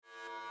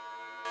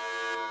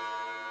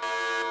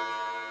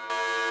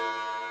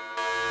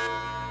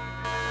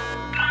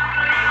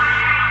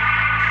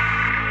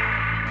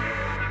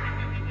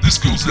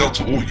goes out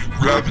to all you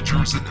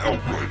Ravagers and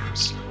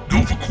Outriders,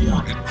 Nova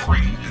Corps and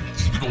Kree, and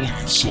even all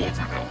you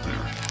Sovereign out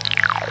there.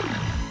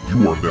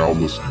 You are now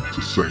listening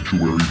to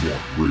Sanctuary One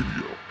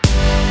Radio.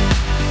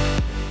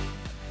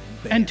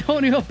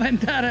 Antonio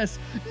Banderas.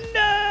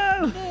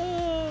 No!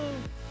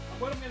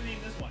 What am I going to name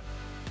this one?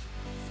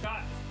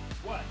 Scott.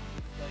 What?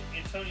 Like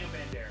Antonio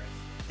Banderas.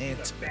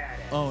 He's a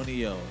badass.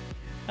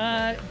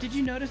 Onio. Did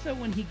you notice that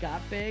when he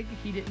got big,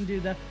 he didn't do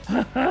the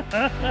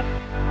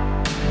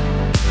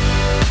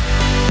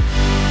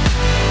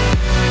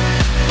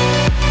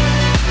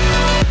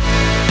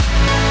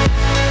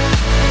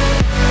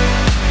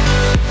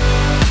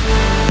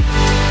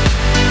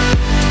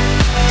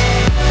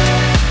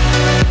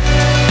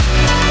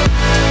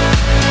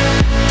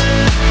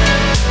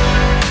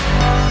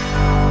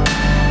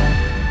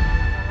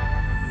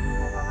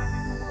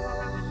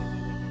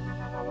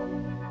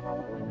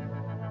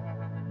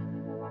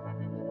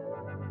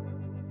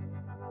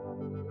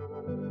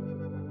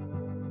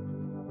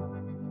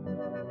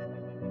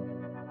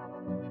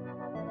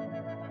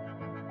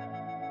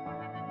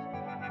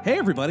Hey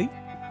everybody,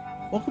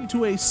 welcome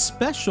to a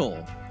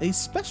special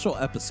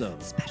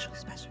episode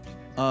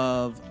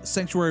of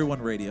Sanctuary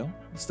One Radio.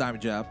 It's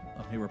Diamond Jab.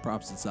 I'm here with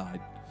Props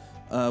Inside.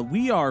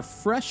 We are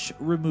fresh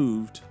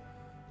removed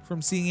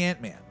from seeing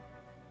Ant-Man.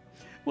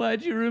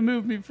 Why'd you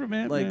remove me from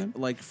Ant-Man?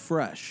 Like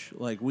fresh.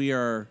 Like we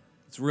are.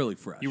 It's really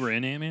fresh. You were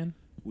in Ant-Man?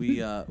 We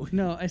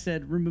No, I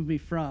said remove me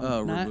from.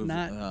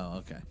 Not Oh,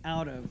 okay.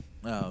 out of.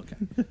 Oh, okay.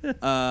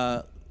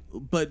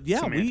 But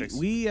yeah, Semantics.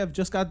 we have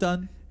just got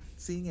done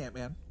seeing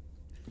Ant-Man.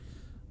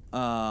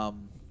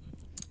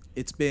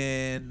 It's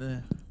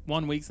been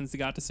 1 week since you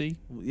got to see.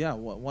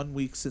 1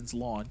 week since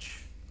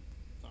launch.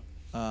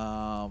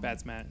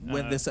 That's Matt.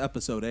 When this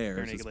episode airs,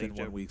 Bare Naked it's been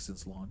Lady 1 joke. week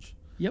since launch.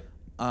 Yep.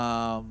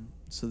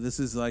 So this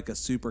is like a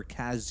super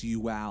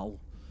casual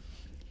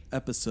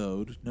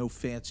episode. No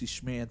fancy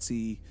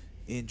schmancy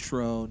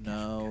intro.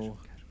 No,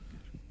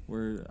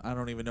 I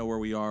don't even know where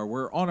we are.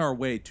 We're on our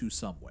way to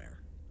somewhere.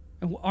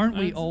 Aren't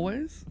we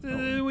always?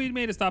 We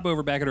made a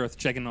stopover back at Earth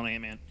checking on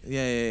Ant-Man.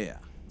 Yeah.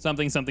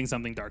 Something,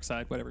 dark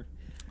side, whatever.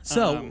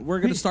 So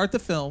we're going to start the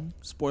film,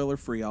 spoiler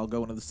free. I'll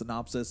go into the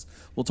synopsis.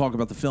 We'll talk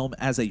about the film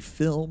as a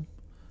film,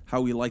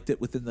 how we liked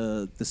it within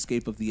the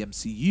scape of the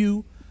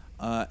MCU,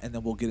 and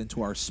then we'll get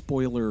into our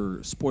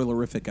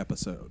spoilerific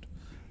episode.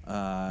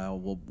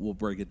 We'll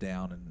break it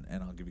down,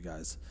 and I'll give you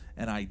guys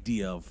an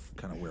idea of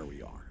kind of where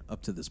we are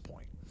up to this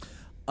point.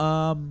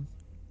 But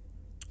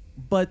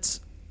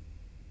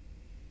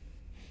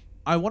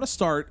I want to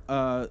start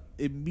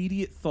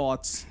immediate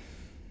thoughts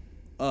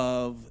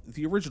of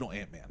the original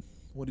Ant-Man.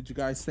 What did you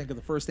guys think of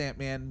the first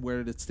Ant-Man? Where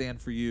did it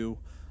stand for you?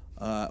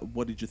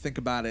 What did you think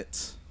about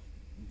it?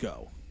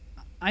 Go.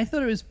 I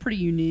thought it was pretty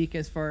unique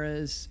as far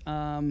as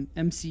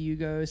MCU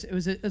goes. It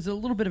was a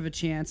little bit of a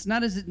chance,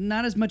 not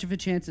as much of a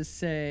chance as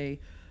say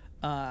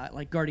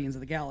like Guardians of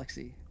the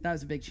Galaxy. That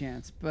was a big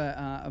chance, but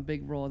a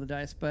big roll of the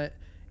dice. But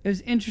it was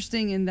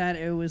interesting in that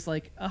it was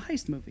like a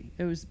heist movie.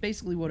 It was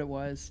basically what it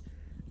was.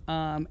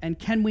 And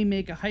can we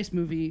make a heist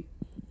movie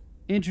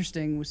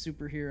interesting with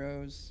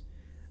superheroes,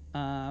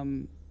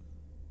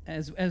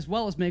 as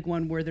well as make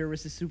one where there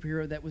was a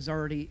superhero that was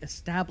already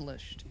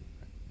established?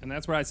 And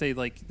that's where I say,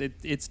 like,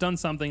 it's done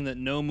something that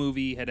no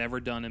movie had ever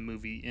done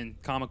in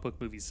comic book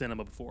movie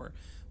cinema before,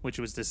 which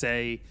was to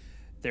say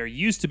there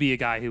used to be a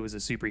guy who was a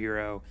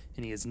superhero,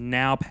 and he is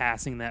now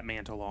passing that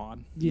mantle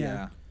on.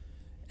 Yeah.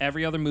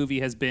 Every other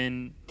movie has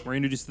been, we're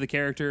introduced to the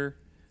character,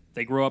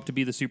 they grow up to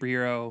be the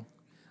superhero.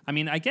 I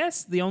mean, I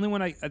guess the only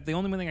one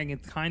thing I can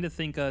kind of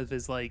think of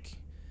is like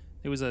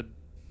there was a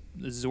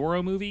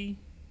Zorro movie.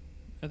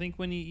 I think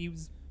when he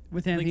was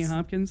With Anthony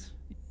Hopkins.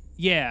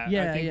 Yeah,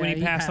 I think when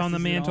he passed on the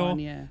passes it mantle. on,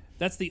 yeah.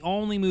 That's the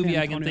only movie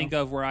San I can Antonio. think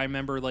of where I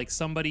remember like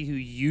somebody who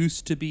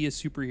used to be a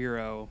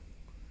superhero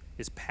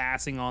is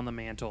passing on the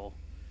mantle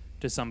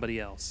to somebody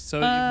else.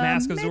 So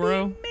Mask of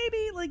Zorro?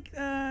 Maybe like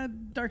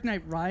Dark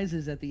Knight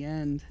Rises at the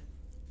end.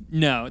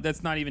 No,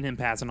 that's not even him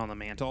passing on the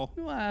mantle.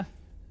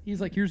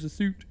 He's like, here's a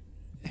suit.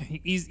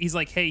 He's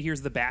like, hey,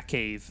 here's the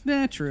Batcave.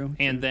 Yeah, true.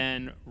 And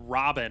then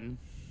Robin,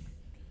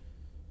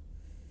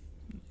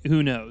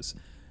 who knows?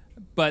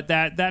 But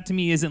that to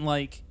me isn't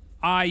like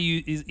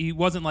he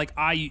wasn't like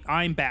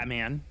I'm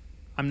Batman.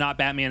 I'm not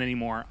Batman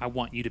anymore. I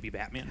want you to be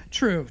Batman.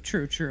 True.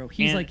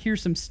 He's And- like,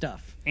 here's some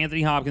stuff.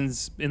 Anthony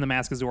Hopkins in The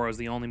Mask of Zorro is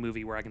the only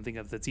movie where I can think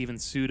of that's even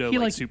pseudo He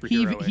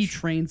superhero-ish. he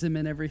trains him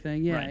and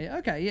everything. Yeah. Right.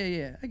 Okay.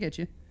 Yeah. I get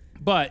you.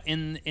 But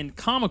in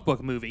comic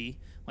book movie,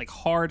 like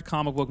hard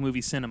comic book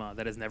movie cinema,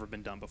 that has never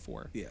been done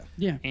before.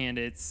 Yeah. And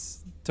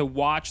it's to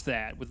watch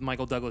that with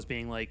Michael Douglas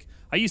being like,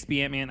 I used to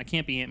be Ant-Man, I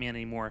can't be Ant-Man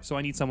anymore, so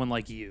I need someone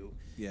like you.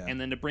 Yeah.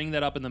 And then to bring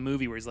that up in the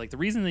movie where he's like, the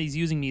reason that he's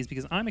using me is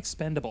because I'm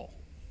expendable.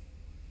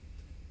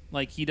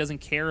 Like, he doesn't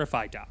care if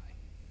I die.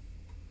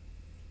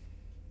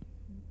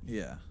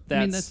 Yeah.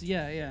 That's,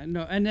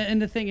 No,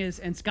 and the thing is,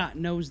 and Scott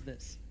knows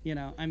this. You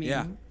know, I mean,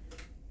 Yeah.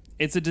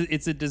 it's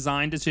a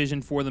design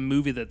decision for the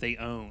movie that they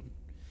own.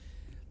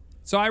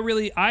 So I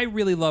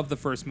really love the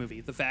first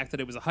movie. The fact that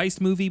it was a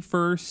heist movie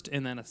first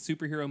and then a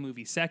superhero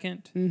movie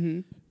second.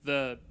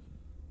 Mm-hmm.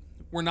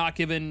 We're not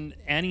given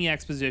any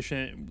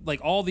exposition.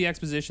 Like, all the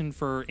exposition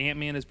for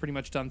Ant-Man is pretty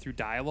much done through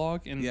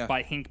dialogue. And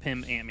by Hank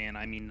Pym Ant-Man,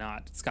 I mean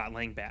not Scott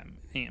Lang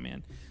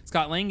Ant-Man.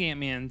 Scott Lang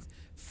Ant-Man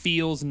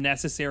feels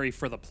necessary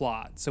for the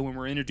plot. So when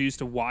we're introduced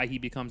to why he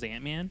becomes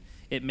Ant-Man,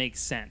 it makes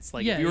sense.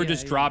 Like, if you were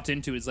just dropped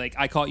into it, it's like,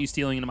 I caught you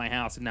stealing into my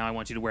house and now I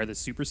want you to wear this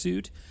super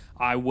suit,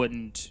 I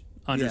wouldn't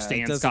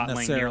understand Scott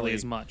Lang nearly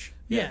as much.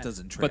 Yeah, it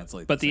doesn't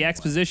translate. But the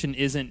exposition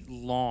isn't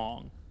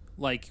long.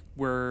 Like,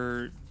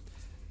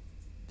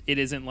 it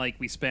isn't like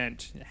we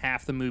spent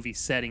half the movie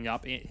setting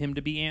up him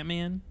to be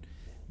Ant-Man.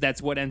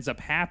 That's what ends up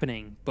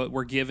happening, but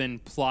we're given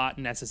plot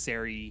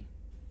necessary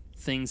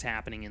things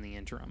happening in the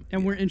interim.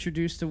 And we're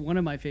introduced to one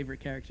of my favorite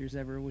characters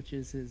ever, which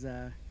is his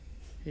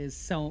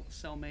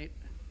cellmate.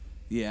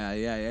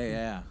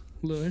 Yeah.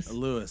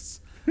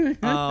 Lewis.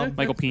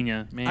 Michael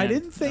Pena, man. I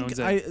didn't think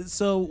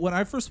so when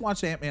I first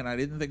watched Ant-Man, I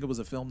didn't think it was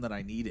a film that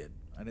I needed.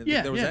 I didn't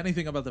think there was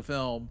anything about the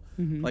film,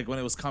 like when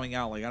it was coming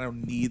out, like, I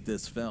don't need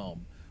this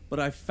film. But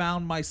I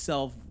found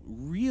myself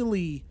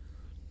really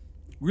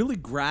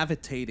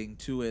gravitating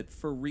to it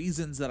for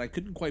reasons that I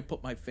couldn't quite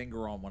put my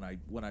finger on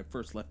when I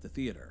first left the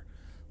theater.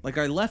 Like,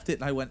 I left it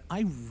and I went,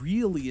 I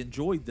really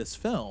enjoyed this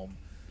film,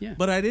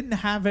 but I didn't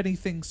have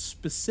anything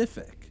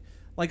specific.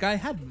 Like, I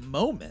had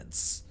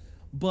moments,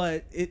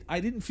 but I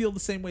didn't feel the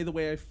same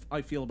way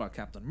I feel about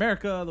Captain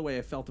America, the way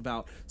I felt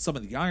about some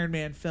of the Iron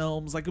Man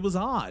films. Like, it was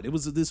odd. It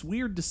was this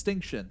weird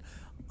distinction.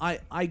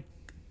 I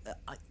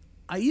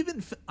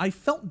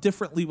felt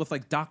differently with,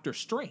 like, Doctor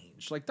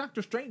Strange. Like,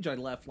 Doctor Strange, I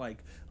left like,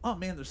 oh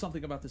man, there's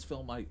something about this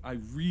film I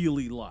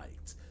really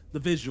liked.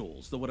 The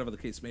visuals, the whatever the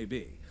case may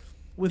be.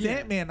 With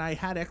Ant-Man, I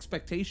had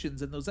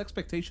expectations, and those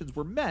expectations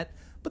were met,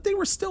 but they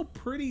were still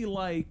pretty,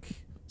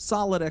 like,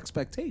 solid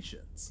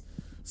expectations.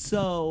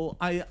 So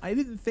I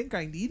didn't think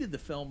I needed the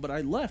film, but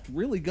I left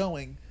really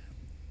going,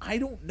 I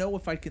don't know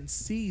if I can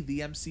see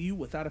the MCU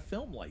without a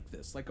film like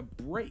this, like a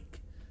break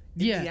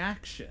in the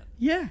action.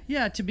 Yeah.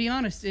 To be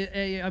honest,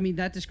 I mean,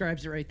 that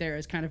describes it right there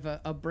as kind of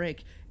a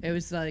break. It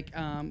was like,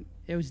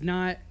 it was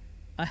not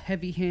a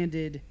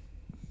heavy-handed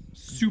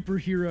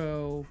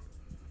superhero.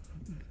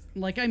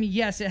 Like, I mean,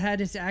 yes, it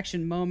had its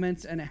action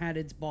moments and it had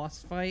its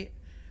boss fight,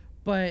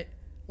 but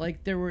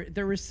like there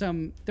was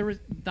the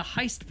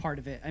heist part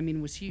of it. I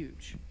mean, was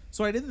huge.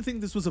 So I didn't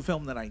think this was a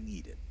film that I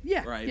needed.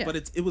 Yeah, right. Yeah. But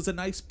it was a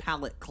nice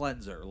palate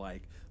cleanser,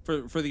 like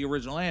for the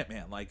original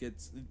Ant-Man. Like,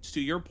 it's to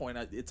your point,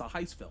 it's a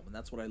heist film, and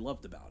that's what I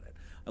loved about it.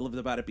 I loved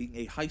about it being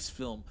a heist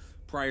film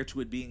prior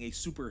to it being a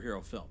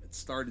superhero film.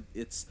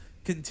 It's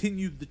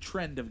continued the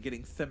trend of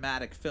getting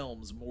thematic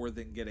films more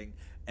than getting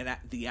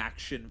the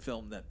action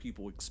film that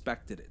people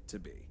expected it to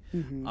be.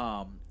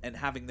 And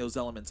having those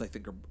elements, I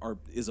think,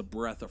 is a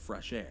breath of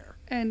fresh air.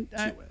 And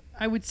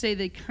I would say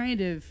they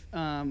kind of,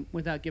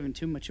 without giving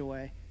too much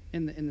away,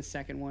 in the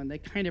second one, they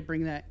kind of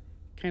bring that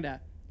kind of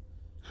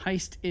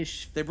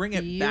heist-ish. They bring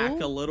it back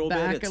a little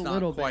bit. It's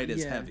not quite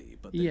as heavy,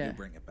 but they do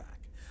bring it back.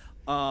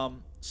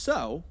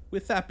 So,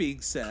 with that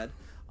being said,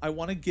 I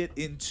want to get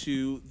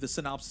into the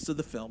synopsis of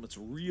the film. It's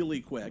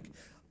really quick.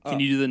 Can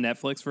you do the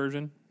Netflix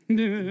version?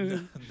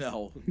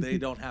 No, they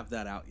don't have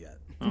that out yet.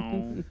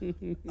 Oh. Can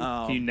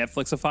you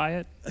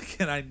Netflixify it?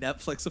 Can I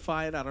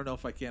Netflixify it? I don't know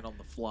if I can on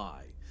the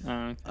fly.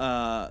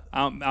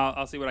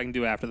 I'll see what I can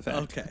do after the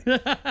fact. Okay.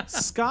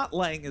 Scott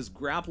Lang is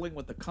grappling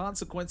with the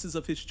consequences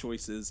of his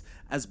choices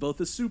as both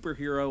a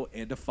superhero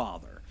and a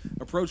father.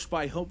 Approached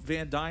by Hope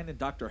Van Dyne and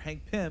Dr.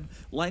 Hank Pym,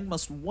 Lang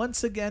must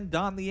once again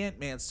don the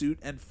Ant-Man suit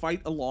and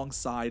fight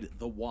alongside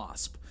the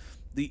Wasp.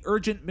 The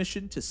urgent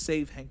mission to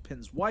save Hank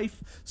Pym's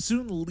wife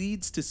soon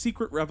leads to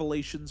secret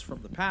revelations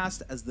from the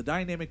past as the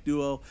dynamic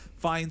duo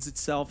finds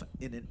itself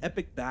in an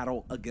epic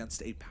battle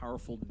against a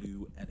powerful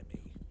new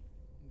enemy.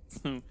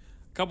 A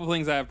couple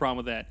things I have a problem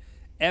with that.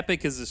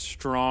 Epic is a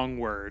strong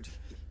word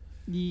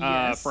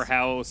for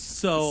how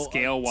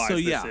scale-wise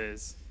this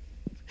is.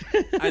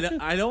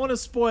 I don't want to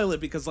spoil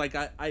it because, like,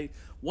 I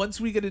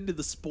once we get into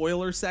the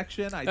spoiler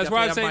section, I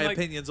definitely have my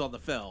opinions on the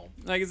film.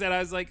 Like I said, I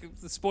was like,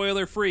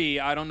 spoiler free.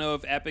 I don't know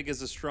if epic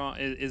is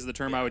is the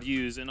term I would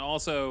use, and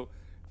also,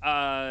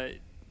 they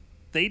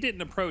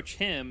didn't approach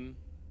him.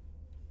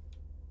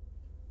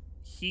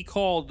 He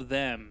called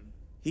them.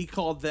 He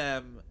called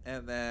them,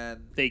 and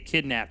then they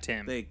kidnapped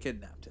him.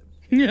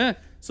 Yeah.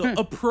 So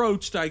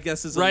approached, I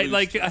guess, is a right.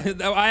 Like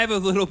I have a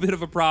little bit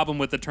of a problem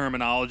with the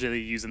terminology they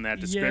use in that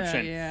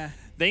description. Yeah.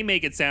 They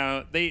make it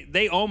sound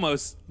they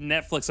almost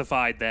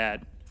Netflixified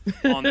that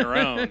on their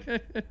own.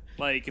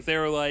 Like if they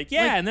were like,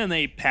 and then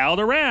they palled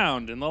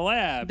around in the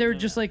lab. They're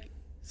just like,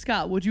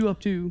 Scott, what you up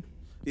to?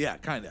 Yeah,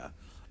 kind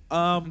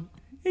of.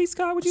 Hey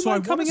Scott, would you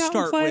mind coming out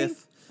and playing?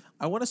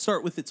 I want to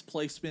start with its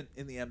placement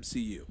in the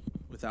MCU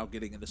without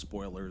getting into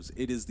spoilers.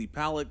 It is the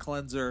palate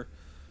cleanser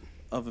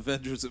of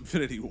Avengers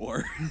Infinity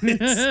War.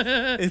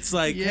 It's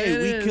like,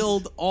 hey, we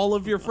killed all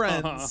of your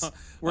friends.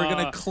 We're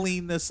gonna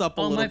clean this up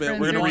a little bit.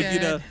 We're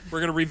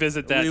gonna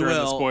revisit that during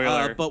the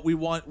spoiler. But we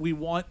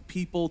want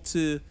people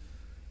to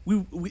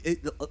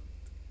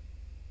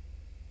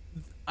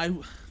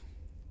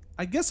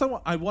I guess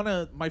I want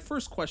to. My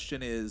first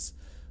question is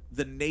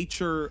the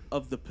nature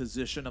of the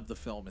position of the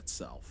film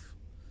itself,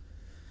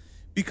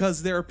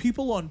 because there are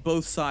people on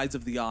both sides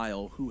of the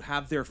aisle who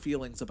have their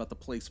feelings about the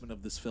placement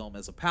of this film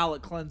as a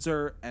palate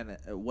cleanser and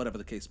whatever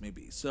the case may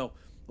be. So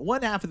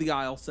one half of the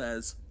aisle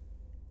says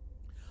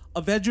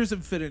Avengers: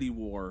 Infinity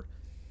War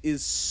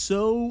is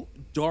so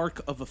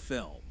dark of a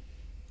film.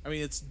 I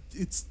mean,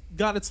 it's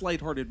got its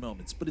lighthearted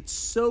moments, but it's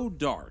so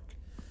dark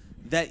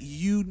that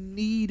you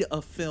need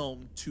a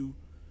film to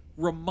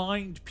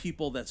remind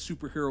people that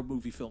superhero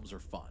movie films are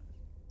fun.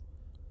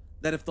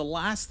 That if the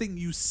last thing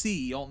you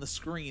see on the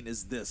screen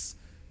is this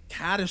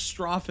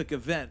catastrophic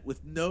event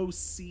with no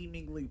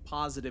seemingly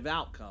positive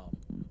outcome,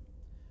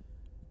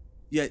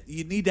 yet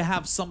you need to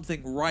have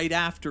something right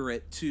after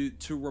it to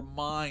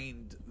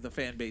remind the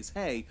fan base,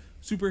 hey,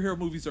 superhero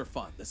movies are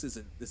fun. This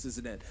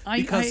isn't it.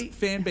 Because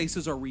fan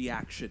bases are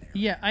reactionary.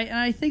 Yeah,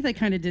 I think they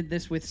kind of did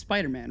this with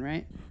Spider-Man,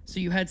 right? So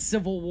you had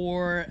Civil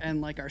War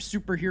and like our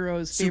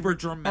superheroes Super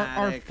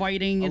dramatic, are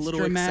fighting. a It's little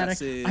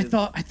dramatic. excessive.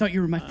 I thought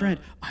you were my friend.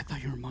 I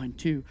thought you were mine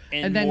too.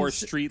 and then more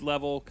street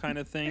level kind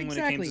of thing when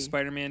it came Exactly. to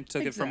Spider-Man.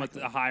 Took it from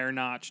Exactly. a higher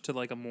notch to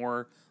like a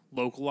more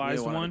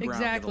localized They wanted one. to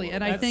ground it a Exactly,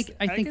 little and bit. I think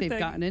I get they've that.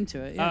 gotten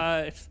into it.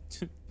 Yeah.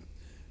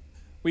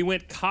 We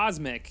went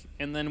cosmic,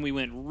 and then we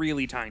went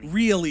really tiny.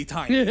 Really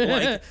tiny.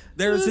 Like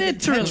there's an Literally.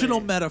 intentional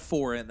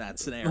metaphor in that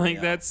scenario.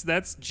 Like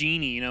that's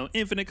Genie,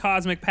 infinite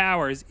cosmic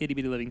powers, itty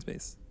bitty living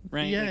space,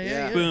 right? Yeah, Like,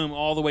 yeah, yeah. Boom,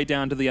 all the way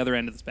down to the other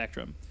end of the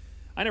spectrum.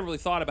 I never really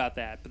thought about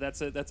that, but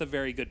that's a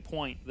very good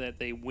point that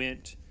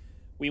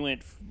we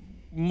went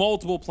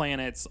multiple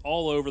planets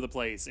all over the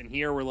place, and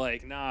here we're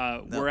like,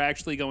 nah, we're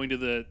actually going to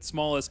the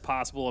smallest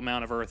possible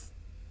amount of Earth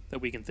that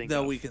we can think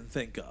that of. we can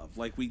think of.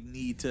 Like we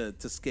need to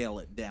scale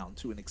it down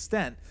to an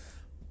extent.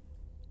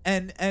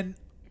 And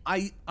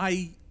I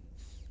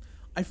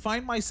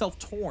find myself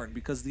torn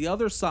because the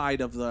other side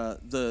of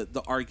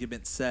the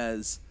argument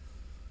says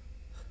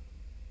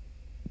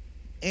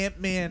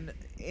Ant-Man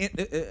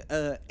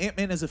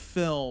as a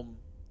film,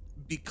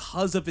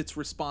 because of its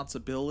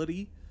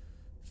responsibility,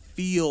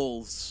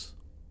 feels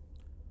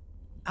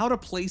out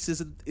of place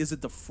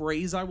isn't the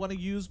phrase I want to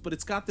use, but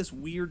it's got this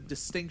weird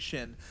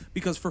distinction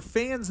because for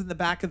fans in the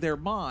back of their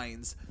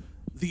minds,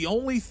 the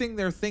only thing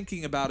they're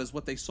thinking about is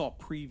what they saw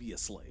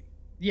previously.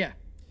 Yeah.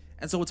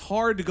 And so it's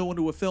hard to go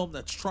into a film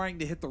that's trying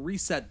to hit the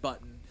reset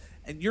button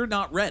and you're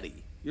not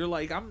ready. You're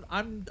like,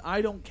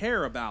 I don't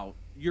care about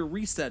your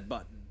reset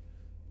button.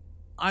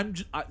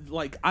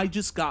 I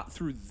just got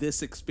through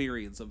this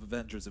experience of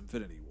Avengers: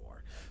 Infinity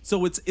War.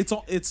 So it's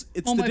All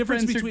the my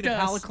difference friends are between a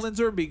palate dust.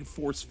 cleanser and being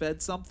force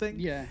fed something.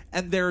 Yeah.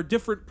 And there are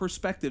different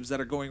perspectives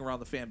that are going around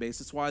the fan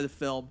base. It's why the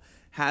film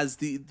has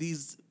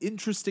these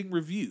interesting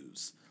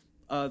reviews.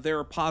 There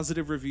are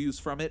positive reviews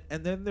from it,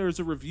 and then there's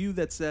a review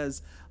that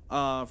says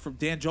from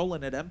Dan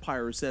Jolin at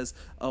Empire, who says,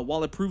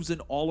 while it proves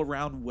an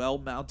all-around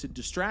well-mounted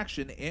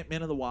distraction,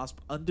 Ant-Man and the Wasp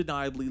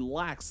undeniably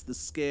lacks the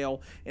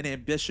scale and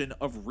ambition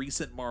of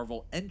recent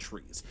Marvel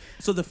entries.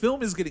 So the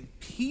film is getting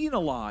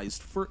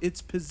penalized for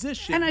its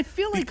position, And I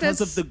feel like because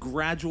that's- of the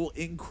gradual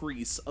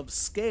increase of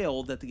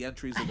scale that the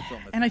entries of the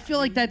film have. And I feel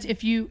like that's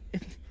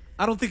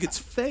I don't think it's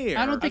fair.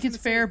 I don't think it's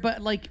fair, but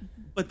like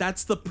but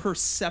that's the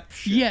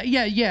perception.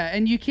 yeah,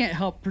 and you can't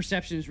help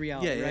perception is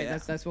reality, Yeah, yeah, right? yeah.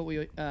 That's what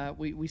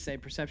we say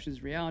perception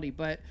is reality,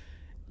 but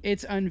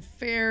it's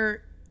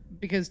unfair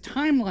because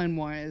timeline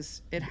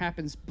wise, it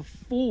happens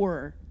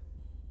before,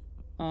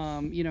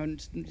 Or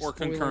spoiler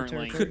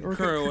concurrently. territory, or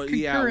Concurrently,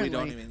 yeah, we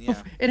don't concurrently. even-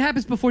 yeah. It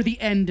happens before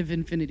the end of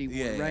Infinity War,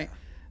 Yeah, yeah. right?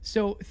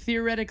 So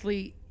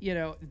theoretically,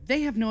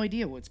 they have no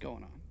idea what's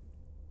going on.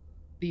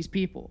 These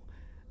people,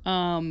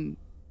 and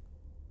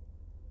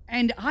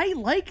I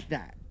like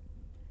that.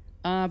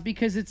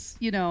 Because it's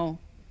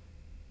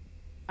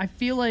I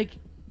feel like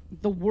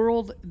the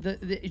world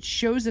it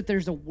shows that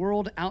there's a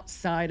world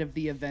outside of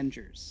the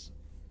Avengers.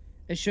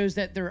 It shows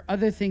that there are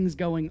other things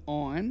going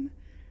on,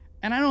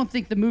 and I don't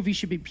think the movie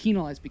should be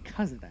penalized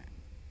because of that.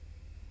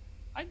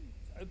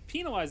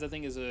 Penalized, I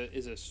think, is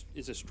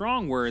a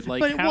strong word. Like,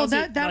 But, well, how's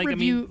that like,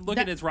 review- look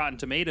that- at its Rotten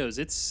Tomatoes.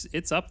 It's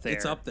up there.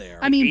 It's up there.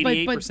 I mean,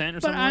 88% or but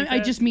something I, like I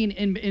that? just mean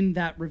in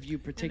that review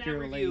In that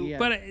particularly. review, yeah.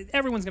 But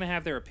everyone's gonna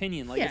have their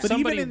opinion. Like, Yeah. if But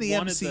somebody even in the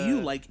wanted MCU,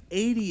 the- like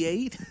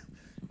 88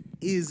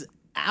 is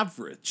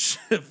average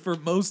for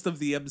most of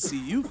the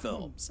MCU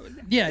films.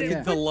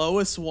 yeah. The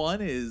lowest one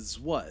is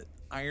what?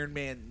 Iron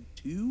Man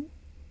 2?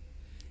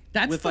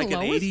 That's With the like an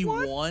lowest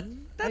 81,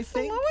 one? I That's the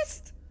think.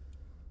 lowest.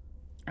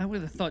 I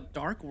would have thought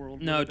Dark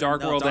World. No, would've been-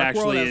 Dark No, World Dark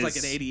actually World has is like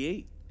an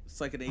 88. It's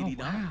like an Oh, 89.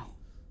 wow.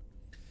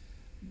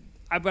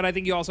 But I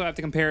think you also have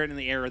to compare it in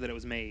the era that it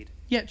was made.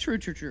 Yeah, true.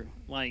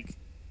 Like,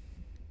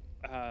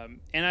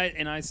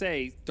 and I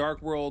say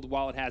Dark World,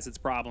 while it has its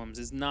problems,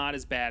 is not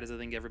as bad as I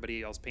think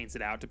everybody else paints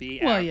it out to be.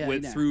 Well, yeah,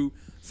 no.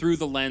 Through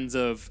the lens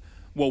of,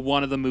 well,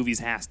 one of the movies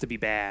has to be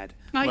bad.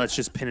 I- Let's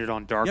just pin it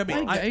on Dark Yeah, I mean,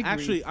 World. I agree.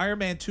 actually, Iron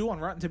Man 2 on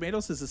Rotten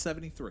Tomatoes is a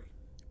 73.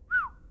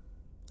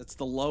 That's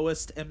the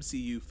lowest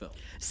MCU film.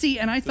 See,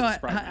 and I thought,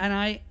 surprise me. and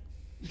I,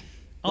 The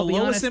I'll be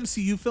lowest honest,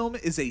 MCU film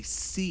is a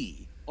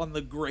C on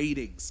the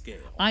grading scale.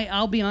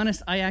 I'll be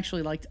honest. I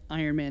actually liked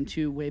Iron Man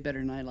 2 way better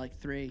than I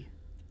liked 3.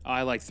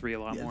 I like 3 a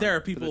lot more. There are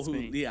but people that's who,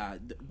 me.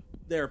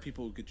 there are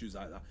people who could choose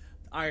either.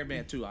 Iron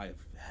Man 2, I have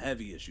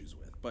heavy issues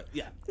with, but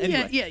yeah. Yeah,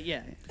 Anyway,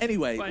 yeah.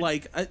 Anyway, But-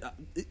 like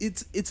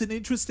it's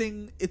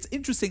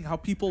interesting how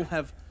people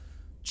have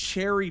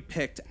cherry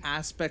picked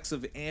aspects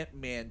of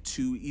Ant-Man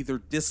to either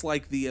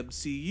dislike the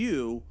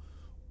MCU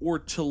or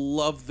to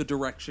love the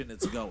direction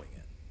it's going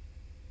in.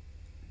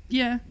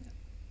 Yeah.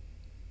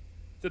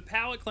 The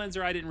palate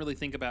cleanser I didn't really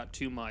think about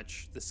too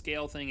much. The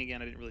scale thing,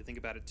 again, I didn't really think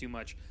about it too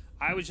much.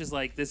 I was just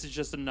like, this is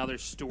just another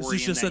story. This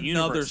is just in that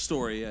another universe.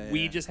 story. Yeah,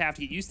 We yeah. just have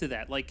to get used to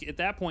that. Like, at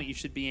that point, you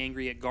should be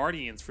angry at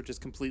Guardians for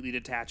just completely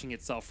detaching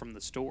itself from the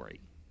story.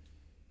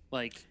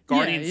 Like,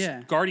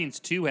 yeah. Guardians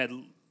 2 had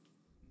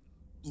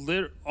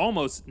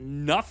almost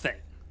nothing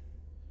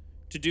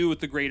to do with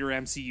the greater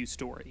MCU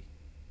story.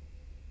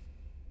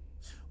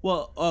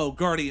 Well,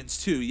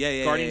 Guardians 2.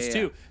 Yeah. Guardians yeah.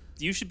 2.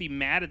 You should be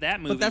mad at that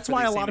movie. But that's for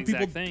why the a lot same of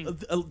people.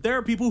 exact thing. There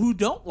are people who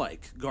don't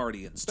like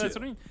Guardians 2. That's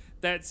what I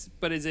mean.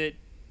 But is it?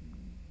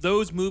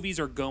 Those movies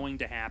are going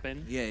to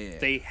happen. Yeah.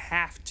 They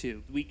have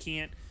to. We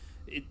can't.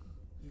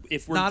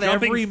 If we're Not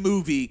jumping, every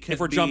movie can. if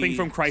we're be, jumping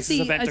from crisis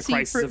event to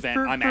crisis event,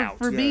 I'm out.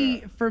 For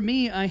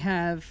me, I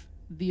have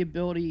the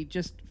ability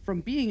just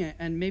from being it,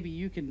 and maybe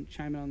you can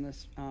chime in on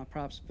this,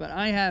 props. But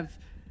I have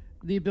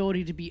the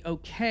ability to be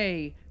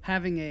okay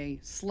having a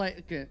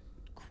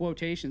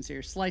quotations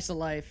here, slice of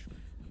life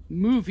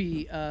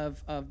movie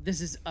of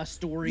this is a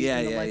story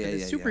in the life of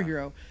this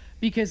superhero,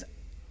 because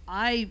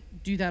I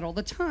do that all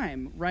the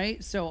time,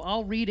 right? So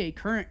I'll read a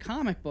current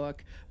comic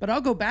book, but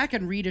I'll go back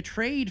and read a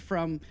trade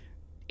from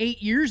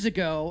 8 years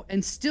ago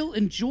and still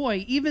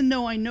enjoy, even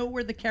though I know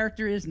where the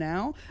character is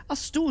now, I'll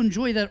still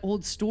enjoy that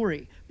old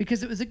story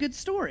because it was a good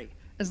story.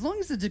 As long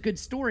as it's a good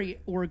story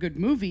or a good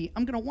movie,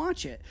 I'm going to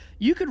watch it.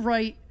 You could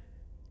write,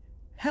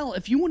 hell,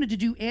 if you wanted to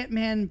do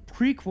Ant-Man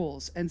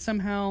prequels and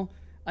somehow,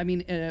 I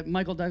mean,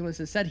 Michael Douglas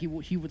has said he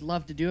would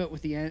love to do it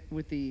with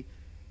the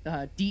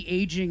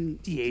de-aging.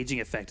 De-aging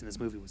effect in this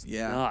movie was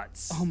Yeah.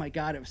 nuts. Oh my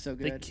God, it was so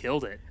They good.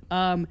 killed it.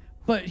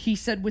 But he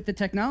said with the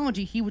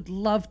technology, he would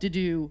love to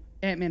do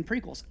Ant-Man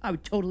prequels. I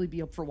would totally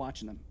be up for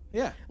watching them.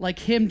 Yeah. Like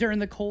him during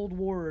the Cold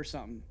War or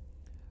something.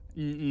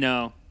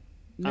 No.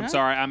 I'm No?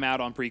 sorry. I'm out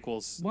on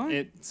prequels.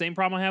 What? Same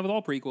problem I have with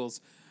all prequels.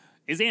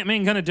 Is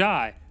Ant-Man gonna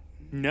die?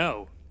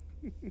 No.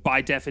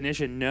 By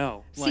definition,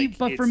 no. See,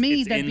 but for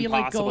me, that'd be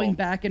like impossible. going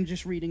back and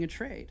just reading a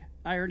trade.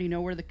 I already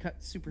know where the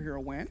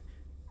superhero went.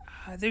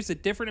 There's a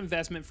different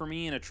investment for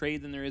me in a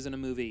trade than there is in a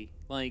movie.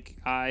 Like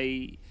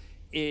in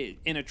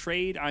a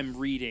trade, I'm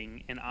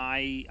reading, and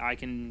I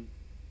can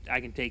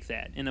take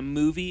that. In a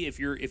movie, if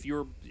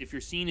your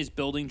scene is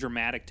building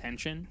dramatic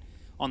tension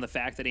on the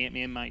fact that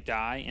Ant-Man might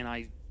die, and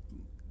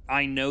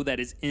I know that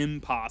is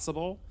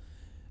impossible,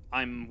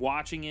 I'm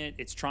watching it.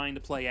 It's trying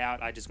to play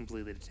out. I just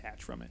completely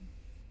detach from it.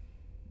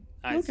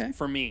 Okay.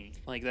 For me,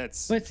 like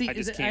that's. But see, I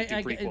just can't do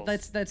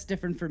prequels. that's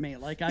different for me.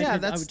 Like I Yeah,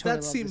 would that totally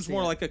love to seems see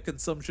more it. like a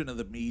consumption of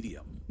the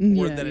medium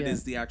more Yeah, than it yeah.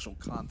 is the actual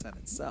content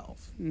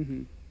itself.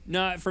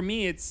 No, for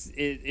me, it's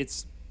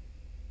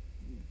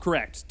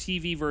correct.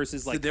 TV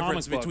versus like the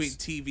difference comic books.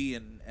 between TV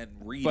and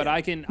reading. But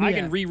I can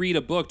Yeah. reread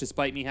a book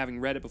despite me having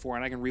read it before,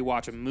 and I can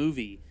rewatch a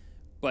movie.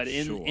 But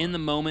in Sure. the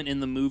moment in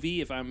the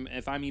movie, if I'm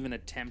even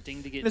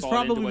attempting to get it's bought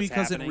into probably what's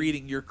because happening, in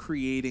reading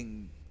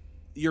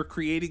you're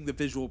creating the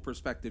visual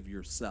perspective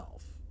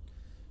yourself.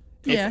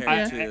 Yeah,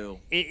 compared yeah. to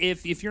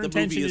if your the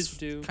intention movie is to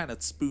do kind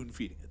of spoon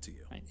feeding it to you.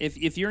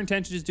 if your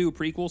intention is to do a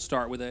prequel,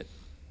 start with it.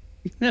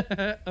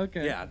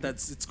 Okay. Yeah,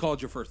 it's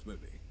called your first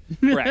movie.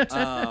 Correct.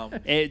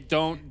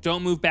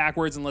 Don't move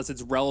backwards unless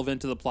it's relevant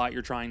to the plot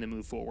you're trying to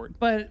move forward.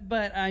 But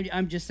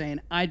I'm just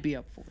saying I'd be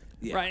up for it.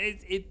 Yeah.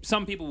 Right.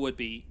 Some people would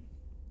be.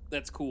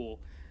 That's cool.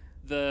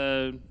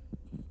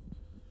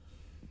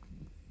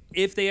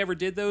 If they ever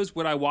did those,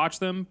 would I watch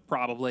them?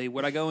 Probably.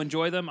 Would I go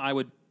enjoy them? I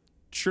would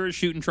sure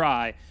shoot and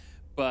try.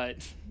 But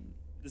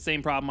the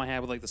same problem I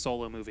have with like the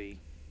Solo movie.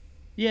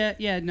 Yeah,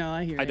 no,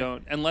 I hear I you.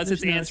 don't unless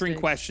There's it's no answering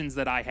stakes. questions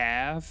that I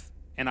have,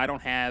 and I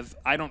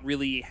don't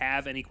really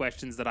have any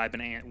questions that I've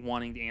been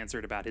wanting to answer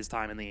about his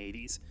time in the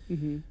 80s.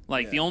 Mm-hmm.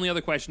 Like the only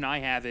other question I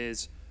have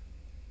is,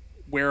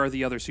 where are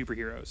the other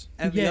superheroes?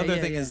 And Yeah, the other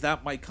yeah, thing yeah. is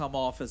that might come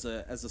off as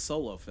a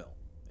solo film.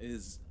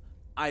 Is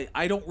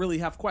I don't really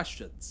have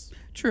questions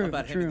True,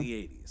 about him true. in the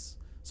 80s.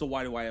 So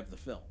why do I have the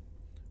film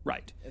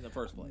Right. in the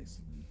first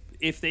place?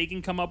 If they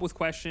can come up with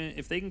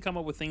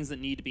things that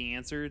need to be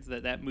answered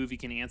that movie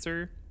can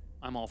answer,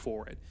 I'm all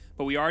for it.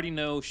 But we already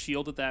know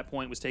Shield at that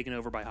point was taken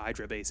over by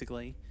Hydra,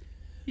 basically.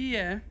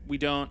 Yeah.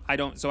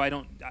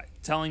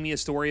 Telling me a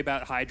story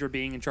about Hydra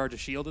being in charge of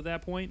Shield at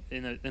that point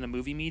in a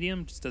movie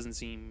medium just doesn't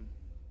seem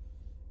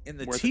In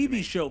the Worth it to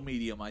me. TV show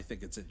medium, I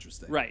think it's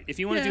interesting. right. If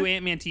you want to Yeah. do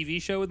Ant-Man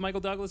TV show with Michael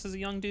Douglas as a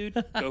young dude,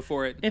 go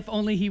for it. If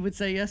only he would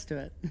say yes to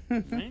it.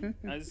 Right? You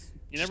Just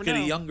never get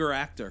know. a younger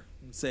actor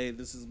and say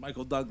this is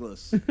Michael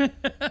Douglas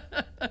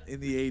in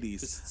the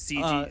 80s.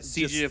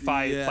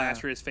 CGify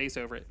plaster his face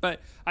over it.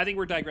 But I think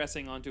we're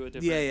digressing onto a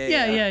different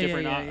Yeah.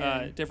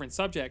 Yeah. different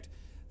subject.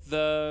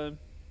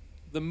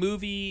 the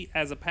movie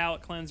as a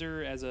palate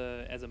cleanser, as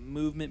a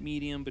movement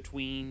medium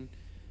between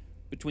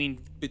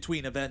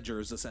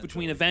Avengers, essentially.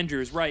 between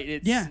Avengers, right?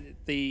 It's Yeah.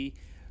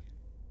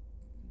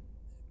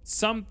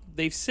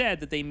 They've said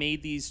that they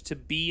made these to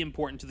be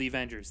important to the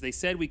Avengers. They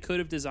said we could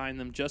have designed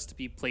them just to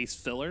be place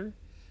filler,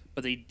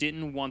 but they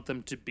didn't want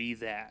them to be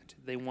that.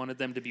 They wanted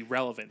them to be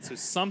relevant. So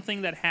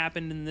something that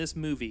happened in this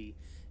movie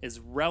is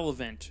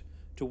relevant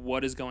to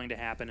what is going to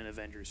happen in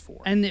Avengers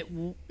 4.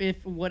 And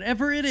if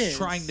whatever it is,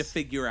 trying to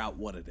figure out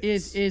what it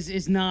is.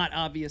 is not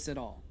obvious at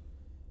all.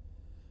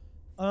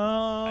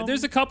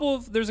 There's a couple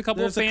of fan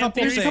couple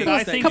theories things. that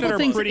I think that are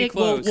pretty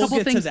close. We'll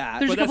get to that.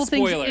 There's But a couple that's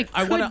things. spoiler.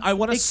 I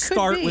want to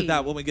start with be.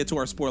 that when we get to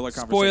our spoiler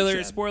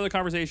conversation. Spoiler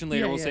conversation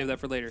later. Yeah, We'll yeah. save that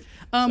for later.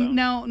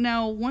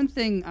 Now, one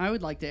thing I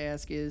would like to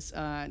ask is,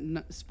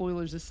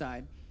 spoilers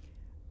aside,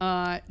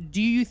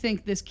 do you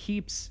think this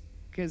keeps?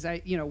 Because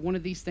one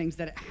of these things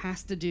that it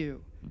has to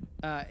do,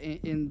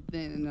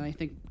 and I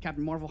think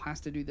Captain Marvel has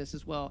to do this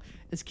as well,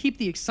 is keep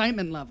the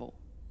excitement level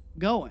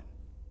going.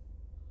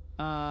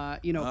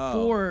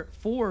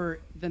 For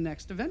the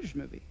next Avengers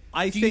movie.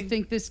 Do you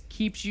think this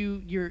keeps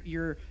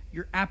your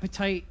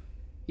appetite?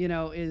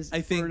 Is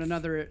for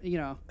another.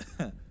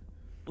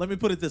 Let me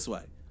put it this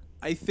way.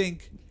 I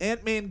think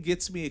Ant-Man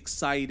gets me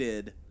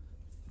excited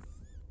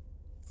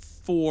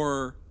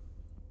for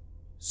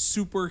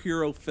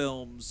superhero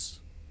films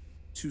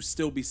to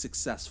still be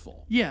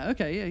successful. Yeah.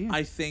 Okay. Yeah.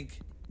 I think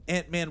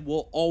Ant-Man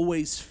will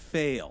always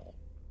fail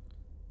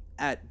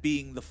at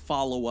being the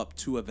follow-up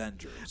to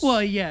Avengers.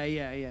 Well,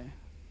 yeah.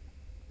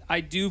 I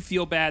do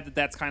feel bad that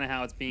that's kind of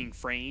how it's being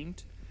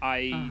framed.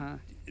 I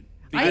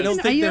don't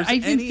think there's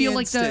any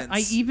instance.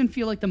 I even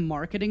feel like the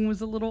marketing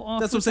was a little off.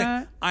 That's what I'm saying.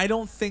 that. I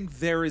don't think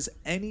there is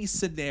any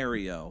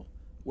scenario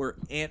where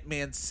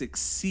Ant-Man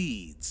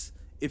succeeds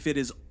if it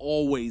is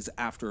always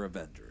after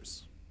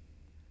Avengers.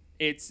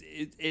 It's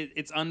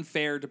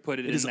unfair to put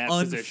it, It in is that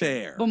position.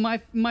 unfair. But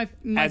my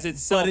As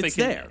itself, But it's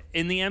there.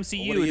 In the What are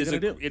MCU, you gonna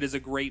do? it is a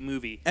great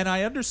movie. And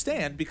I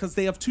understand because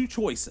they have two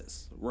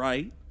choices,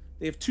 right?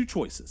 They have two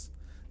choices.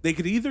 They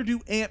could either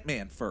do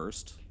Ant-Man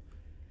first,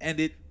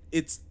 and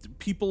it's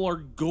people are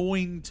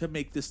going to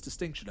make this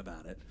distinction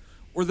about it,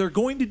 or they're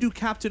going to do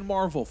Captain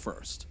Marvel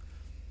first.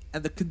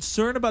 And the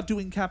concern about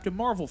doing Captain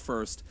Marvel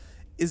first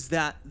is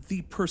that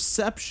the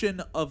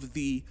perception of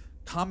the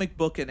comic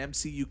book and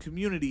MCU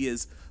community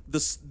is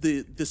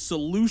the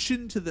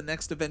solution to the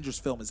next Avengers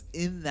film is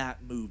in that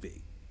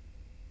movie.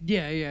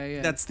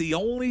 yeah. That's the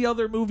only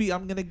other movie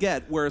I'm going to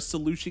get where a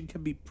solution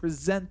can be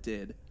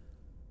presented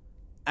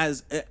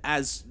as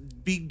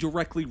being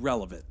directly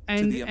relevant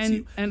to the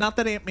MCU. and- Not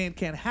that Ant-Man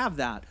can't have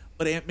that,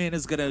 but Ant-Man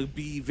is going to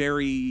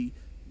be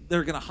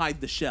they're going to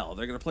hide the shell.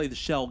 They're going to play the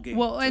shell game.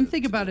 Well, and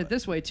think to about do it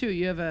this way too.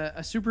 You have a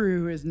superhero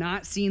who has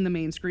not seen the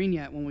main screen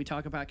yet. When we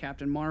talk about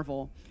Captain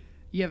Marvel,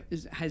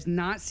 has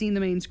not seen the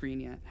main screen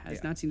yet.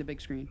 Has not seen the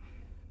big screen,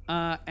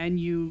 and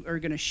you are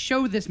going to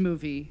show this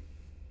movie,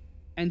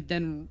 and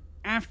then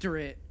after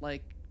it,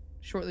 like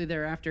shortly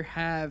thereafter,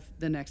 have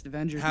the next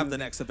Avengers. have movie. the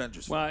next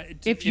Avengers film. Well,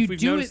 If you we've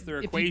do noticed it- their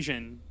if you-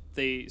 equation,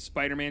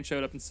 Spider-Man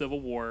showed up in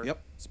Civil War.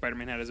 Yep.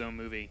 Spider-Man had his own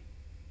movie.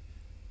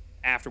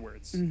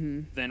 Afterwards,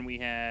 then we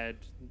had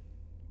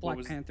what Black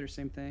was- Panther,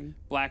 same thing.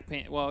 Black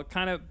Panther. Well,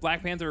 kind of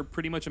Black Panther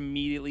pretty much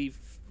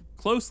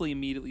closely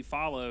immediately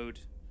followed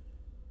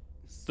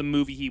the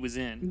movie he was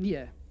in.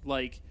 Yeah.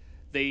 Like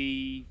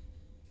they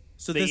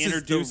So they this is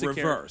introduce the a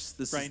character- reverse.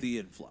 This is right. the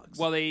influx.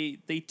 Well, they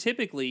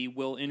typically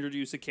will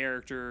introduce a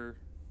character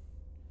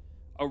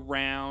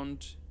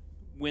around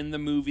when the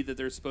movie that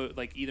they're supposed,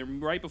 like either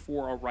right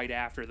before or right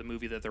after the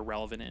movie that they're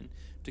relevant in,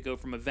 to go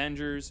from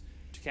Avengers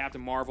to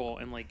Captain Marvel,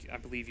 and like I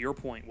believe your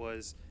point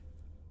was,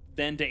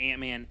 then to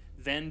Ant-Man,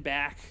 then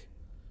back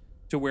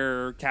to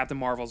where Captain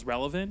Marvel's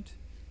relevant.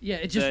 Yeah,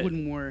 it just that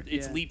wouldn't work.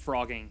 It's yeah.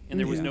 leapfrogging, and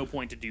there was Yeah. no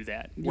point to do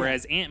that.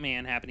 Whereas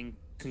Ant-Man happening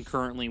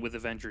concurrently with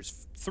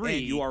Avengers 3,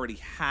 and you already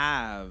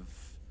have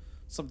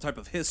some type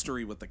of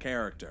history with the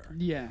character.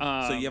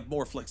 Yeah. So you have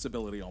more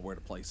flexibility on where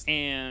to place them.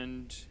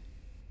 and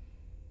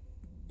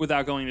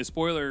without going to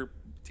spoiler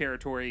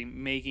territory,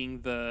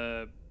 making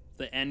the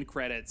end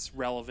credits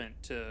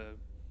relevant to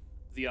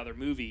the other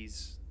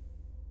movies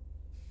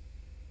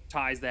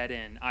ties that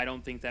in. I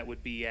don't think that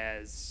would be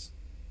as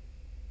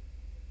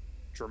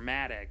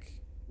dramatic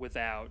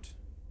without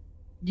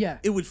yeah.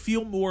 It would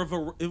feel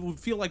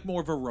like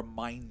more of a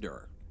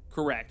reminder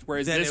correct.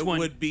 Whereas than this it one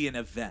would be an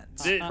event.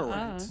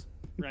 Correct.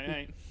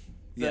 right.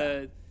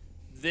 Yeah.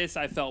 This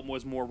I felt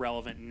was more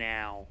relevant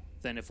now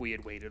than if we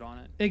had waited on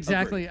it.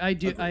 Exactly. Agreed. I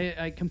do. Agreed.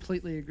 I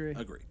completely agree.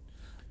 Agree.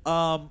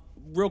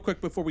 Real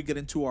quick before we get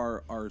into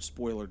our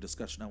spoiler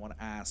discussion, I want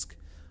to ask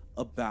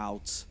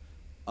about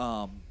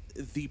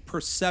the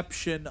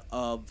perception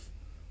of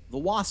the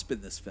Wasp in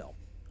this film.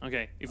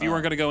 Okay, if you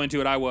weren't going to go into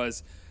it, I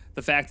was.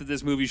 The fact that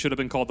this movie should have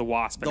been called The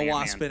Wasp. And The Ant-Man.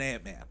 Wasp and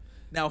Ant-Man.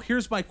 Now,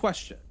 here's my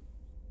question: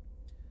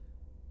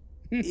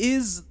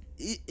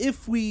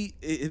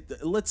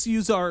 let's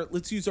use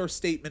our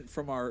statement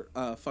from our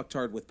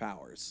fucktard with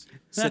powers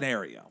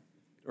scenario,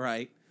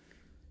 right?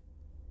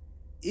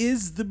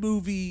 Is the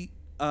movie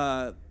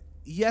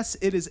yes,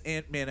 it is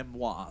Ant-Man and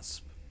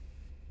Wasp,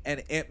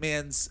 and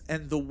Ant-Man's,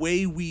 and the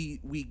way we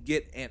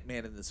get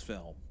Ant-Man in this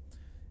film,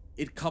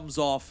 it comes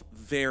off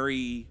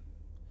very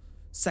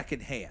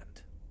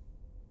secondhand,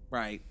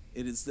 right?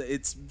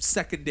 It's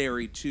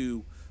secondary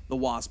to the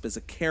Wasp as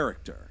a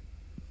character.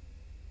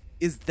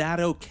 Is that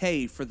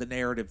okay for the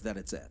narrative that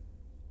it's in?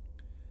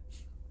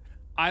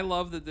 I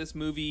love that this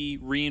movie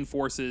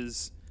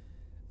reinforces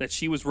that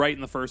she was right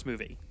in the first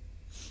movie.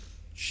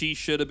 She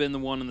should have been the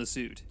one in the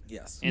suit.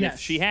 Yes. And Yes. if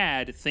she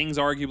had, things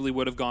arguably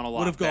would have gone a lot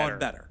Would have gone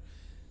better.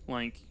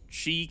 Like,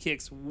 she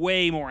kicks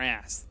way more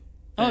ass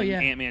Oh, than yeah.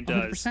 Ant-Man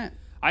does. 100%.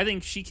 I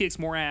think she kicks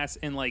more ass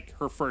in, like,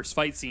 her first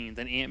fight scene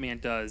than Ant-Man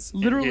does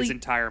in Literally, his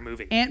entire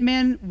movie.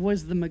 Ant-Man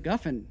was the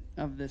MacGuffin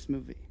of this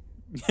movie.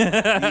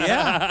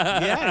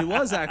 Yeah, he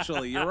was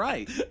actually. You're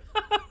right.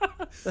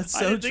 That's I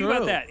so didn't true. think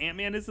about that.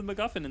 Ant-Man is the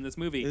MacGuffin in this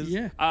movie.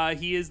 Yeah.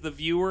 He is the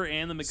viewer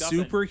and the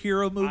MacGuffin.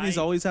 Superhero movies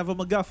I- always have a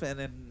MacGuffin,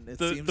 and it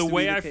seems The to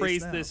way be the I case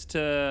phrased now. this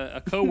to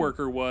a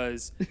coworker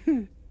was,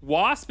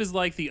 Wasp is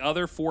like the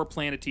other 4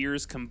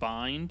 Planeteers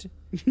combined,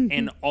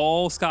 and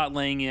all Scott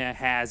Lang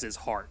has is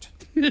heart,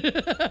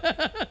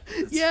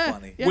 It's Yeah,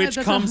 funny. yeah, which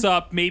that's comes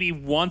up maybe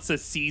once a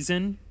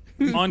season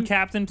on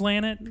Captain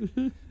Planet,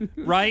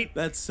 right?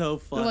 That's so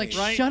funny. They're like,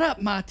 Right? shut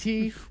up,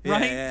 Mati. Yeah,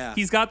 Right? yeah.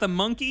 He's got the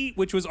monkey,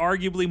 which was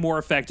arguably more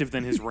effective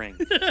than his ring,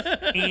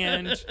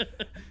 and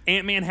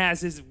Ant-Man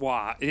has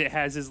it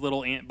has his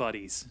little ant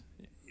buddies.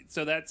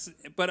 So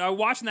but I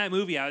watching that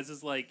movie, I was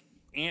just like,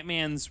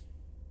 Ant-Man's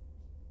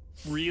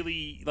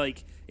really,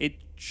 like, it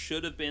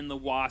should have been the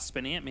Wasp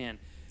and Ant-Man.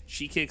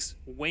 She kicks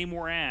way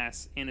more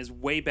ass and is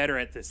way better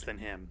at this than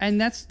him.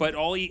 And that's But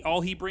all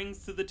he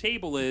brings to the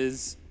table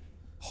is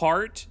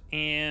heart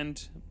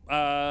and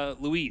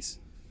Louise.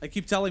 I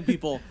keep telling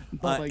people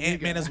Baba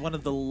Ant-Man Yaga. is one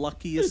of the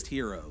luckiest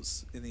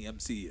heroes in the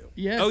MCU.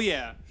 yes. Oh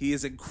yeah. He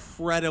is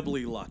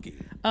incredibly lucky.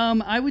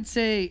 I would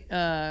say,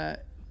 yeah.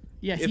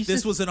 If he's this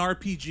just, was an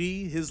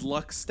RPG, his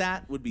luck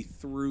stat would be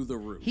through the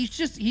roof.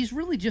 he's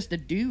really just a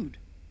dude.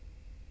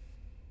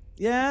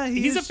 yeah,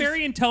 He's a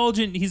very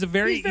intelligent. He's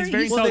very He's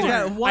very- Well,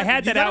 intelligent. I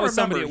had that out with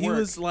somebody at He work.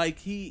 was like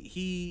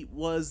he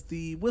was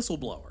the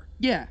whistleblower,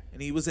 Yeah.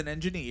 and he was an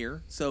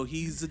engineer, so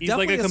He's he's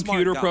like definitely a smart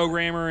computer guy.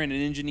 programmer and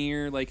an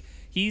engineer. Like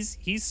he's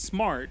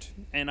smart.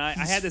 And I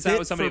He's had this fit out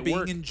with somebody for at being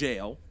work. in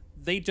jail.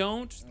 They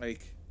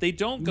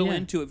don't go Yeah.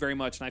 into it very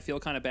much, and I feel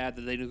kind of bad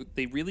that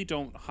they really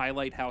don't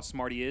highlight how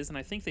smart he is. And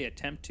I think they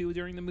attempt to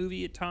during the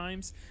movie at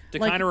times to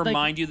Like- kind of like-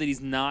 remind you that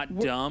he's not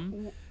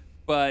dumb.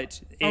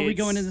 But Are we it's-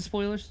 going into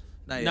spoilers?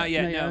 Not yet, Not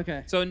yet, no.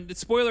 okay. So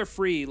spoiler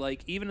free.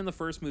 Like even in the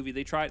first movie,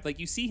 they tried. Like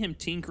you see him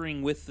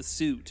tinkering with the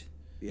suit.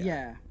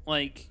 Yeah.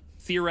 Like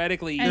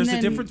theoretically, And There's a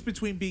then- difference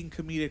between being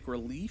comedic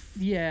relief,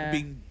 Yeah. and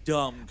being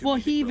dumb. Well,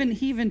 comedic relief.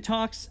 he even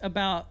talks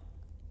about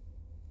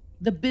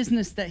the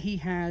business that he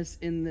has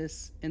in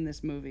this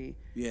movie.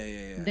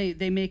 yeah.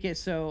 They make it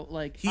so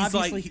like He's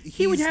obviously like-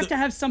 he would he's have the- to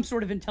have some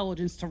sort of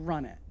intelligence to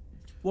run it.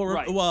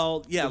 Right.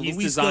 Well, yeah. He's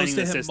Luis designing goes to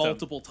the him system.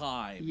 multiple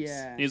times.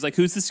 Yeah. he was like,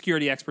 "Who's the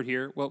security expert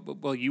here?"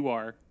 Well, you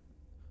are.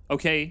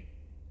 Okay,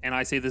 and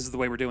I say this is the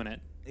way we're doing it.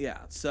 Yeah.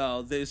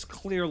 So there's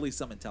clearly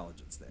some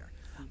intelligence there.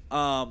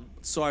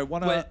 So I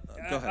want to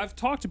But go ahead. I've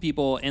talked to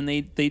people, and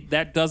they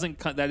that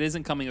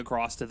isn't coming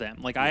across to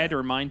them. Like I had to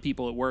remind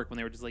people at work when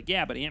they were just like,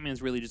 "Yeah, but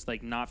Ant-Man's really just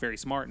like not very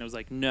smart," and I was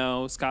like,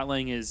 "No, Scott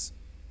Lang is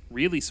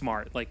really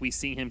smart. Like we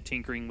see him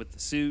tinkering with the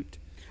suit."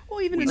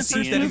 Well, even We in the see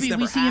first that he's movie,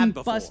 never we see had him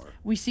before.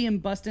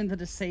 bust into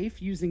the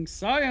safe using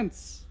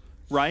science.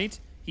 Right?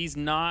 He's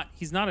not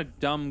a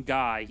dumb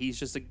guy.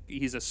 He's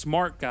a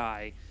smart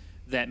guy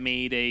that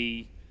made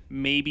a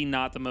maybe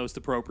not the most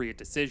appropriate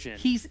decision.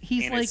 He's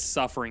and like is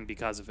suffering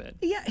because of it.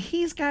 yeah,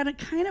 he's got a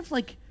kind of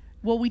like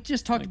well, we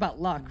just talked about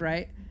luck,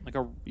 right? Like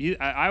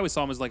I always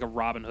saw him as like a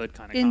Robin Hood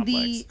kind of In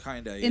complex.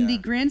 Kinda, in the yeah.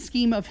 grand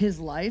scheme of his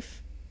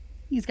life,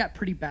 he's got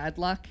pretty bad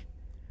luck.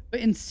 But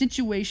in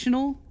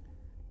situational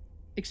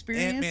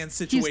experience, Ant-Man's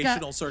he's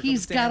got situational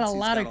he's got a circumstance,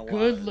 lot of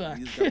good luck.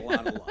 He's got a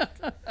lot of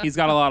luck. He's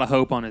got a lot of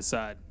hope on his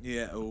side.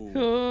 Yeah. Ooh.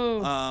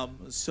 Oh,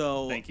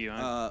 So Thank you.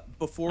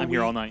 Before I'm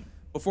here all night.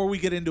 Before we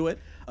get into it,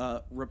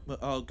 go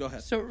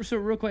ahead. so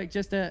real quick,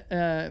 just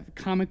a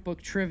comic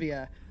book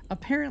trivia.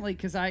 Apparently,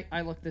 because I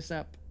looked this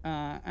up,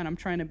 and I'm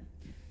trying to,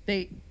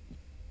 they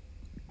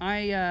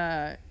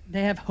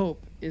have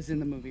Hope is in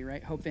the movie,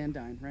 right? Hope Van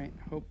Dyne, right?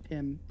 Hope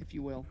Pym, if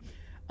you will.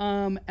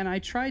 And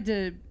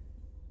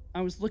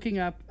I was looking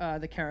up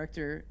the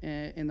character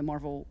in the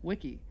Marvel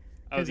wiki.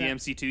 Oh, 'Cause the I-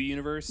 MC2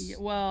 universe?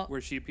 well,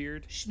 Where she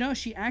appeared? No,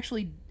 she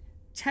actually,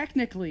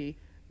 technically,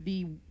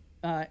 the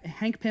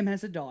Hank Pym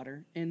has a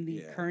daughter in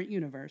the current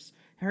universe.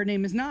 Her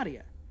name is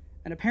Nadia,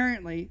 and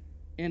apparently,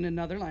 in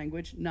another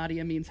language,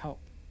 Nadia means hope.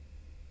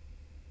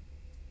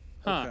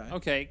 Huh,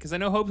 okay. Because I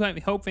know Hope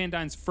Van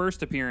Dyne's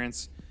first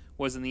appearance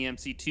was in the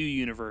MC2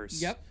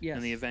 universe. Yep, yes.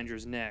 And the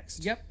Avengers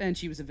Next. Yep, and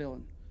she was a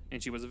villain.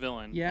 And she was a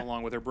villain, Yeah.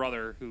 along with her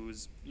brother, who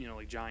was,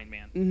 like Giant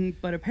Man.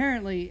 But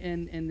apparently,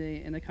 in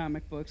the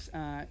comic books,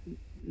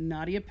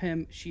 Nadia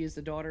Pym, she is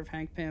the daughter of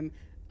Hank Pym.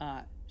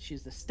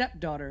 She's the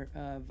stepdaughter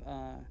of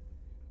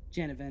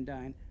Janet Van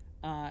Dyne.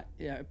 Yeah,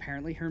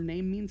 apparently her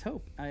name means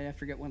hope. I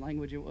forget what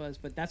language it was,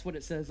 but that's what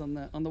it says on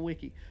the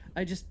wiki.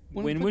 I just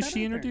wanted to When put was that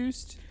she out there.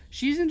 introduced?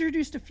 She's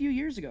introduced a few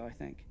years ago, I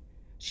think.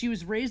 She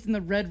was raised in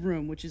the Red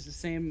Room, which is the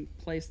same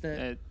place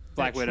that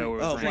Black that Widow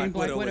was Oh, trained.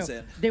 Black Widow was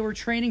in. They were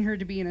training her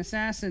to be an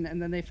assassin,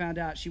 and then they found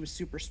out she was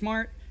super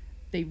smart.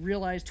 They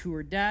realized who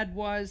her dad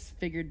was,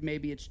 figured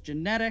maybe it's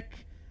genetic,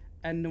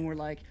 and then we're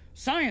like,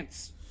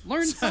 science!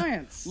 Learn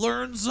science!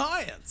 Learn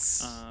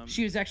science.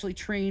 She was actually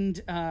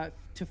trained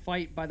to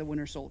fight by the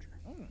Winter Soldier.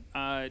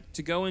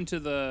 To go into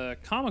the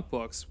comic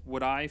books,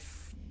 what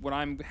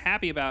I'm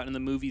happy about in the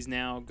movies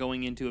now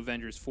going into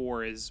Avengers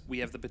 4 is we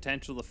have the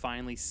potential to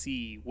finally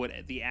see what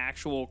the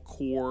actual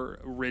core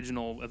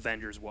original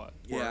Avengers was.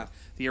 Yeah.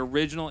 The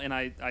original, and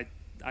I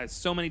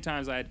so many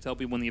times I had to tell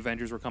people when the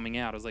Avengers were coming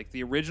out, I was like,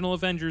 the original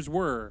Avengers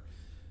were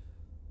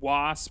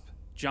Wasp,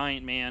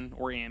 Giant Man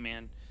or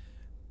Ant-Man,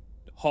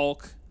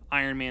 Hulk,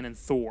 Iron Man, and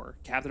Thor.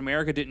 Captain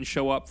America didn't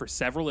show up for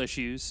several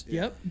issues.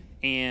 Yep.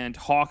 And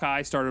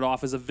Hawkeye started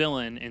off as a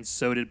villain, and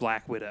so did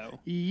Black Widow.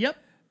 Yep.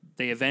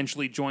 They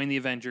eventually joined the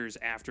Avengers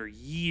after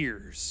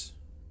years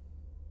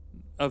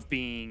of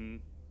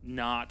being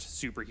not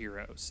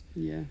superheroes.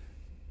 Yeah.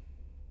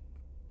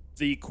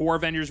 The core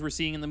Avengers we're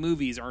seeing in the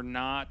movies are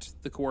not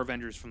the core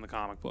Avengers from the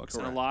comic books.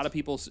 And a lot of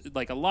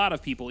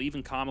people,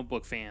 even comic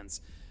book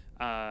fans,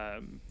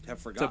 Have to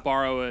forgotten.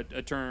 borrow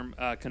a term,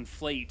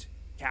 conflate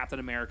Captain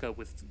America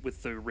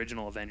with the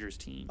original Avengers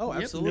team. Oh,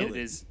 Yep. absolutely.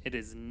 It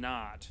is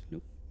not.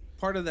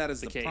 Part of that is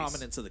the case.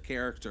 prominence of the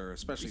character,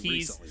 especially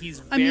recently.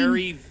 He's I mean-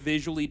 very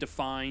visually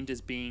defined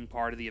as being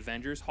part of the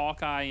Avengers.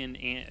 Hawkeye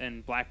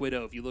and Black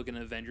Widow, if you look at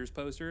an Avengers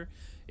poster,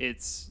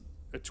 it's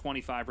a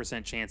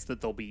 25% chance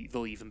that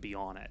they'll even be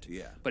on it.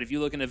 Yeah. But if you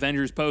look at an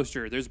Avengers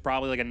poster, there's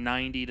probably like a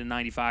 90 to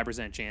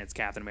 95% chance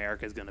Captain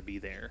America is going to be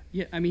there.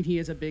 Yeah, I mean, he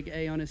has a big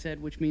A on his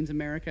head, which means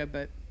America,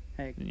 but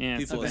hey. Yeah,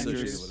 it's People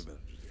Avengers. associated with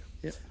Avengers.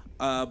 Yeah.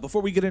 Yep.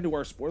 Before we get into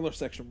our spoiler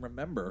section,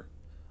 remember,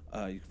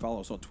 you can follow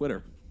us on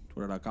Twitter,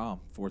 twitter.com/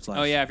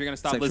 Oh, yeah, if you're gonna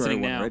stop Sanctuary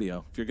listening One now.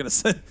 Radio. If you're going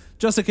to,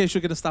 just in case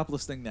you're going to stop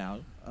listening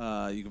now,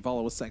 you can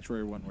follow us,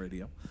 Sanctuary One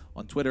Radio,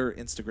 on Twitter,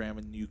 Instagram,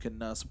 and you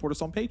can support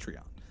us on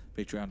Patreon.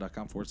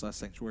 Patreon.com/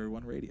 Sanctuary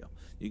One Radio.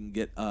 You can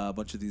get a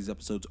bunch of these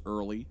episodes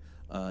early,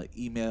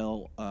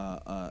 email,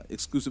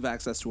 exclusive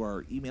access to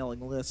our emailing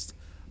list.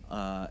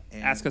 And,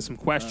 Ask us some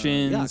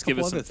questions, a give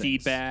couple us some other things.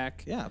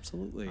 feedback. Yeah,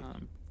 absolutely.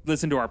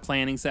 Listen to our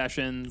planning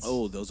sessions.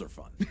 Oh, those are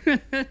fun.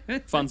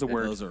 Fun's a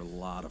word. Those are a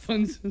lot of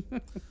fun.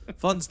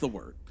 Fun's the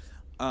word.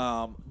 But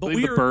I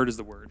believe the bird is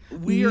the word.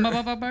 we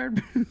are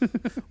Bird.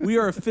 we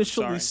are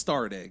officially Sorry.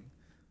 starting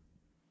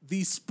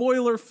the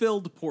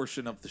spoiler-filled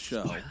portion of the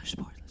show.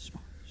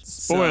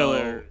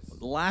 Spoiler. So,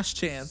 the last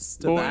chance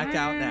to back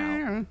out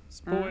now.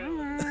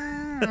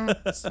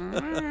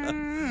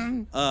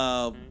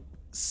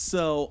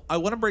 So I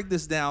want to break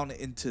this down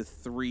into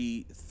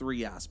three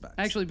aspects.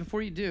 Actually,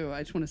 before you do,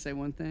 I just want to say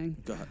one thing.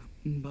 go ahead.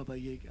 Baba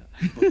Yaga.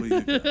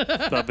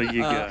 Baba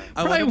Yaga.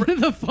 I Probably want one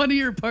of the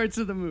funnier parts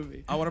of the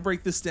movie. to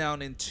break this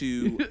down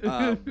into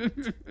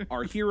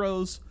our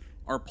heroes,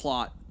 our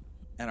plot,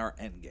 and our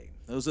end game.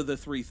 Those are the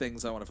three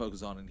things I want to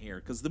focus on in here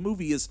because the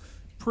movie is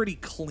pretty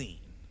clean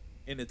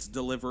in its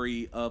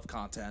delivery of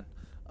content.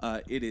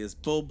 It is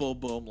boom, boom,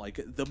 boom.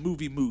 Like the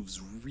movie moves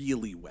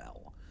really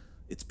well.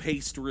 It's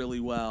paced really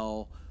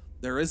well.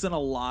 There isn't a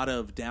lot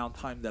of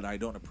downtime that I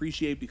don't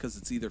appreciate because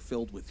it's either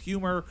filled with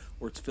humor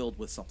or it's filled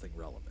with something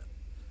relevant.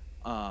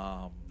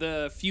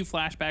 The few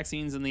flashback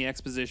scenes in the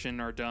exposition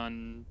are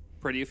done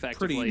pretty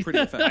effectively. Pretty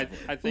effectively.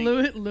 I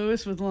think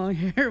Lewis with long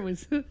hair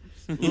was.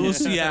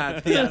 Lewis,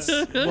 yes,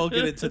 we'll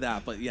get into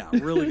that, but yeah,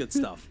 really good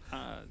stuff.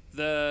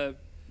 the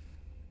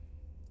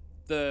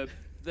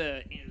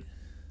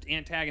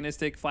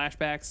antagonistic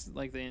flashbacks,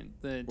 like the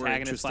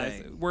antagonist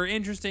interesting. were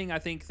interesting. I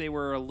think they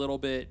were a little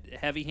bit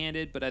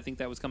heavy-handed, but I think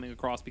that was coming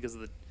across because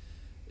of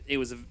it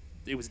was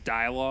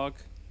dialogue.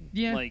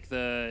 Yeah.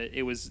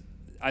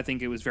 I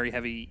think it was very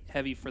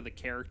heavy for the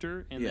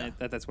character, and Yeah.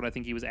 that's what I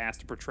think he was asked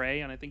to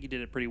portray, and I think he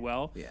did it pretty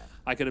well. Yeah.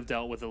 I could have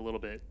dealt with a little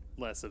bit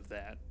less of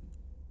that,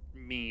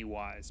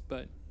 me-wise,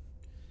 but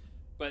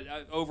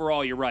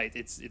overall, you're right.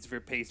 It's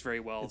very paced very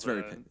well. It's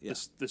very yeah.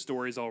 The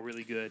story's all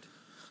really good.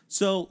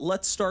 So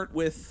let's start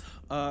with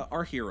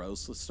our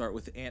heroes. Let's start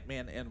with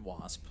Ant-Man and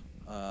Wasp.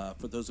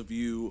 For those of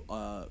you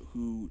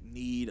who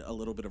need a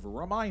little bit of a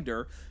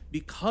reminder,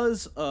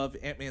 because of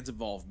Ant-Man's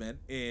involvement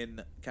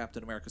in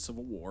Captain America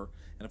Civil War,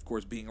 and of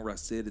course being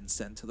arrested and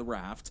sent to the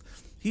raft,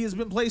 he has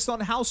been placed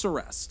on house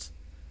arrest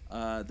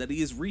that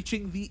he is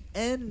reaching the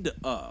end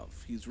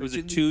of. He's It was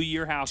a reaching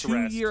 2-year house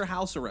arrest. 2-year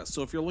house arrest.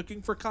 So if you're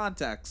looking for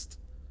context,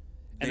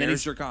 And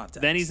there's your context.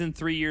 Then he's in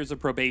 3 years of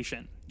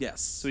probation.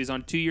 Yes. So he's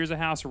on 2 years of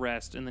house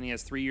arrest, and then he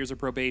has 3 years of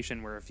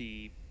probation, where if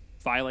he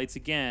violates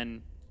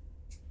again,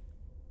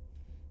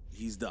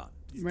 he's done.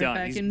 he's Right done.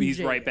 back He's, in he's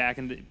jail. right back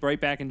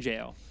in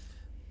jail.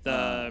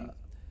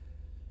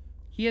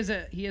 He has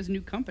a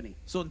new company.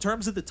 So in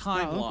terms of the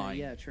timeline, Oh, okay.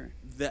 Yeah, sure.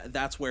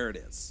 that's where it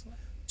is.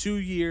 2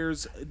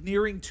 years,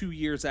 nearing 2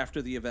 years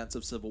after the events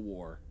of Civil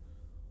War.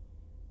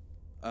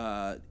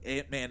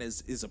 Ant-Man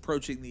is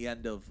approaching the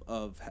end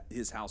of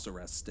his house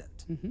arrest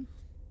stint.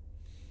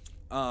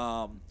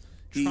 Trying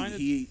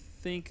to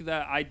think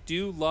that I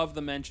do love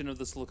the mention of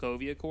the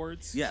Sokovia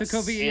Accords. Yes.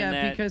 Sokovia, And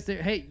that- because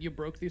hey, you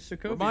broke the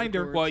Sokovia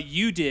Reminder, Accords. Well,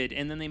 you did,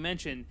 and then they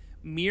mentioned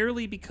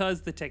merely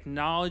because the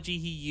technology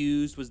he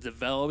used was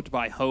developed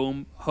by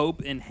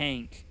Hope and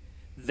Hank,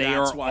 they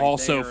That's are why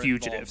also they are involved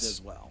fugitives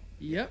as well.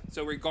 Yep.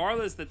 So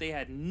regardless that they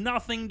had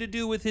nothing to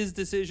do with his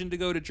decision to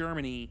go to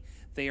Germany,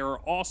 they are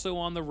also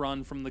on the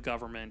run from the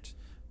government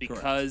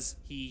because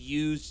he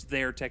used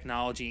their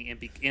technology,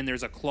 and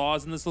there's a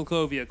clause in the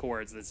Sokovia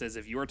Accords that says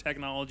if your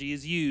technology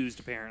is used,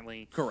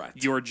 apparently,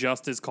 Correct. you're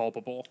just as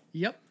culpable.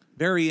 Yep.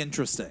 Very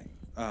interesting.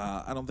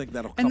 I don't think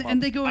that'll come up.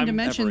 And they go into ever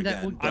mention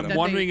that, again, that I'm they-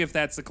 wondering if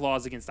that's the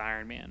clause against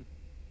Iron Man.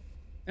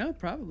 Oh,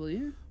 probably,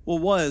 yeah. Well,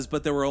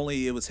 but there were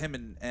it was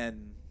him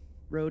and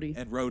Rhodey.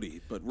 Rhodey,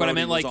 but But I Rhodey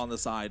meant, was like, on the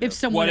side. If of,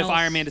 someone What if else,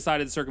 Iron Man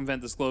decided to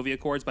circumvent the Sokovia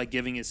Accords by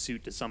giving his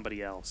suit to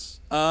somebody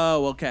else?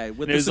 Oh, okay.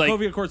 With It the was like-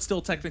 Sokovia Accord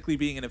still technically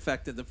being in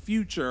effect in the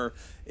future,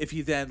 if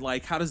you then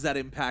how does that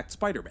impact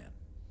Spider-Man?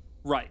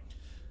 Right.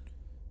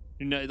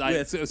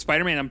 With-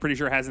 Spider-Man, I'm pretty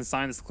sure, hasn't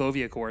signed the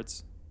Sokovia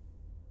Accords.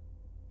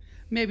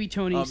 maybe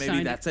Tony Oh, maybe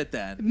signed that's it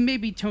then.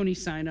 Maybe Tony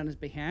signed on his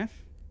behalf.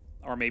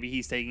 Or maybe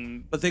he's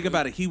taking... But think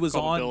about it. He was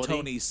on Culpability.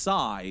 Tony's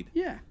side.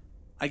 Yeah.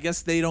 I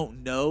guess they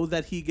don't know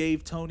that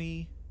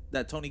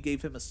Tony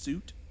gave him a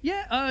suit.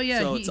 Yeah. Oh, yeah.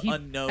 So he, it's he-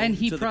 unknown and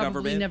he to the probably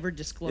government. never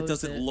disclosed It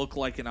doesn't look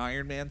like an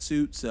Iron Man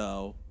suit,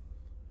 so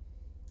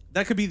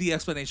that could be the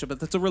explanation. But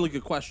that's a really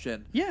good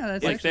question. Yeah,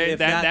 that's Like, actually.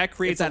 that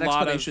creates if that a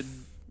lot of-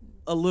 explanation,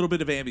 a little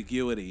bit of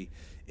ambiguity.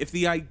 If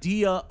the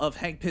idea of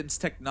Hank Pym's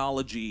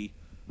technology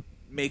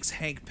makes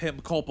Hank Pym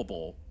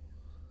culpable,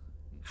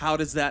 how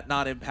does that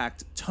not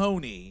impact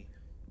Tony?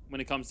 when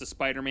it comes to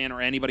Spider-Man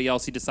or anybody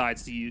else he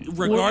decides to use.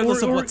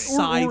 Regardless of what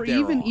side or they're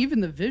even on. even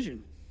the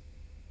Vision.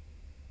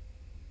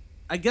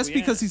 I guess Well,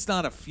 yeah. because he's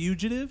not a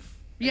fugitive.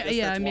 I Yeah, guess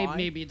yeah. that's Maybe why.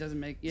 maybe it doesn't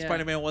make. Yeah.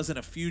 Spider-Man wasn't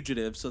a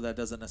fugitive, so that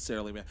doesn't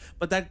necessarily mean.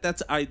 But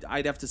that's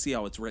I'd have to see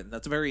how it's written.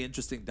 That's a very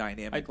interesting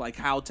dynamic, like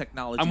how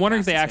technology. I'm wondering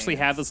if they passes actually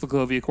hands. have the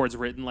Sokovia Accords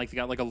written, like they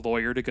got like a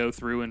lawyer to go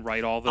through and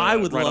write all the I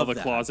would write all love the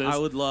that. clauses. I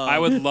would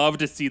love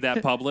to see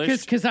that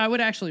published. Because I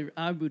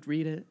would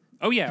read it.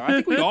 Oh yeah, I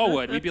think we all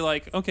would. We'd be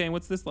like, okay,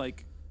 what's this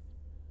like?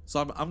 So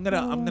I'm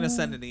gonna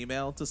send an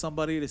email to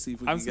somebody to see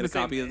if we I can was get a gonna say,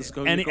 copy of the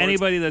Sokovia any- Accords.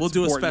 anybody that's we'll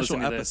do a bored special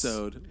listening to this.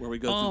 episode where we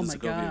go Oh through my the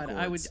Sokovia god,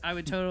 Accords. I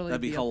would totally. That'd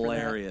be up for that.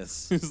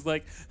 hilarious. It's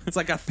like It's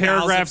like a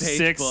paragraph 1,000-page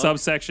 6, book.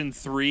 subsection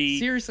 3.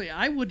 Seriously,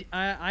 I would.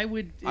 I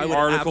would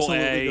Article absolutely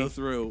A. go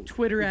through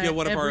Twitter We'll at get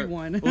one of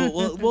everyone.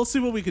 we'll see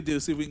what we could do.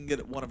 See if we can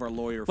get one of our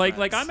lawyer Like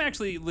friends. I'm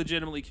actually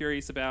legitimately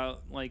curious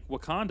about like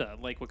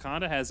Wakanda. Like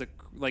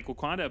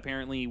Wakanda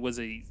apparently was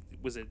a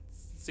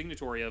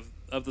signatory of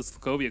the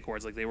Sokovia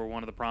Accords. Like they were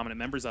one of the prominent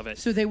members of it.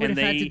 So they would And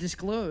have had to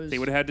disclose. They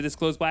would have had to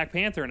disclose Black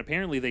Panther, and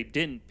apparently they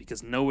didn't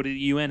because nobody at the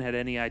UN had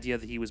any idea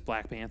that he was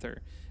Black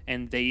Panther.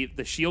 And the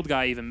Shield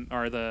guy even,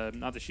 or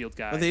not the Shield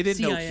guy, But they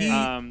didn't know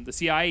CIA. he. the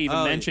CIA even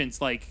Oh, mentions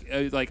like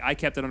I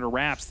kept it under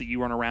wraps that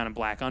you run around in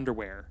black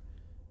underwear.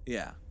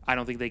 Yeah. I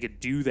don't think they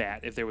could do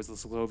that if there was the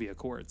Sokovia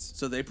Accords.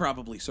 So they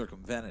probably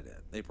circumvented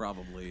it. They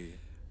probably.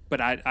 But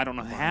I don't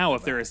know how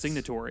if they're a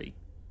signatory.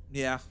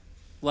 Yeah.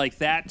 Like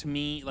that to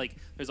me, like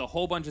there's a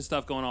whole bunch of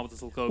stuff going on with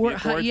the Sokovia Or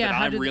Accords how that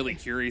I'm did really they-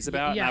 curious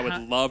about, yeah, and I how-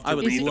 would love to I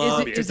would read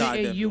love the to is dive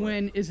it a into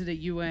UN? Is it a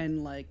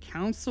UN like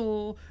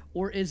council,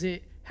 or is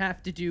it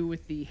have to do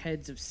with the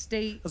heads of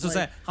state? That's what I'm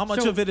Like, saying. How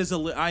much so- of it is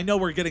I know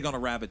we're getting on a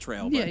rabbit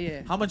trail. But Yeah,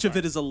 yeah. How much of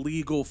it is a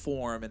legal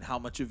form, and how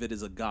much of it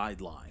is a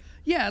guideline?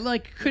 Yeah,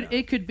 like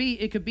it could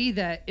be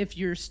that if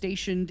you're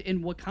stationed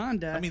in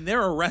Wakanda. I mean,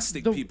 they're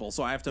arresting The- people,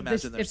 so I have to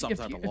imagine there's some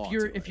type of law.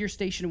 to if it. you're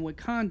stationed in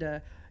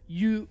Wakanda,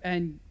 you're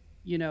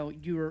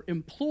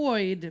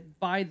employed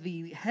by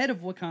the head of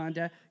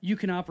Wakanda, you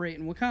can operate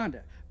in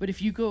Wakanda. But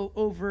if you go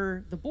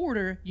over the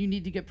border, you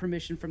need to get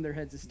permission from their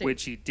heads of state.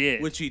 which he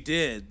did. Which he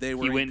did. They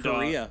were in went,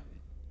 Korea.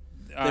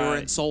 They were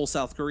in Seoul,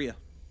 South Korea.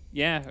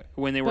 yeah,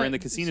 when they were in the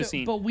casino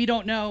scene. But we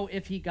don't know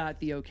if he got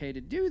the okay to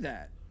do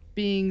that,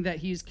 being that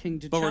he's King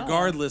T'Challa. But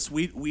regardless,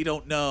 we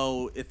don't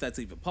know if that's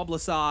even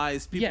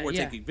publicized. People Yeah, were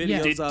yeah, taking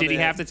yeah. videos of Did he it.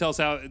 have to tell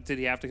South? Did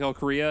he have to tell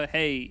Korea,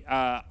 "Hey,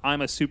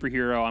 I'm a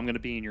superhero. I'm going to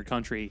be in your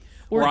country,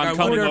 Or or I I'm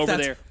wonder coming if over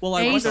that's- there"? Well,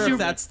 I A wonder super- if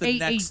that's the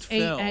next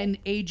film. An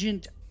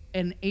agent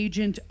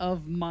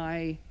of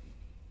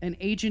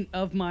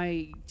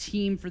my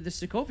team for the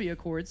Sokovia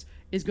Accords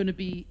is going to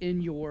be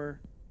in your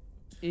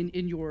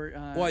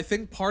Well, I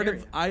think part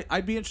area. of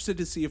I'd be interested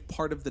to see if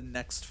part of the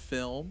next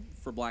film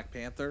for Black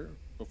Panther,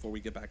 before we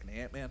get back into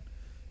Ant-Man,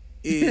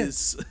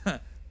 is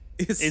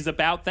Is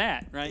about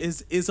that, right?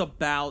 is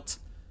about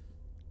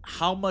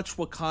how much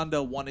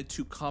Wakanda wanted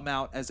to come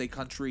out as a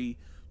country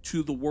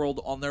to the world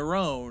on their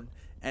own,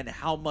 and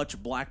how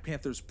much Black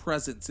Panther's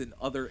presence in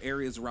other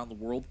areas around the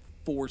world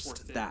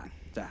forced it. that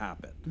to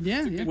happen.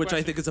 yeah, yeah. Which I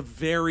question. think is a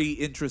very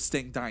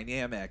interesting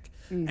dynamic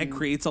and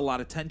creates a lot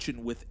of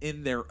tension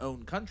within their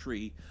own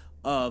country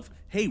of,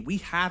 hey, we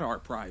had our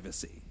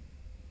privacy.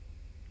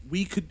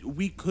 We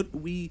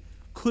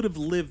could have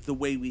lived the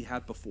way we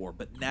had before,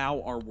 but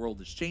now our world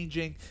is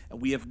changing,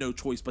 and we have no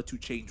choice but to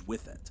change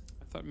with it.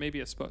 I thought maybe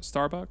a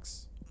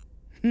Starbucks.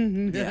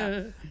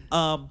 Yeah.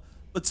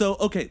 But so,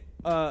 okay,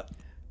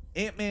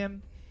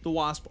 Ant-Man, the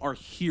Wasp are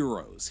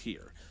heroes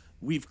here.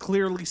 We've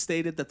clearly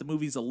stated that the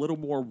movie's a little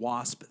more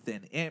Wasp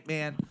than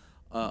Ant-Man.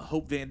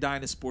 Hope Van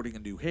Dyne is sporting a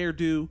new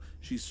hairdo.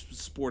 She's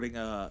sporting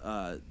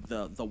the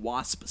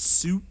Wasp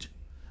suit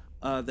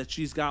that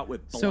she's got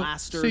with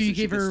blasters. So you and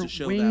she gave gets her to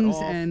show wings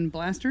that off. and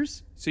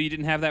blasters? So you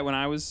didn't have that when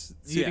I was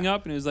suiting Yeah.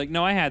 up, and it was like,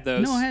 no, I had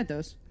those. No, I had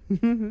those.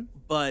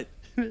 But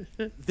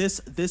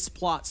this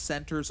plot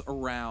centers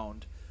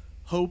around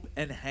Hope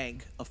and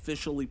Hank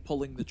officially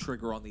pulling the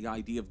trigger on the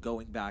idea of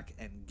going back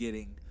and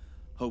getting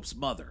Hope's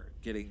mother,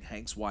 getting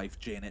Hank's wife,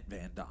 Janet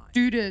Van Dyne.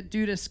 Due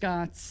to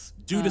Scott's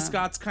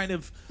Scott's kind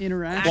of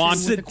interaction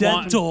with the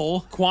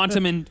accidental,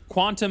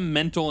 quantum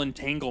mental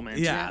entanglement.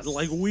 yeah,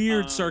 like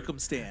weird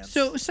circumstance.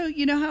 So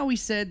you know how we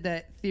said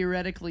that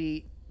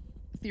theoretically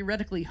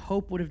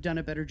Hope would have done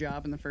a better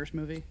job in the first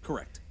movie?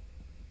 correct.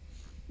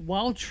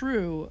 While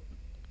true,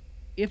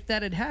 if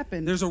that had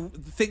happened,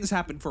 Things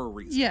happen for a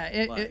reason.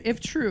 yeah, Like, if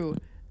true,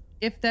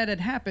 if that had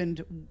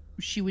happened,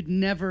 she would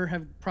never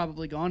have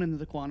probably gone into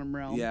the quantum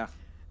realm. yeah.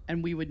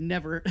 And we wouldn't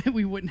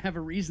have a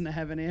reason to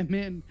have an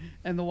Ant-Man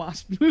and the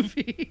Wasp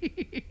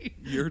movie.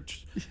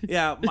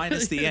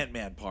 Minus the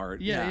Ant-Man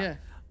part. Yeah.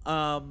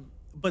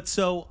 But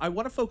so I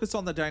want to focus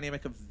on the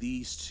dynamic of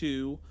these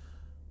two,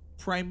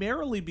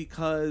 primarily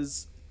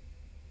because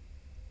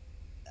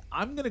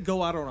I'm going to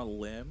go out on a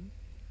limb.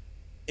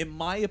 In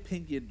my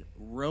opinion,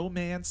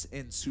 romance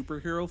in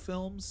superhero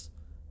films,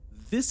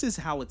 this is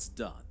how it's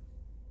done.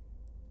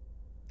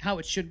 How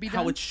it should be done.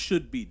 How it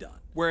should be done.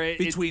 Where it-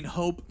 between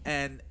Hope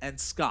and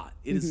Scott.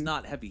 It is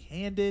not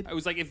heavy-handed. I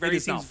was like, it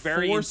is seems not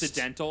very forced.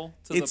 incidental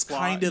to It's the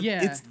plot. kind of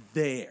Yeah. it's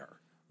there.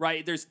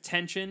 right. There's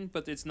tension,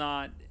 but it's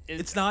not.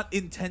 It's not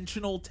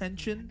intentional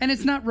tension. And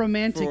it's not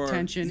romantic For-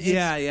 tension.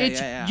 Yeah, It's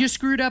yeah. you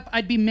screwed up.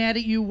 I'd be mad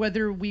at you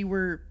whether we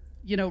were,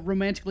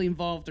 romantically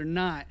involved or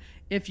not.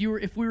 If we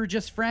were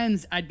just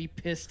friends, I'd be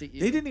pissed at you.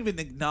 They didn't even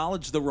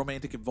acknowledge the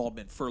romantic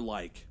involvement for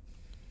like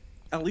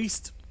at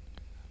least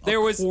there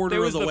was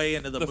quarter of the the way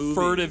into the movie.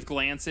 furtive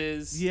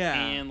glances, Yeah.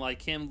 and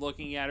like him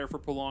looking at her for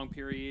prolonged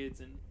periods,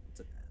 and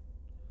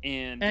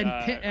And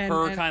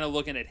her kind of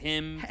looking at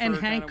him, and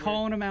for Hank kinda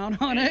calling him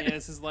out on weird. it. And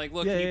this is like,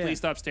 look, Yeah, can you yeah. please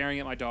stop staring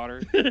at my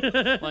daughter?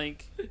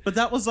 Like, But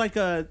that was like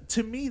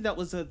to me that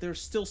was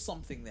there's still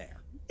something there.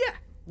 Yeah.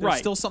 There's Right.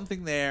 still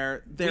something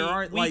there. There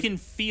aren't we like can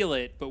feel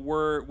it, but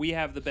we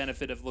have the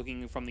benefit of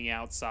looking from the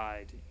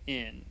outside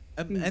in.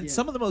 and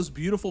some of the most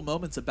beautiful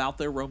moments about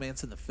their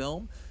romance in the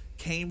film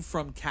came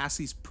from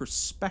Cassie's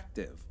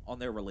perspective on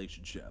their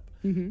relationship.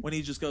 When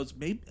he just goes,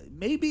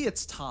 maybe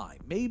it's time.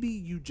 Maybe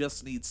you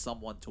just need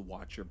someone to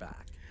watch your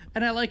back.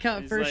 And I like how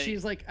at He's first like-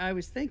 she's like, I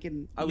was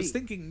thinking. I was me."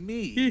 thinking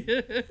me,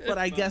 but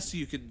I guess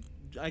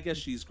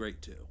she's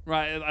great too.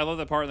 Right, I love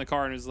that part in the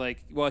car, and it's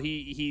like, well,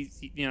 he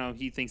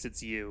thinks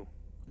it's you,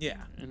 Yeah.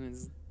 and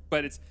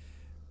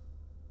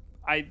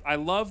I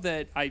love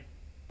that.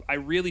 I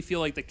really feel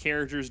like the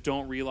characters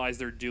don't realize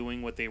they're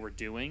doing what they were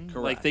doing. Like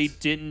Correct. they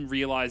didn't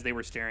realize they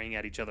were staring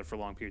at each other for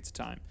long periods of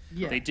time.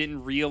 Yeah. They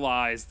didn't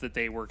realize that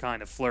they were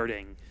kind of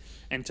flirting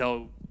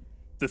until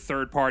the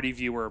third party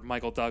viewer,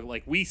 Michael Douglas,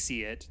 like we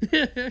see it,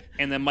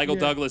 and then Michael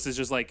Douglas is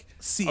just like,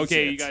 Sees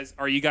okay, it.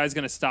 are you guys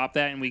going to stop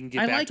that and we can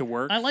get back to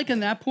work? I like in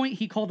that point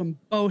he called them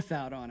both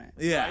out on it.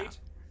 Yeah. Right?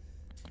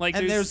 Like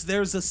And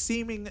there's a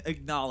seeming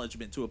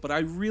acknowledgement to it, but I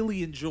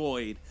really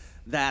enjoyed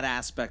that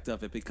aspect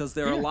of it because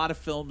there are a Yeah. lot of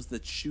films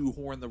that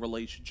shoehorn the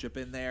relationship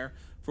in there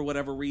for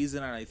whatever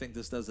reason, and I think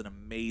this does an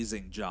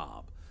amazing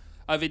job.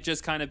 of it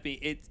just kind of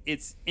be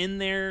it's in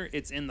there,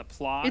 it's in the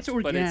plot, It's but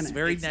organic. it's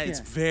Very It's- nice,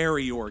 yeah.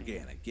 very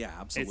organic. Yeah,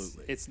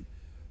 absolutely. It's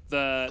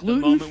the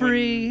Gluten moment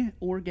free,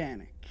 when,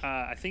 organic.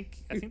 I think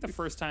the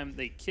first time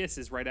they kiss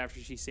is right after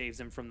she saves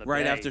him from the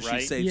right bay, after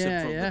right? she saves Yeah,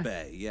 him from yeah. the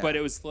bay. Yeah, But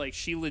it was like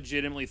she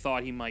legitimately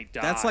thought he might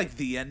die. that's like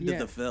the end Yeah. of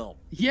the film.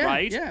 Yeah,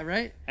 right? yeah,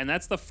 right. and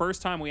that's the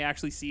first time we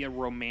actually see a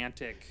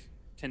romantic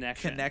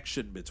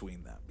Connection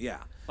between them. Yeah,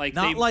 Like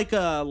not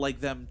they- like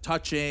them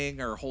touching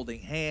or holding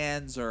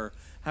hands or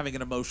having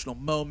an emotional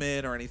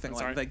moment or anything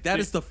sorry. like that. That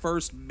is the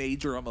first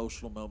major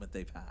emotional moment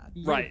they've had.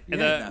 Right. Yeah. And In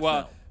that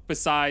film.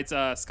 besides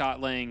Scott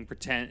Lang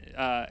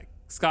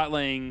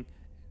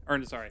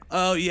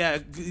Oh yeah,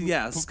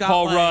 Scott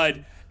Paul Lang.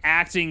 Rudd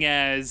acting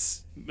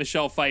as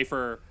Michelle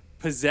Pfeiffer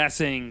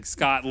possessing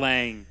Scott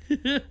Lang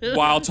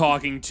while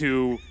talking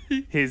to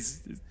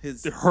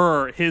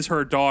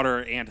her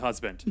daughter and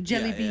husband.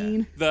 Jelly Yeah, yeah.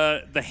 bean.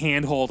 The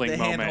hand holding The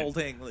moment.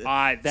 hand-holding.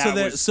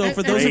 That So was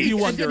for those of great.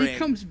 you And then wondering, he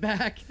comes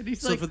back and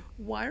he's So like, for-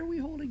 "Why are we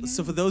holding hands?"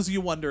 so for those of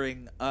you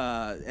wondering,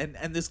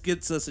 and this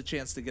gets us a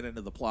chance to get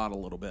into the plot a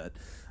little bit.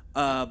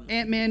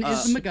 Ant-Man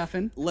is the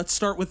MacGuffin. Let's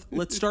start with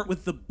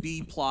the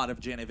B plot of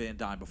Janet Van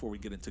Dyne before we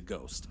get into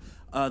Ghost.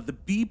 The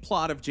B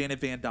plot of Janet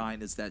Van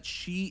Dyne is that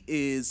she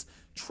is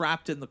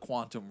trapped in the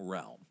quantum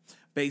realm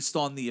based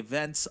on the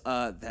events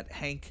that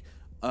Hank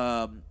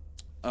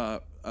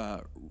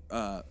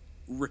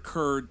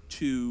recurred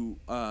to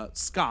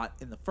Scott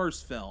in the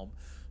first film.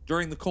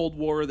 During the Cold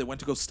War, they went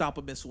to go stop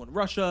a missile in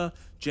Russia.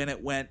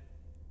 Janet went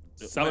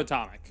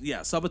Subatomic.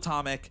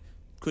 subatomic,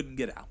 couldn't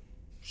get out.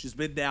 She's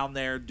been down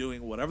there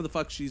doing whatever the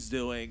fuck she's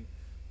doing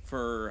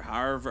for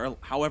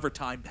however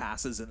time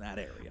passes in that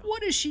area.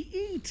 What does she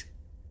eat?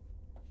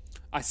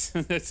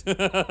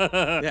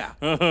 Yeah.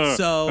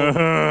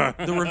 So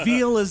the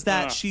reveal is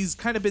that she's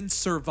kind of been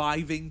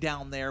surviving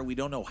down there. We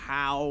don't know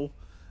how.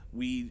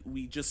 We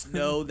just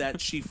know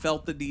that she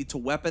felt the need to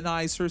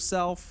weaponize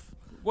herself.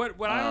 What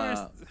I don't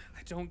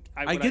understand.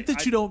 I get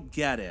that you don't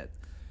get it.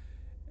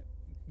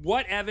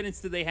 What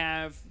evidence do they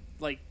have?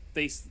 Like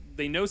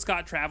they know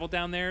Scott traveled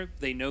down there.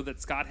 They know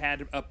that Scott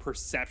had a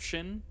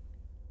perception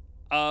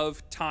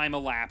of time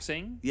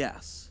elapsing,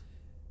 Yes.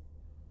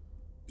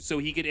 so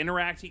he could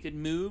interact. He could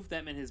move.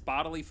 That meant his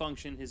bodily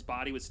function. His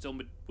body was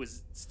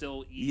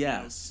still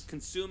Yes.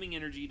 consuming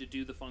energy to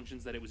do the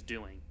functions that it was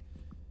doing.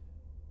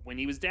 When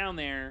he was down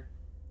there,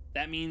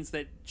 that means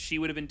that she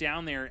would have been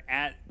down there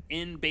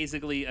in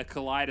basically a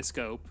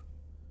kaleidoscope,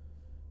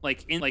 out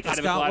of a Scott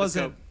kaleidoscope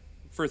wasn't-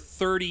 for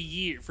 30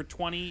 years, for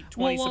 20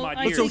 Well, some odd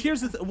I years. So think- here's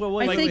the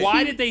I Like, think why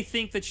he- did they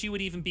think that she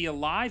would even be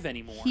alive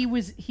anymore? He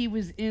was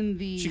in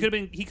the. He could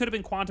have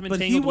been quantum but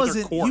entangled he with her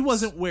wasn't. corpse. He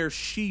wasn't where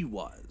she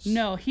was.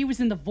 No, he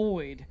was in the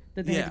void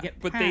that they had Yeah. to get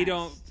But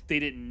past. they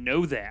didn't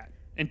know that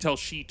until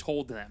she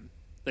told them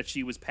that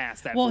she was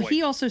past that Well, void.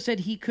 he also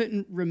said he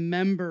couldn't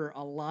remember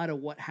a lot of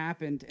what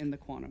happened in the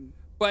quantum.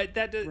 but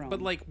but realm.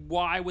 like,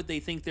 why would they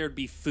think there'd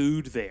be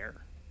food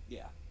there?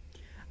 Yeah.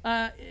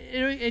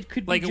 It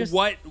could Like, be just,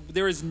 what?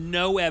 There is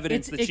no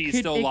evidence It's- that it she's could-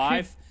 still it could-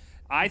 alive.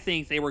 I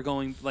think they were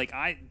going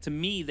to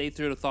me they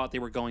sort of thought they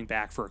were going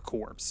back for a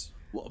corpse.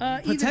 Well,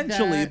 Either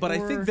potentially, that but I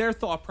or- think their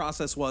thought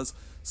process was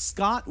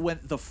Scott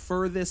went the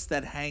furthest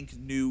that Hank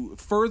knew,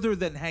 further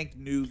than Hank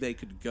knew they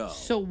could go.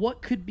 So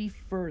what could be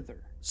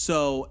further?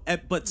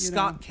 But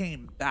Scott know?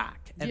 came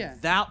back, and Yeah.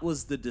 that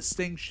was the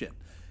distinction.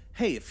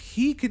 Hey, if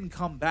he can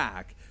come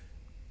back,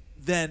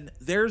 then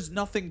there's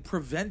nothing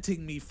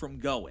preventing me from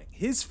going.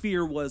 His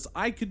fear was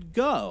I could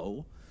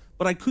go,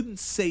 but I couldn't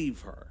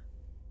save her,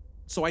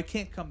 so I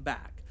can't come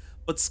back.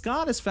 But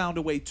Scott has found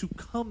a way to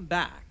come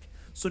back.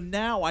 So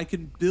now I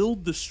can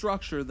build the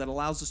structure that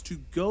allows us to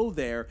go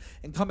there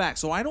and come back.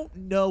 So I don't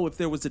know if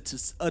there was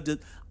I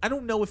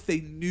don't know if they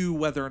knew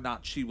whether or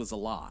not she was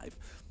alive.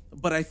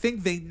 But I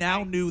think they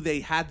now knew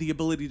they had the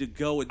ability to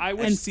go and, I and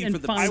wish- see and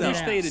for find I it themselves.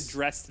 wish out. they had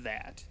addressed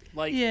that.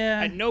 Like,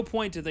 Yeah. at no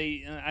point do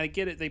they. I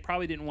get it. They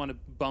probably didn't want to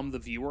bum the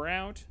viewer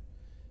out,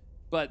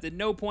 but at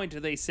no point do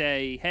they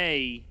say,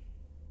 "Hey,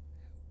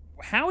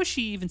 how is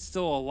she even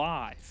still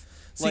alive?"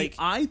 See,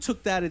 I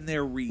took that in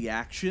their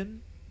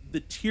reaction, the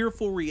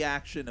tearful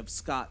reaction of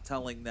Scott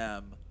telling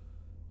them,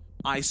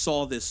 "I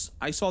saw this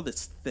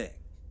thing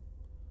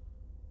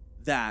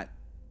that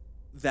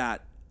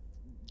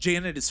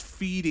Janet is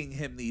feeding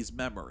him these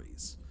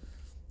memories,"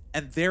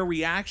 and their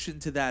reaction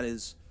to that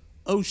is,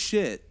 "Oh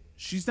shit,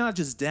 she's not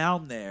just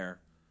down there.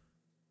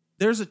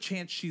 There's a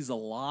chance she's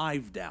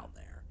alive down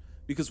there."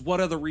 Because what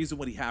other reason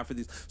would he have for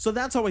these? So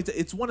that's how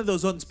it's one of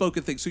those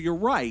unspoken things. So you're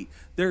right.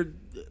 There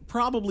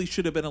probably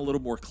should have been a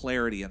little more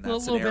clarity in that A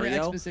little bit of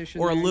scenario,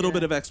 exposition or a there, little yeah.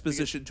 bit of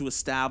exposition to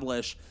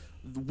establish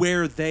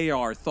where they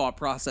are thought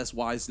process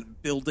wise in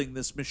building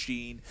this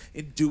machine,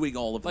 in doing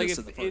all of Like, this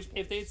in the first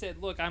if they said,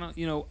 "Look, I don't,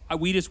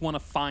 we just want to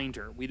find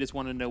her. We just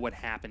want to know what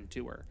happened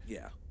to her,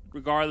 yeah.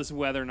 regardless of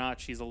whether or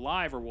not she's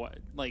alive or what."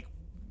 Like,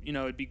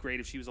 it'd be great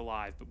if she was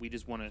alive, but we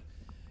just want to.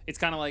 It's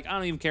kind of like, I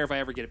don't even care if I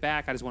ever get it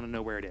back. I just want to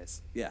know where it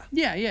is. Yeah.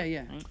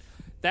 Yeah.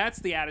 That's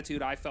the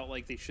attitude I felt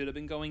like they should have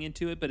been going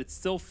into it, but it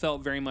still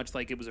felt very much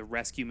like it was a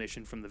rescue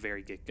mission from the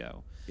very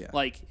get-go. Yeah.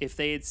 Like, if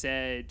they had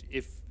said,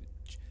 if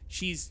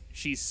she's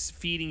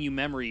feeding you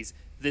memories,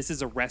 this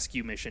is a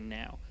rescue mission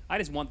now. I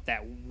just want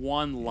that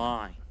one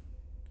line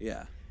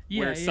Yeah.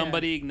 where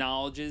somebody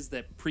acknowledges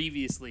that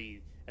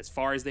previously, as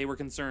far as they were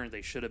concerned,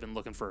 they should have been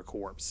looking for a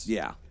corpse.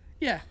 Yeah.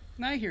 Yeah.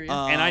 I hear you.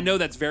 And I know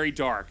that's very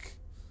dark.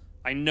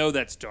 I know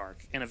that's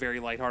dark in a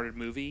very lighthearted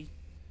movie.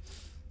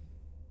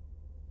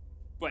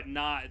 But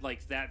not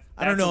like that.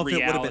 I don't know that's if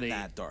a it would have reality. been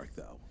that dark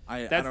though.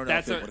 I That's don't know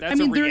that's if it a would that's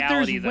have. a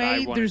reality that I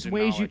wanted there's to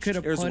ways you acknowledge. could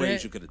have There's put ways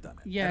it. you could have done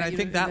it. Yeah, and I you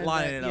think know, that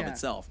line in and of yeah.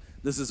 itself,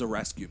 this is a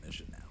rescue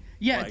mission now.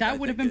 Yeah, Like, I that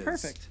would have been think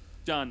is perfect.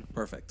 Done.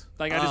 Perfect.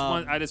 Like,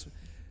 I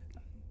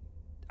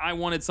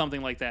wanted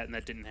something like that, and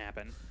that didn't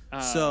happen.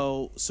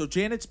 So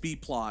Janet's B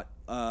plot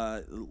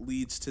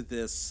leads to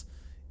this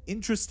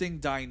interesting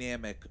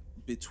dynamic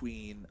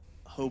between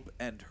Hope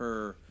and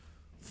her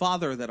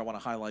father that I want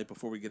to highlight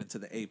before we get into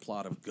the A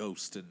plot of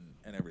Ghost and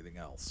everything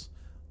else.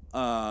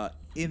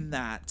 In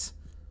that,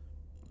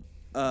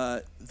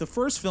 the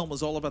first film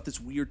was all about this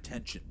weird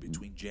tension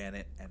between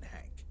Janet and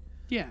Hank.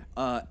 Yeah.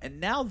 And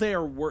now they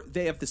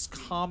have this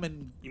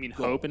common. You mean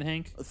goal. Hope and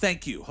Hank?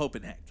 Thank you, Hope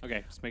and Hank.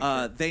 Okay, just make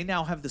sure. They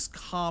now have this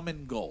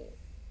common goal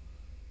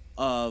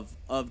of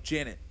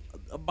Janet.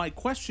 My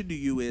question to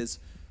you is: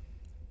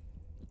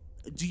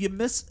 do you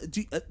miss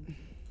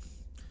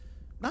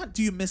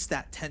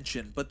that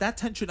tension? But that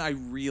tension I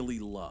really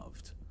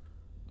loved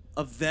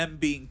of them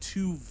being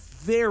two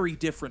very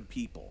different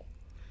people.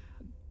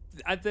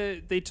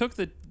 They took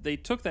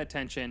that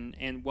tension,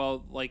 and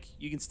like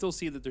you can still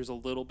see that there's a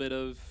little bit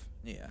of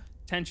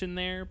tension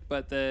there,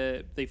 but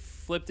they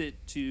flipped it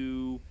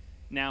to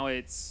now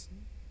it's.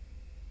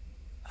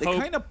 They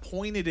kind of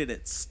pointed it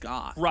at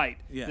Scott. Right.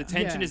 Yeah. The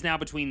tension is now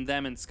between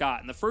them and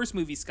Scott. In the first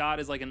movie, Scott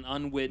is like an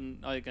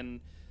unwitting,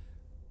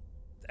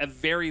 a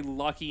very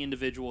lucky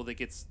individual that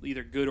gets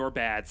either good or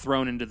bad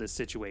thrown into this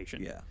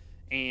situation. Yeah.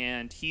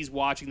 And he's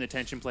watching the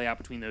tension play out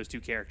between those two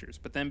characters.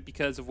 But then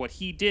because of what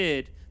he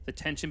did, the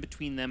tension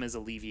between them is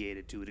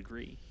alleviated to a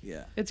degree.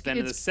 Yeah.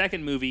 In the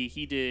second movie,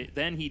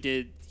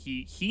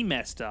 he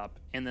messed up,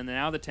 and then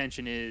now the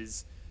tension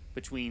is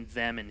between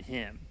them and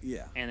him.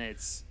 Yeah. And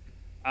it's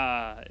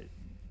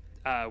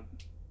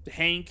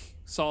Hank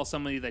saw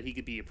somebody that he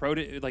could be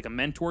like a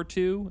mentor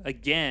to,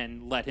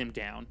 again, let him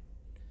down.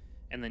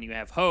 And then you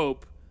have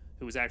Hope,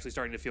 who was actually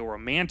starting to feel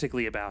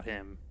romantically about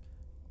him,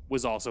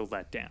 was also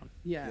let down.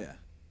 Yeah.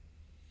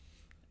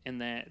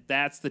 And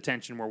that's the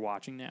tension we're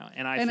watching now.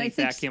 And I think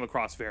that came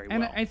across very well.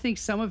 And I think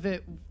some of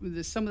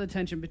the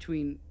tension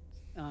between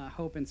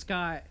Hope and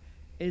Scott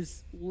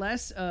is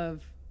less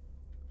of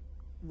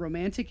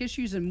romantic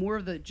issues and more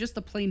of just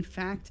the plain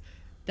fact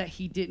that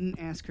he didn't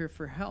ask her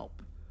for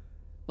help.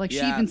 Like,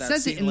 she even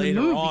says it in the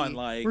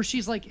movie, where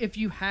she's like, if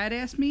you had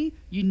asked me,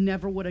 you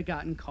never would have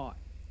gotten caught.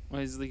 Well,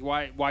 he's like,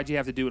 why'd you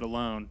have to do it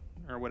alone?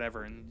 Or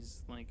whatever. And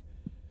he's like,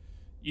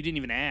 you didn't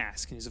even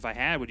ask. And he's, if I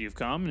had, would you have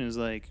come? And he was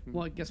like,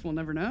 well, I guess we'll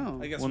never know.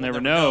 I guess we'll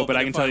never know, but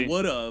I can tell you,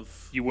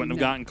 you wouldn't have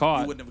gotten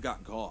caught. You wouldn't have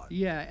gotten caught.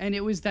 Yeah, and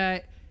it's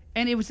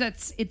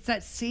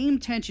that same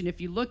tension.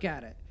 If you look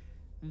at it,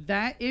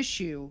 that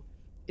issue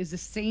is the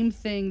same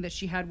thing that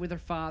she had with her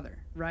father,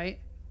 right?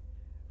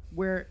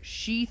 Where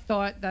she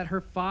thought that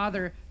her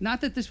father,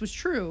 not that this was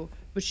true,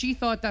 but she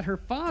thought that her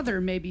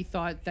father maybe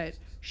thought that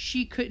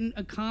she couldn't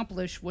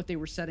accomplish what they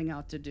were setting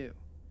out to do.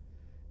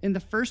 In the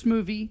first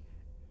movie,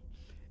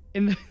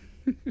 in the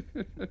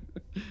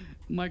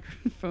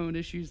microphone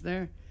issues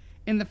there.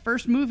 In the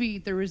first movie,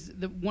 there was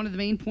one of the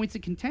main points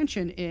of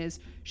contention is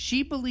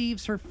she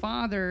believes her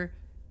father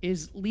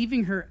is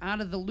leaving her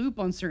out of the loop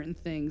on certain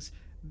things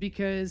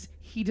because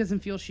he doesn't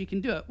feel she can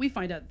do it. We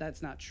find out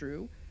that's not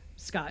true.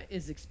 Scott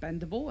is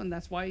expendable, and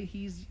that's why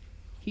he's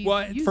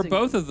for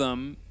both of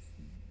them,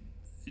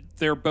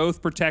 they're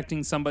both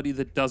protecting somebody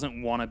that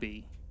doesn't want to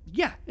be.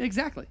 Yeah,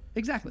 exactly.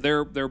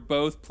 They're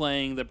both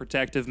playing the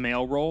protective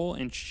male role,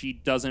 and she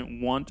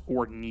doesn't want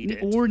or need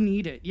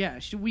it. Yeah,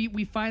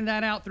 we find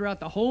that out throughout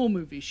the whole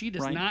movie. She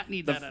does not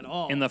need that at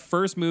all. In the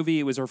first movie,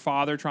 it was her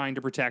father trying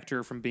to protect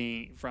her from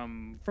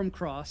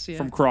Cross. Yeah,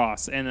 from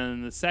Cross, and then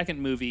in the second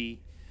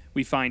movie,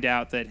 we find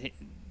out that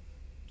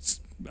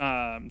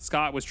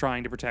Scott was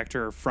trying to protect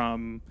her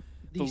from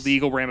the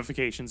legal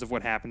ramifications of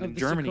what happened in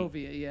Germany.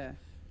 Sokovia, yeah.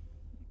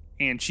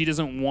 And she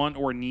doesn't want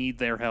or need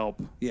their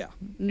help. Yeah.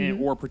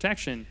 Or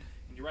protection.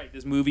 And you're right,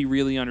 this movie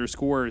really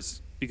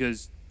underscores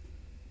because,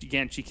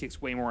 again, she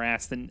kicks way more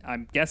ass than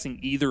I'm guessing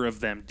either of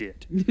them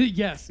did.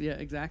 Yes, yeah,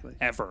 exactly.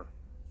 Ever.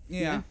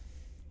 Yeah.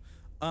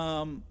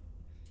 So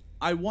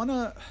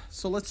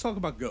let's talk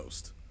about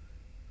Ghost.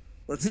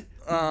 Let's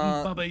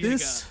Baba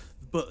Yaga.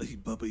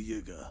 Baba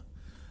Yaga.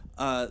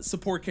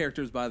 Support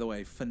characters, by the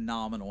way,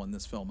 phenomenal in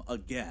this film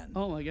again.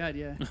 Oh my god,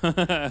 yeah.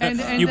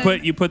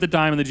 You put the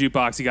dime in the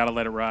jukebox, you got to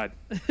let it ride.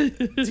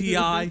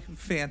 T.I.,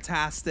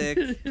 fantastic.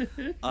 Is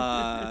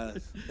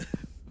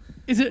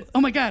it?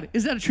 Oh my god,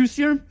 is that a truth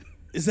serum?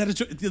 Is that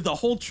the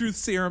whole truth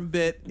serum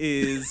bit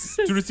is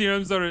truth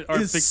serums are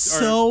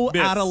so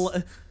myths. out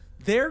of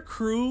their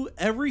crew.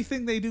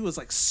 Everything they do is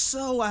like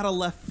so out of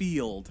left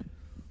field,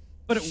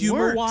 but it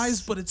humor wise,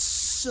 works. but it's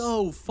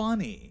so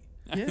funny.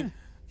 Yeah.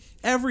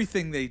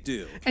 Everything they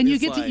do, and you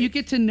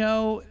get to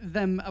know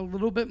them a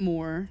little bit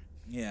more.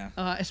 Yeah.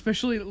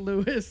 Especially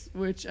Lewis,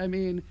 which I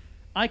mean,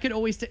 I could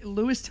always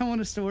Lewis telling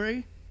a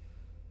story.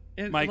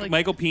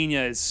 Michael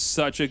Pena is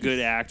such a good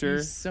actor.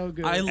 He's so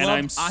good.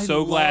 I'm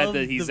so glad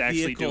that he's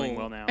actually doing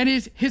well now. And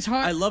his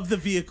heart. I love the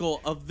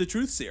vehicle of the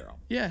truth serum.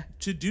 Yeah.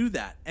 To do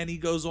that, and he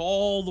goes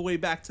all the way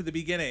back to the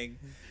beginning,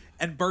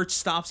 and Birch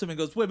stops him and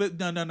goes, "Wait,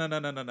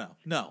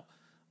 no.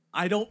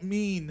 I don't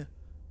mean."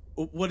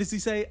 What does he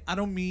say? I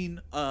don't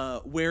mean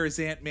where is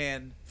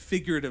Ant-Man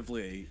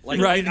figuratively. Like,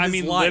 right, I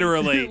mean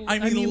literally. I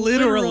mean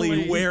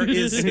literally, where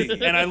is he?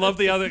 And I love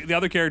the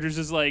other characters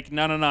is like,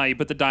 no, you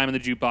put the dime in the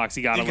jukebox,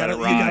 you gotta let it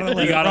ride.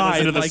 You gotta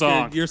listen to the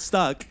song. You're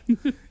stuck.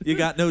 You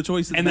got no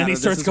choice in and then he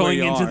starts going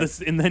into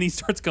this and then he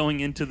starts going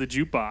into the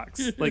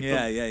jukebox. Like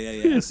yeah.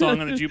 The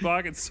song on the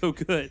jukebox, it's so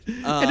good.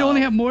 And to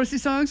only have Morrissey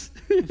songs?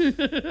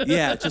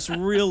 Yeah, just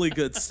really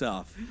good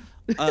stuff.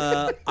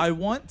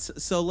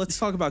 So let's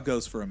talk about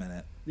Ghost for a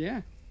minute.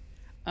 Yeah.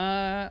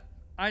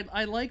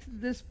 I liked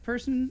this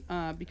person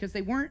because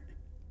it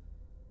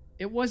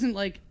wasn't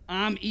like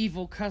I'm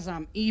evil because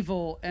I'm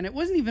evil, and it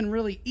wasn't even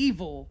really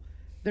evil.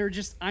 They're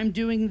just, I'm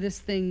doing this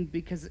thing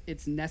because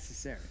it's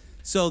necessary.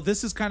 So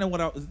this is kind of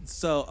what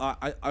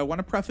I want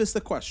to preface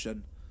the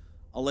question.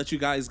 I'll let you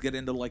guys get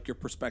into like your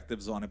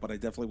perspectives on it, but I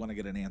definitely want to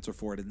get an answer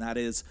for it, and that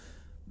is,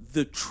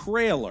 the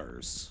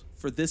trailers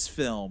for this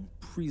film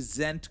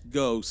present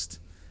Ghost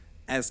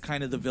as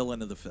kind of the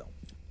villain of the film.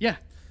 Yeah.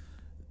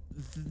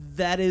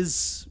 That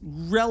is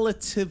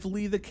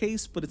relatively the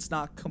case, but it's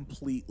not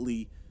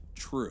completely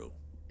true.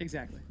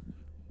 Exactly.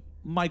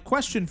 My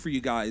question for you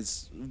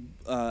guys,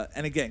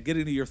 and again, get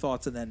into your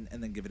thoughts and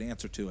then give an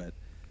answer to it,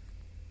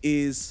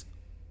 is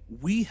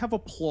we have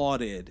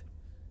applauded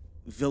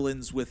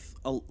villains with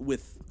a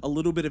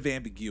little bit of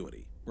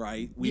ambiguity,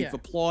 right? We've Yeah.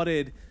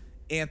 applauded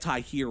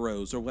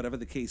anti-heroes or whatever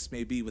the case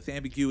may be with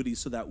ambiguity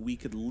so that we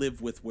could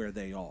live with where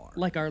they are.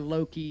 Like our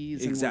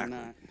Lokis Exactly.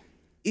 and whatnot.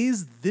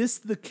 Is this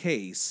the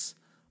case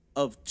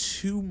of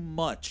too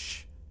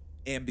much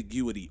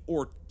ambiguity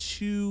or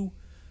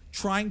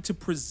trying to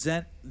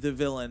present the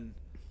villain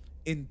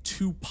in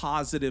too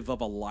positive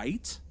of a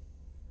light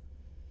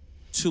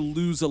to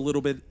lose a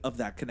little bit of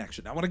that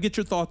connection? I want to get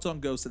your thoughts on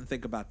Ghost and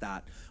think about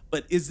that.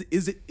 But is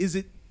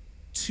it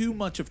too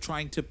much of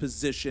trying to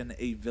position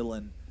a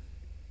villain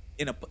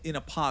in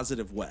a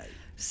positive way?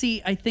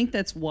 See, I think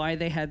that's why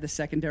they had the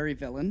secondary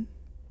villain,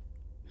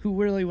 who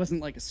really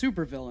wasn't like a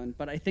super villain,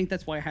 but I think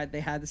that's why they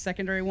had the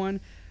secondary one.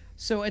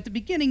 So at the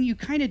beginning, you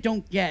kind of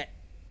don't get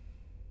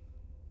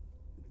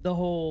the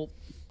whole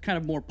kind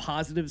of more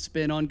positive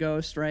spin on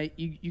Ghost, right?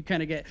 You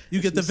kind of get You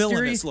this get the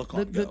mysterious- villainous look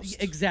on the- Ghost.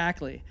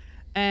 Exactly.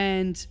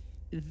 And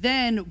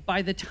then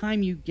by the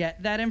time you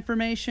get that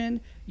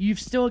information, you've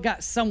still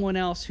got someone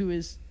else who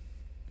is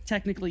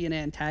technically an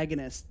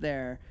antagonist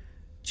there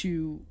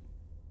to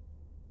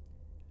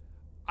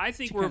I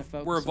think to we're kinda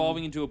focus we're on.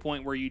 evolving into a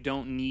point where you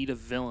don't need a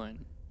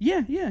villain.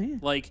 yeah.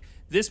 Like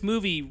this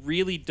movie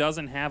really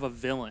doesn't have a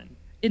villain.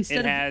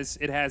 Instead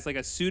it has like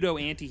a pseudo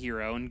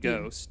anti-hero in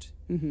Ghost,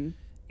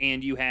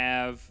 and you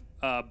have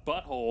a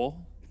butthole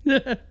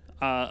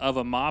of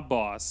a mob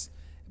boss,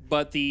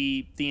 but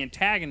the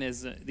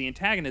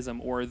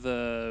antagonism or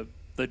the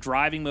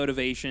driving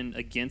motivation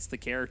against the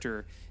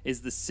character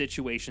is the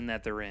situation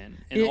that they're in,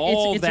 and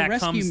all it's of a that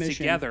rescue comes mission.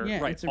 together. Yeah,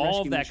 Right, it's a all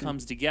rescue of that mission.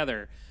 comes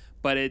together,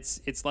 but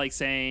it's like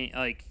saying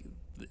like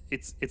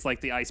it's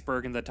like the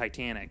iceberg in the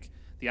Titanic.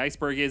 The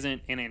iceberg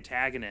isn't an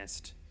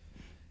antagonist.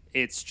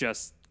 It's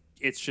just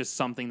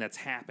something that's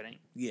happening.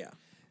 Yeah.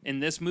 In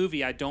this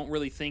movie, I don't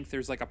really think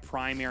there's like a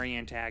primary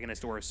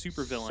antagonist or a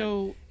supervillain,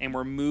 So- and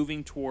we're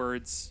moving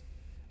towards.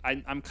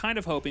 I'm kind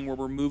of hoping where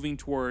we're moving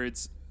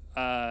towards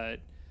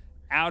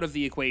out of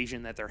the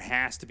equation that there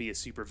has to be a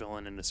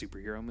supervillain in a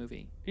superhero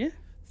movie. yeah.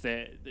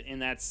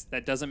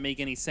 That doesn't make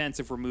any sense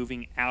if we're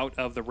moving out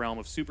of the realm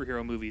of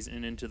superhero movies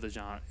and into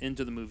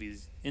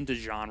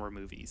genre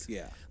movies.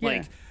 Yeah.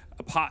 Like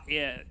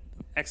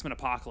X-Men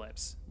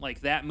Apocalypse.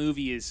 Like that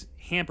movie is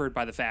hampered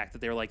by the fact that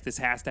they're like, this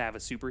has to have a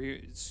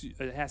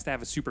it has to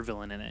have a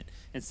supervillain in it,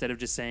 instead of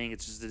just saying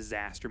it's just a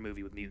disaster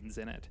movie with mutants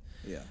in it.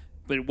 Yeah.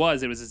 But it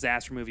was a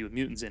disaster movie with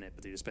mutants in it,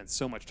 but they just spent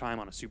so much time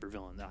on a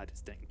supervillain that I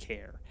just didn't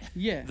care.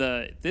 Yeah.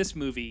 This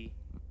movie,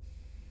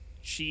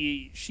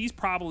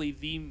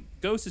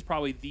 Ghost is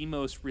probably the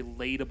most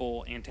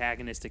relatable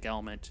antagonistic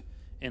element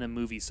in a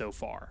movie so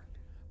far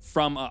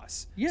from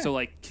us. Yeah. So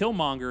like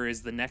Killmonger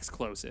is the next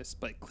closest,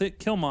 but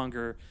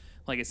Killmonger,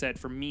 like I said,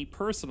 for me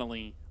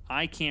personally,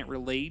 I can't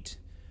relate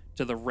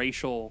to the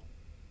racial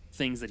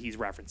things that he's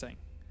referencing.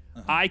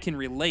 I can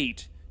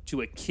relate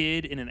to a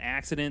kid in an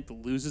accident that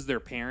loses their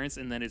parents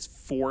and then is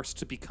forced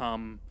to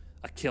become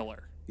a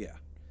killer. Yeah.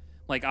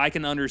 Like I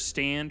can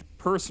understand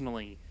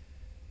personally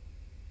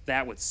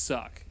that would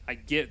suck. I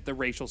get the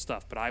racial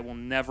stuff, but I will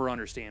never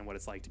understand what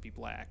it's like to be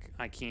black.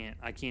 I can't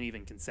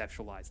even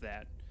conceptualize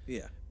that.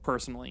 Yeah.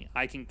 Personally,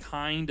 I can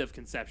kind of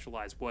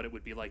conceptualize what it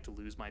would be like to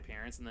lose my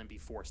parents and then be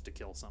forced to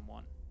kill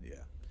someone. Yeah.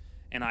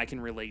 And I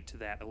can relate to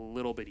that a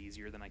little bit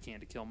easier than I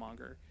can to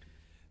Killmonger.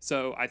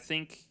 So I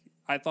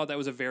thought that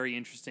was a very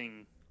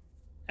interesting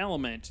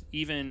element.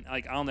 Even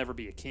like I'll never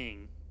be a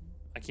king.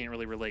 I can't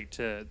really relate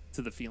to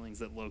the feelings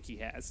that Loki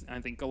has. I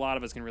think a lot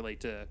of us can relate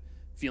to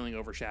feeling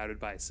overshadowed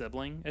by a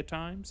sibling at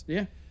times.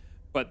 Yeah.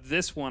 But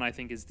this one I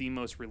think is the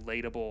most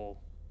relatable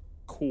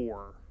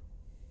core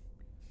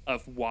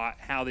of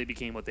how they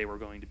became what they were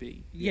going to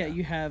be. Yeah,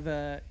 you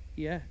have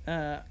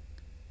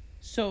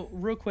so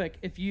real quick,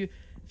 if you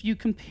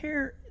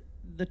compare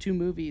the two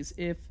movies,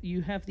 if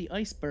you have the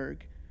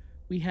iceberg,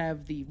 we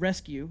have the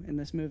rescue in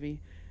this movie.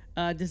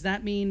 Does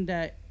that mean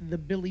that the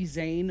Billy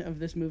Zane of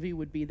this movie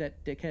would be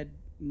that dickhead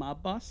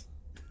mob boss?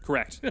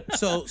 Correct.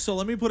 So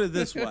let me put it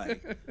this way.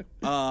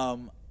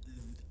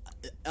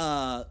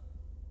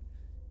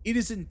 It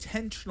is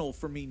intentional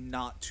for me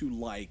not to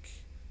like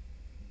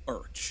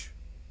Birch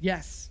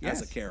Yes.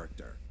 as a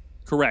character.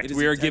 Correct. It is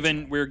We're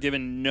intentional.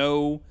 given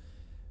no.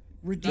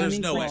 Redeeming There's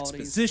no qualities.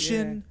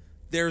 exposition.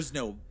 There's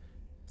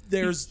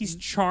He's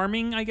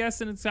charming, I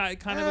guess, in its kind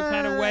of a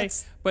kind of way,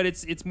 it's- but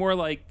it's more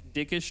like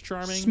dickish Yeah.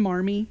 charming,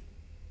 Smarmy.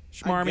 I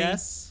schmarmy.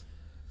 guess.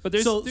 But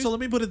there's So let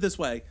me put it this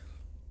way.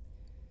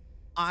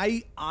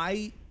 I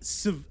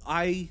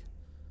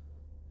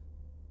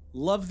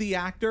love the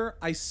actor.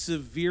 I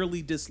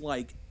severely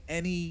dislike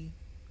anything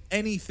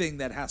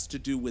that has to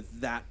do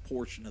with that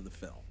portion of the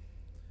film.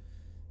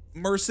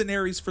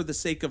 mercenaries for the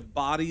sake of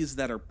bodies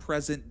that are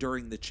present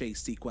during the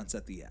chase sequence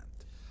at the end.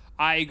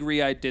 I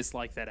agree. I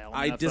dislike that element.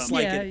 I of them.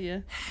 dislike Yeah, it yeah.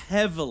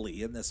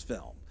 heavily in this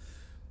film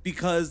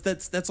because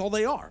that's all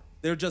they are.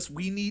 They're just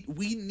we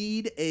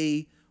need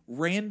a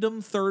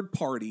random third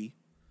party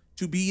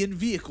to be in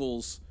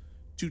vehicles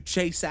to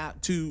chase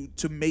out to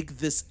make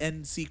this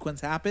end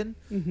sequence happen.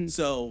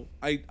 So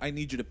I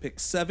need you to pick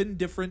 7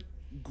 different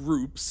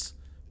groups,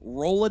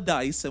 roll a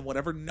dice, and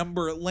whatever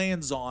number it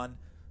lands on,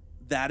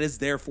 that is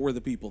there for the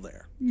people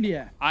there.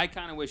 Yeah. I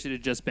kind of wish it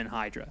had just been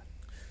Hydra.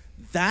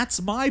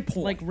 That's my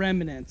point. Like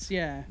remnants,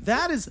 yeah.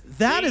 That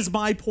is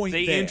my point.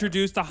 They there.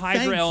 introduced a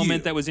Hydra Thank element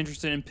you. that was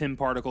interested in Pym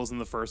particles in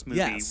the first movie.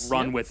 Yes.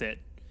 Run Yep. with it.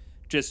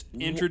 Just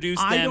introduce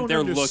I them. don't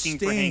They're looking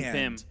for Hank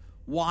Pym. understand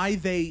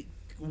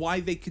why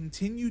they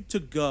continue to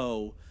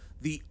go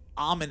the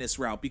ominous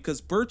route, because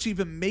Birch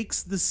even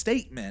makes the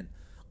statement,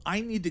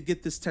 I need to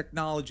get this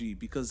technology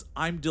because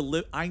I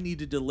need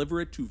to deliver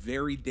it to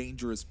very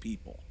dangerous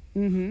people.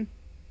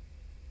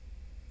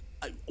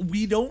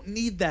 We don't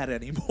need that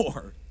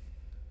anymore.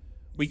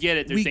 We get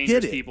it. There's We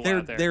dangerous get it. people There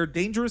out there. are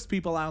dangerous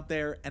people out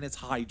there, and it's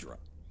Hydra.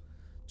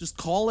 Just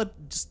call it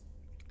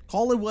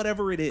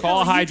whatever it is.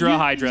 Call Hydra, You-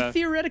 Hydra.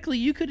 Theoretically,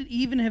 you could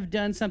even have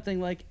done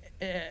something like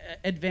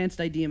advanced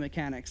idea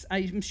mechanics.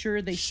 I'm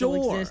sure they still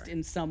Sure. exist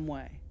in some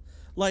way.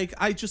 Like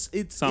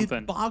it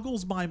Something.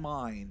 boggles my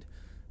mind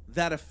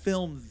that a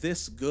film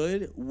this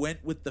good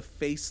went with the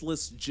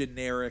faceless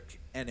generic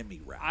enemy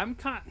route.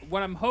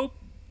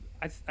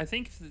 I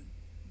think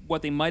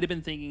what they might have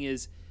been thinking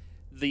is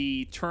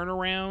the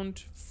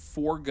turnaround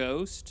for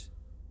Ghost.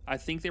 I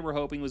think they were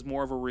hoping was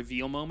more of a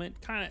reveal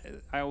moment. Kind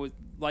of, I was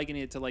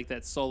likening it to like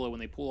that Solo when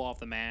they pull off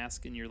the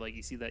mask and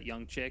you see that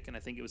young chick, and I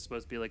think it was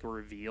supposed to be like a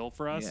reveal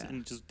for us, Yeah.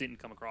 and it just didn't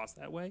come across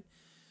that way.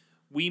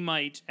 We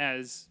might,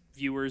 as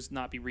viewers,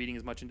 not be reading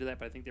as much into that,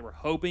 but I think they were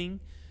hoping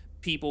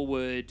people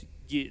would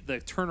get the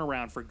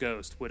turnaround for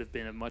Ghost would have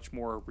been a much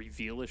more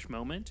revealish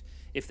moment.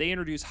 If they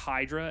introduce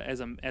Hydra as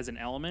an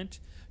element,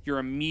 you're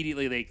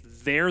immediately like,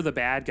 they're the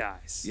bad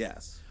guys.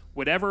 Yes.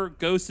 Whatever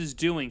Ghost is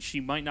doing, she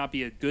might not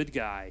be a good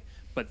guy,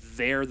 but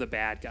they're the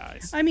bad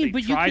guys. I mean, they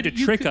but you tried could- to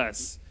you trick could-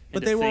 us.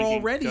 But into they were thinking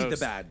already the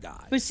Ghost. bad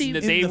guys. But see, in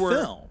They the were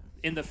film.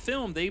 in the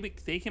film. They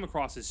came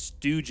across as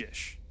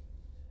stoogish.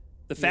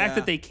 The fact Yeah.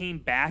 that they came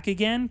back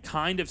again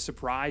kind of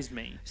surprised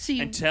me. See-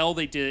 until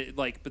they did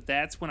but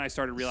that's when I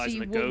started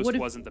realizing See, the what- Ghost what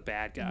if- wasn't the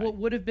bad guy. What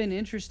would have been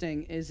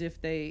interesting is if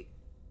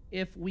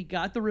we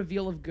got the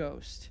reveal of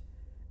Ghost,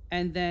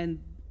 and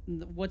then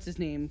what's his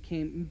name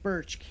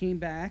Birch came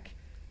back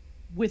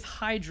with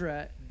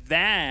Hydra,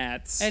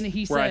 That's and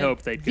he where said, I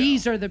hope they'd go.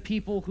 "These are the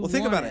people who Well,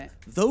 think want about it.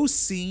 Those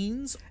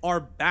scenes are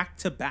back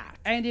to back.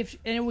 And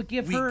it would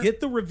give We her get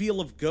the reveal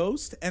of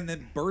Ghost, and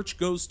then Birch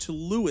goes to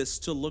Lewis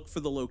to look for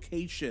the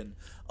location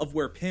of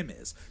where Pym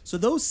is. So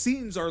those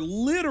scenes are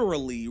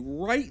literally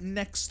right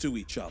next to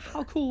each other.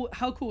 How cool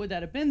would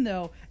that have been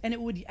though? And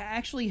it would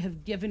actually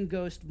have given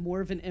Ghost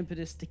more of an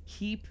impetus to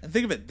keep. And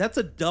think of it, that's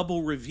a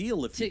double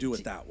reveal if you To- do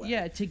to- it that way.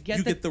 yeah, to get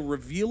you the- get the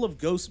reveal of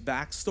Ghost's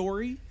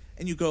backstory,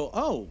 and you go,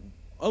 oh,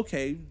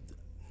 okay,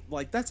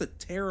 like that's a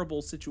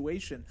terrible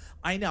situation.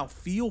 I now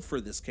feel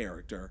for this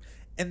character.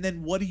 And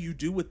then what do you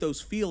do with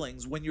those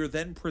feelings when you're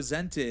then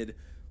presented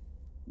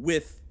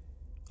with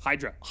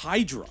Hydra.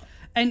 Hydra?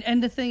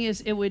 And the thing is,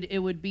 it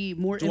would be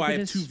more Do I have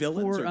impetus two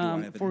villains, or for do I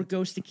have an for anti-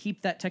 Ghost to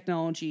keep that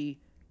technology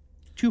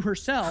to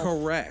herself.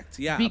 Correct.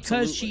 Yeah,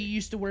 Because she absolutely.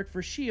 used to work for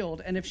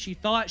S.H.I.E.L.D., and if she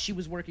thought she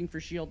was working for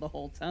S.H.I.E.L.D. the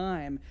whole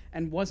time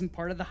and wasn't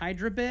part of the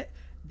Hydra bit,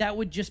 that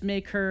would just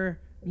make her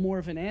more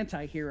of an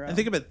anti-hero. And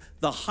think of it,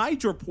 the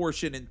Hydra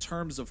portion in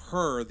terms of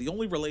her, the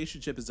only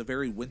relationship is a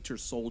very Winter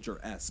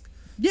Soldier-esque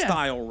Yeah.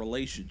 style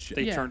relationship.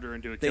 They Yeah. turned her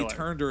into a They killer.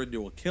 turned her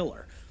into a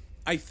killer.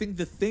 I think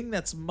the thing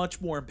that's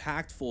much more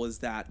impactful is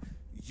that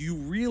you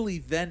really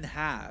then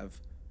have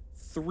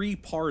 3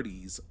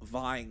 parties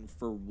vying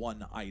for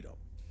one item.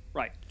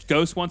 Right.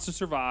 Ghost wants to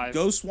survive.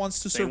 Ghost wants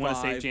to They survive. want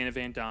to save Janet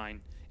Van Dyne.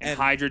 And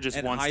Hydra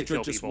just wants Hydra to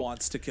kill just people.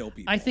 wants to kill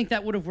people. I think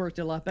that would have worked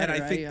a lot better.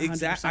 And I think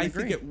 100% I think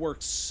agree. it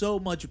works so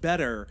much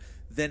better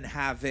than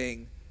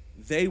having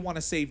they want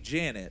to save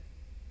Janet.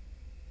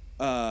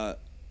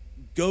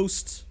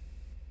 Ghost.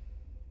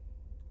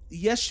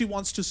 Yes, she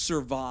wants to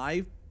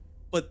survive,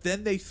 but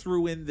then they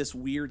threw in this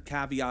weird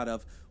caveat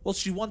of, well,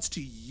 she wants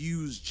to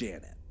use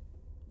Janet.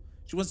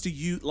 She wants to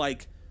use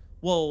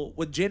well,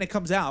 when Janet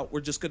comes out,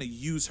 we're just going to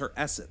use her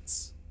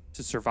essence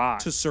to survive.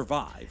 to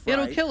survive.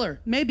 It'll right? kill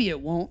her. Maybe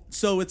it won't.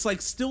 So it's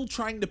like still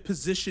trying to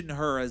position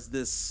her as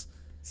this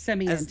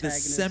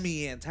Semi-antagonist.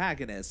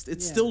 semi-antagonist.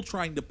 It's Yeah. still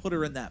trying to put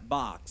her in that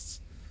box.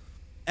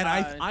 And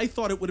I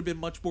thought it would have been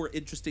much more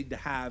interesting to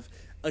have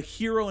a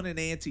hero and an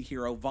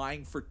anti-hero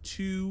vying for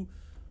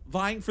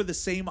the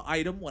same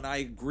item when I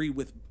agree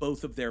with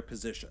both of their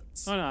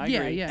positions. Oh no, I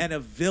Yeah, agree. yeah. And a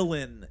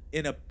villain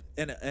in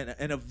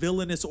a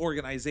villainous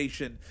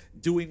organization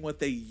doing what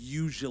they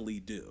usually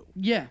do,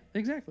 Yeah,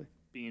 exactly.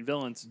 Being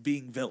villains.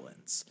 being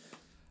villains.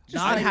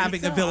 Not like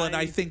having a it's villain,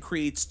 I fine. think,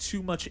 creates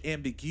too much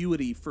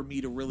ambiguity for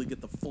me to really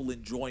get the full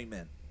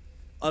enjoyment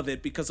of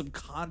it because I'm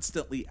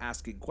constantly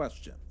asking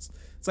questions.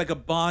 It's like a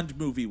Bond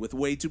movie with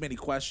way too many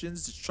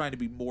questions. It's trying to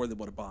be more than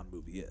what a Bond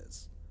movie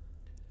is.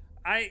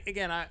 I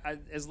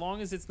as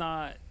long as it's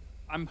not,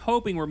 I'm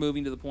hoping we're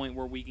moving to the point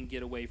where we can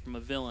get away from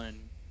a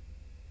villain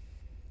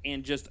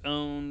and just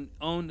own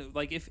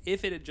like if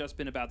it had just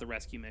been about the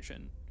rescue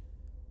mission,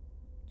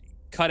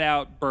 cut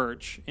out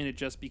Birch and it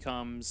just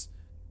becomes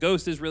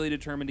Ghost is really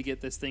determined to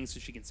get this thing so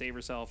she can save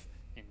herself,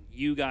 and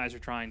you guys are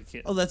trying to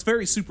kill. Oh, that's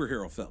very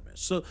superhero filmish.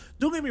 So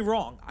don't get me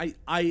wrong.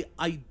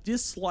 I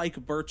dislike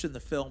Birch in the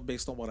film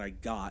based on what I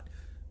got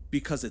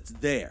because it's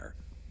there.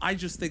 I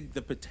just think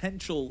the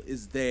potential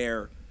is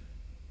there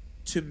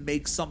to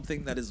make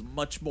something that is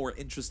much more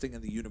interesting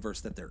in the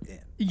universe that they're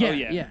in Yeah,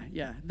 yeah.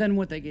 yeah. Than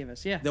what they gave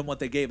us. Yeah. than what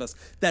they gave us.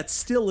 That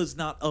still is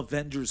not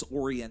Avengers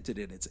oriented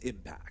in its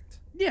impact.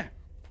 Yeah.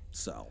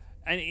 So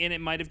And it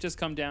might have just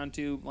come down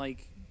to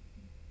like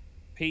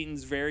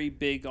Peyton's very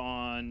big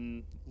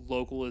on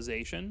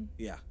localization.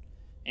 yeah.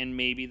 And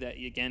maybe that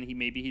again,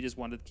 he just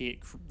wanted to get,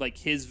 like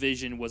his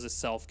vision was a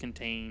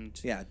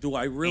self-contained. Yeah. Do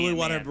I really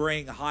want to Ant-Man.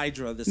 bring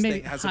Hydra? This Maybe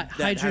thing hasn't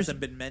Hydra's-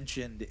 hasn't been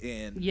mentioned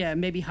in. Yeah,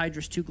 maybe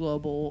Hydra's too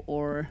global,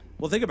 or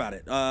Well, think about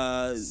it.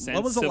 When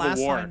Since was the Civil last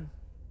War. time?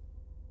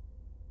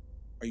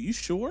 Are you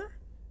sure?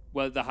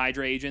 Well, the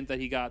Hydra agent that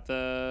he got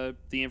the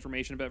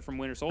information about from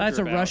Winter Soldier. that's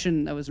a about.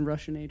 Russian. That was a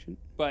Russian agent.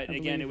 But I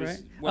again, it believe, was.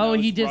 right? when Oh, it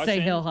was he did say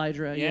Russian. Hail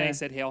Hydra. Yeah, Yeah, he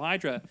said Hail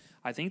Hydra.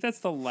 I think that's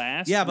the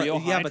last Yeah, but- real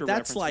yeah, but Hydra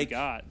that's reference like- we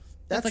got.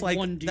 That's like like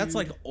one that's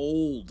like dude.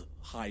 old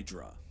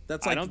Hydra.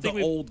 That's I like don't the think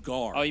we- old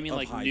guard. Oh, you mean of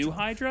like new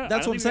Hydra? I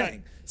That's don't what I'm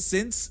think we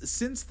saying.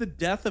 Since the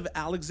death of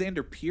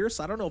Alexander Pierce,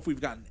 I don't know if we've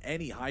gotten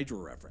any Hydra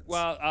reference.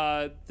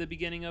 Well, the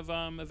beginning of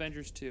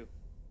Avengers 2.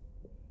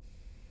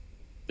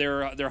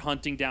 They're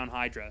hunting down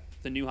Hydra,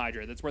 the new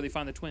Hydra. That's where they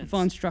find the twins.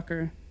 Von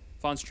Strucker.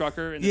 Von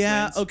Strucker and the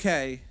yeah, twins.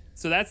 okay.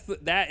 So that's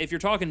that. If you're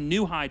talking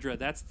new Hydra,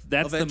 that's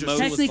Avengers the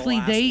most. was the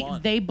Technically, last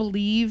one. they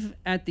believe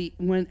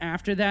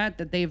after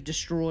that they've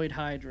destroyed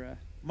Hydra.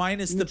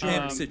 Minus the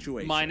pimp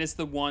situation. minus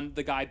the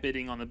guy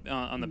bidding on the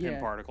pin Yeah.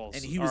 particles,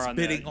 and he or was on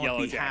bidding the on Yellow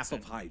behalf Jackson.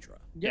 of Hydra.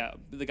 Yeah,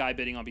 the guy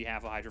bidding on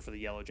behalf of Hydra for the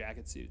Yellow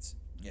Jacket suits.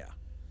 Yeah.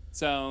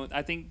 So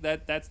I think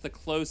that's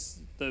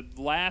the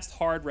last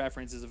hard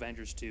reference is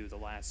Avengers 2. The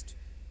last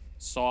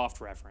soft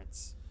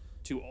reference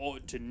to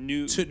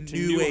new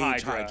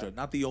age Hydra,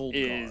 not the old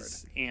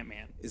is guard.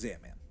 Ant-Man. Is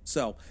Ant-Man.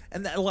 So,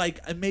 and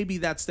maybe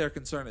that's their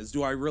concern is,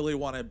 do I really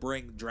want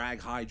to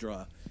drag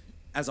Hydra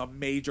as a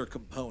major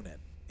component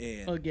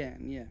in?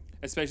 Again, yeah.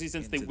 Especially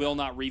since they Into will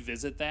not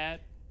revisit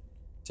that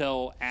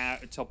till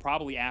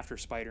probably after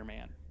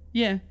Spider-Man.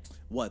 Yeah.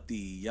 What, the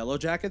Yellow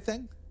Jacket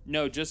thing?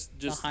 No, just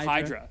Hydra?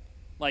 Hydra.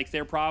 Like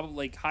they're probably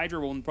like Hydra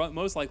will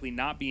most likely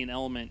not be an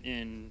element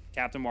in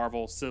Captain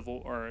Marvel,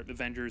 Civil or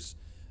Avengers,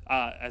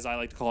 as I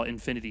like to call it,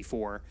 Infinity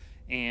 4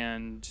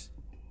 and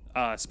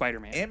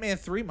Spider-Man. Ant-Man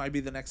 3 might be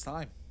the next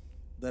time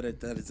that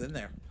it's in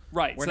there.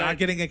 Right. We're so not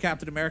getting a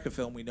Captain America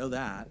film. We know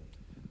that.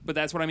 But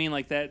that's what I mean.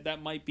 Like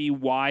that might be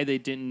why they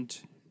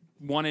didn't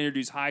want to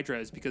introduce Hydra,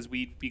 is because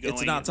we'd be going.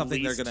 It's not at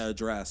something least, they're going to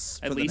address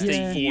at for the least next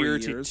a 4 year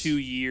years. to 2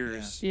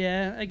 years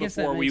Yeah, I guess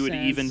Before that we makes would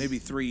sense. even- Maybe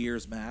 3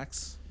 years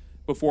max.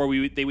 before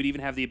they would even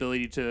have the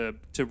ability to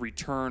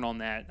return on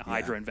that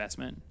Hydra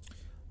investment.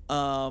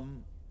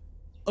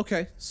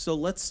 Okay, so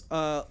let's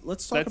talk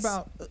That's-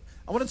 about.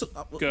 I want to.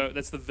 Go.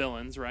 That's the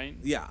villains, right?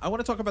 Yeah, I want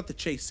to talk about the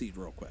chase scene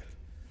real quick,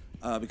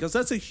 because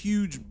that's a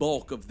huge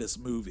bulk of this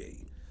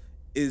movie.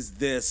 Is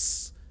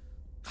this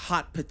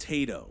hot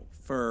potato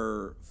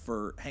for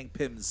Hank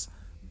Pym's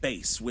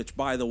base, which,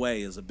 by the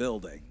way, is a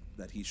building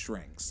that he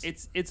shrinks.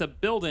 It's a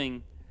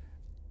building.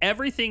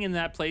 Everything in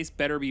that place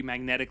better be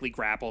magnetically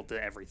grappled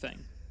to everything.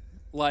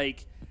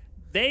 Like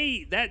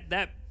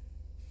that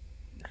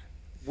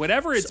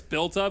whatever it's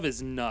built of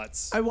is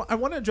nuts. I want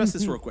to address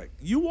this real quick.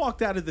 You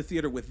walked out of the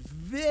theater with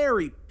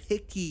very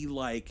picky,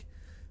 like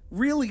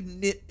really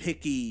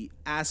nitpicky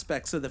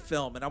aspects of the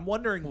film, and I'm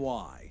wondering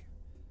why.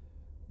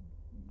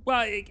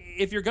 Well,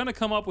 if you're going to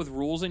come up with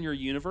rules in your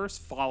universe,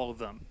 follow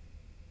them.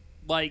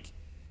 Like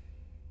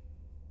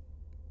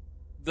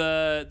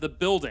the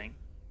building,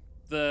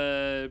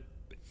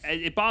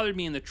 it bothered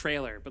me in the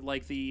trailer, but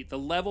like the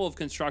level of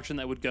construction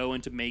that would go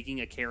into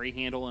making a carry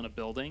handle in a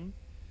building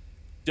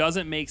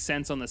doesn't make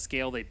sense on the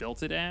scale they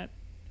built it at.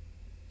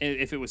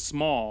 If it was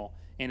small,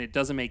 and it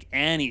doesn't make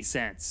any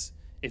sense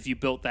if you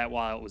built that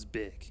while it was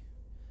big.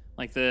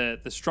 Like the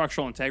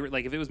structural integrity,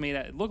 like if it was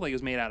it looked like it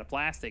was made out of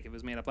plastic. It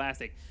was made of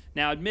plastic.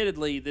 Now,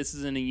 admittedly, this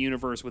is in a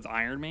universe with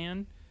Iron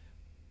Man.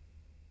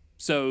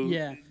 So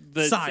Yeah.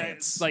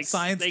 Science,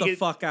 science the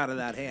fuck out of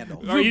that handle.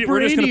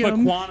 we're just going to put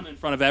Vibranium. quantum in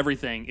front of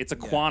everything. It's a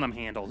quantum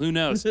handle. Who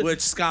knows?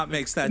 Which Scott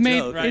makes that Made,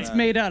 joke. it's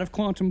made out of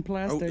quantum Oh,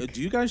 plastic.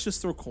 do you guys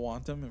just throw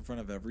quantum in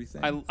front of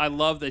everything? I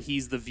love that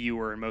he's the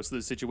viewer in most of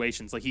those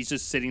situations. Like he's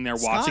just sitting there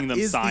Scott watching them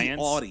is science.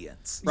 the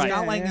audience. Right.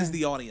 Scott Lang Yeah. is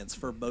the audience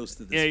for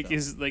most of this Yeah, film.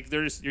 because like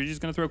you're just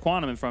going to throw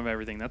quantum in front of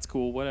everything. That's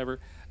cool, whatever.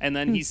 And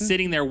then he's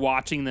sitting there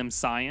watching them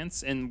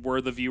science, and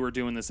we're the viewer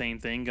doing the same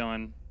thing,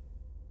 going,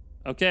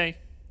 "Okay,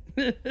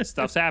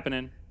 stuff's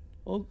happening."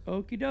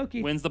 Okie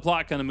dokie. When's the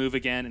plot gonna move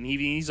again? And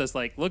he's just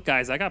like, look,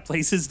 guys, I got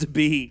places to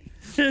be.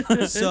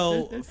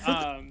 So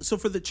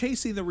for the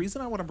chase scene, the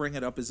reason I want to bring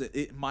it up is,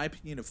 in my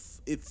opinion,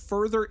 it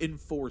further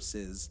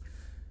enforces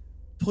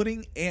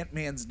putting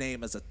Ant-Man's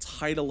name as a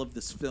title of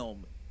this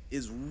film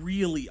is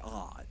really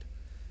odd,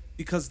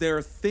 because there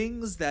are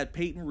things that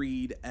Peyton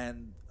Reed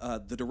and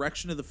the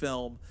direction of the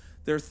film,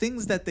 there are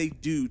things that they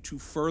do to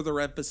further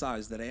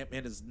emphasize that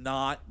Ant-Man is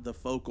not the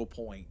focal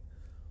point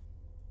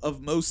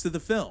of most of the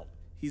film.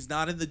 He's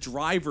not in the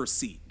driver's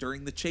seat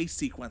during the chase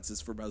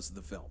sequences for most of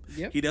the film.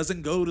 Yep. He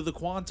doesn't go to the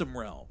quantum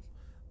realm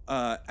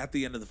at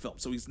the end of the film.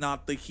 So he's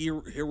not the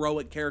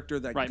heroic character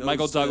that Right, goes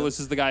Michael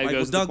Douglas is the guy who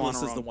goes to the Michael Douglas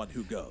quantum is the realm. one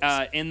who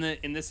goes.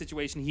 In this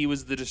situation, he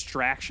was the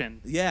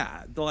distraction,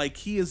 yeah, like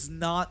he is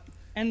not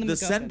And the the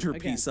MacGuffin,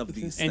 centerpiece again. of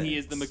these and things. he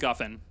is the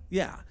MacGuffin.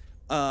 Yeah.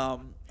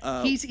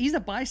 He's a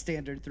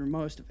bystander through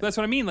most of it. That's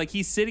what I mean. Like,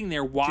 he's sitting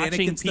there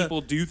watching people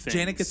do things.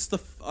 Janet gets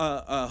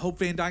Hope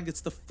Van Dyne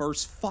gets the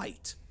first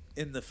fight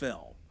in the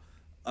film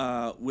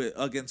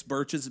against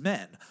Birch's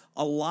men.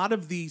 A lot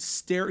of the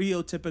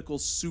stereotypical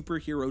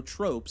superhero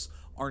tropes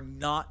are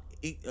not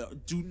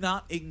do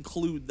not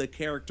include the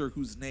character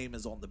whose name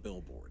is on the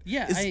billboard.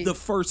 Yeah, it's the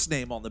first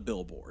name on the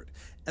billboard.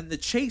 And the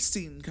chase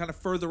scene kind of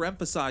further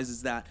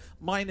emphasizes that,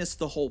 minus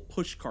the whole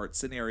pushcart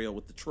scenario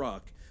with the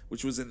truck,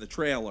 which was in the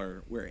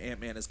trailer where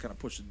Ant-Man is kind of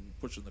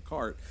pushing the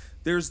cart.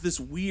 There's this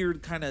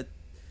weird kind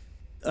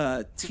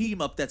of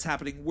team up that's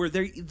happening where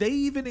they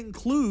even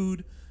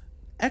include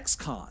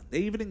ex-con. They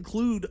even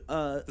include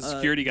the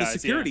security guys, The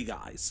security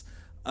guys.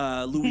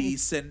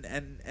 Luis and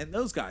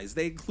those guys.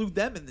 They include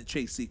them in the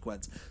chase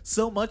sequence.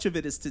 So much of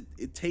it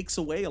it takes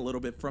away a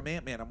little bit from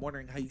Ant-Man. I'm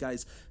wondering how you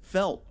guys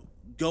felt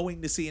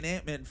going to see an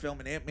Ant-Man film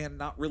and Ant-Man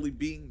not really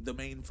being the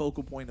main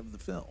focal point of the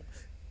film.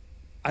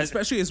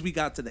 Especially as we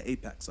got to the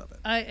apex of it.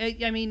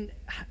 I mean,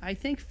 I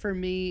think for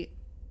me,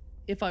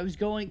 if I was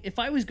going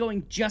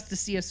just to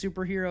see a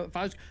superhero, if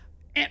I was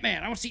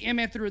Ant-Man, I want to see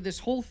Ant-Man through this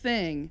whole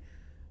thing.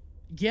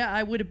 Yeah,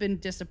 I would have been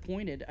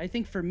disappointed. I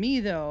think for me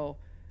though,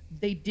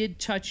 they did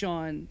touch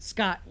on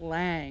Scott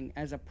Lang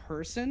as a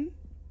person.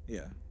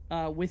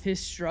 Yeah. With his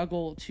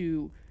struggle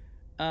to,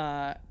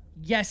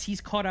 yes, he's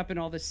caught up in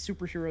all this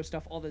superhero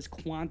stuff, all this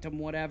quantum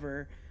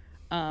whatever,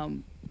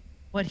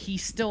 but he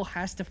still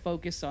has to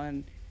focus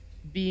on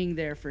being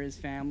there for his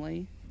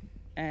family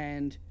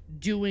and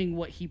doing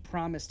what he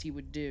promised he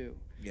would do.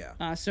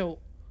 Yeah. So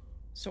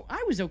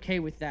I was okay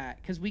with that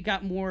because we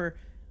got more,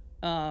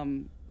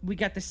 we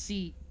got to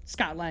see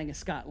Scott Lang as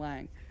Scott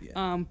Lang.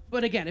 Yeah.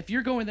 But again, if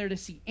you're going there to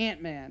see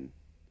Ant-Man,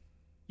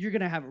 you're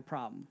going to have a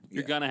problem.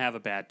 You're gonna have a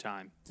bad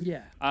time.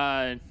 Yeah.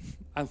 I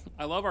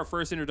love our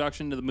first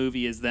introduction to the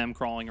movie is them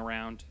crawling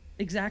around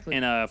Exactly.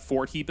 in a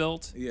fort he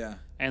built. Yeah.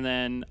 And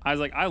then I was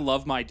like, I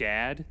love my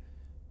dad,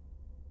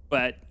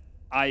 but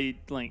I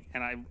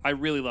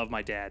really love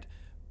my dad.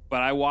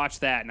 But I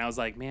watched that and I was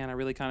like, man, I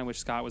really kind of wish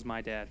Scott was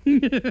my dad.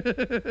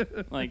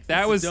 Like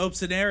that was dope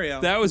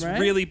scenario. That was Right?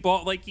 really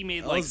like he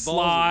made like was ballsy.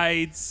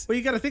 slides. But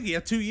you got to think he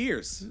had 2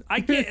 years. I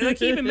get like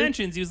he even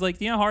mentions he was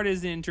like, you know how hard it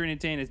is to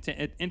entertain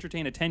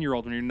a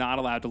 10-year-old when you're not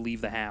allowed to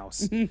leave the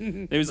house.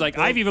 It was like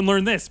I've even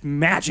learned this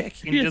magic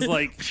and just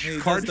like He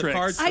card does the tricks.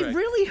 card I trick.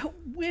 really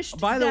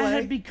wished By the that way-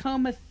 had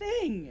become a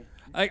thing.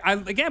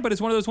 Again, but it's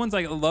one of those ones.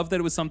 Like, I love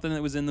that it was something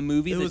that was in the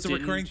movie. It that was a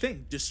didn't- recurring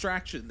thing.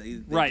 Distraction. They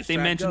Right, they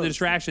distract mentioned the ghosts.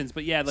 distractions,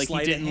 but yeah, like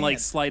Sleight he of didn't like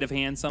hand. sleight of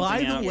hand something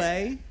By out. the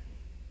way,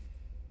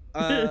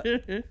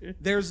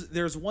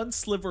 there's one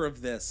sliver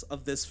of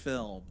this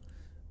film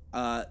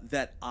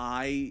that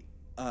I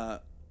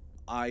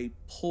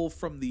pull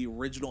from the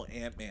original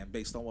Ant-Man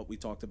based on what we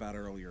talked about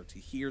earlier. To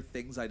hear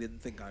things I didn't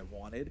think I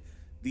wanted.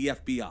 The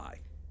FBI.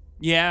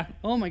 Yeah,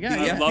 Oh my god.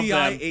 The I love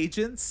FBI them.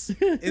 agents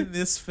in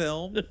this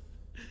film.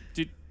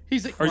 dude,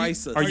 He's like,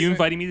 Crisis. are you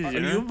inviting me to Are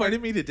dinner? you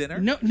inviting me to dinner?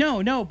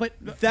 no, but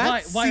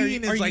That why are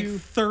scene you, is like you,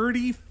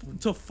 30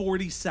 to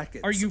 40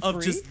 seconds Are you of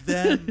free? just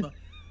them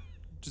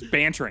Just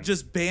bantering.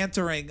 just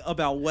bantering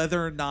about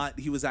whether or not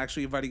he was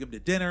actually inviting him to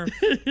dinner.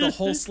 The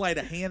whole sleight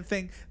of hand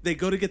thing. They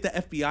go to get the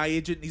FBI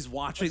agent and he's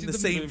watching the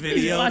same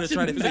video to Watching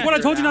try to the figure what I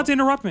told it you not out. to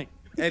interrupt me.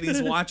 And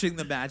he's watching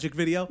the magic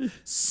video.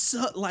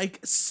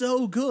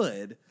 So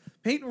good.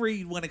 Peyton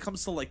Reed, when it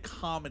comes to like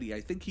comedy,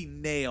 I think he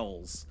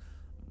nails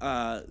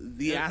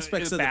the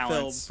aspects of the film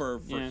balance.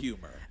 for Yeah.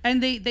 humor.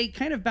 and they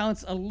kind of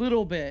balance a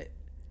little bit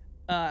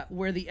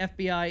where the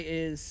FBI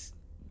is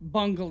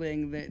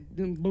bungling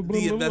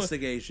the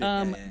investigation.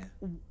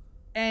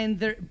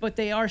 and but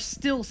they are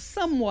still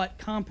somewhat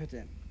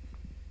competent.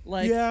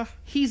 Like Yeah.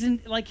 he's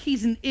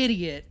an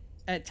idiot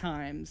at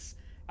times.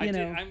 You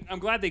know. I'm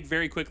glad they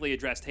very quickly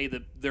addressed, hey,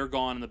 they're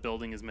gone and the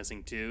building is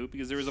missing too,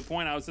 because there was a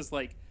point I was just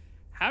like,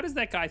 how does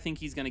that guy think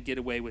he's going to get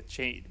away with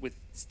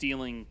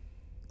stealing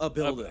A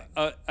building.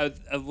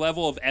 a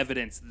level of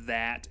evidence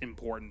that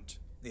important?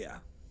 Yeah.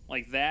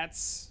 Like,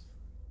 that's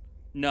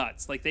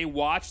nuts. Like, they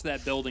watched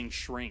that building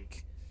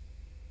shrink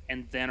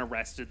and then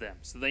arrested them,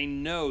 so they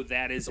know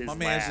that is his My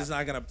man's lab, just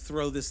not gonna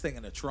throw this thing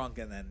in a trunk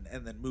and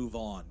then move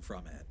on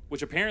from it.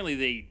 which apparently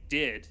they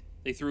did.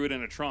 They threw it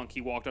in a trunk.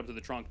 He walked up to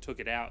the trunk, took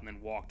it out, and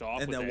then walked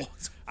off And with then it.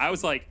 walked- I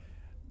was like,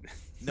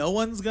 No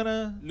one's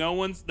gonna. no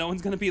one's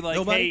gonna be like,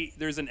 Nobody? hey,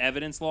 there's an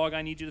evidence log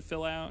I need you to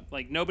fill out.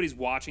 Like nobody's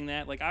watching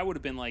that. Like I would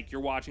have been like,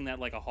 you're watching that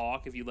like a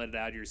hawk. If you let it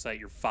out of your sight,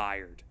 you're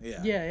fired.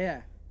 Yeah.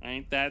 Yeah.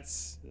 Right?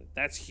 That's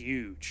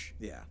huge.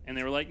 Yeah. And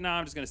they were like, no,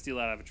 I'm just gonna steal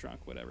that out of a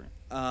trunk, whatever.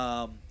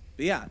 But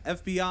yeah,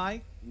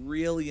 FBI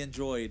really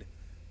enjoyed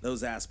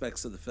those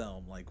aspects of the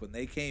film. Like when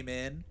they came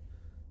in,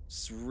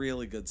 it's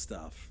really good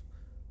stuff.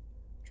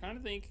 Trying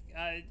to think.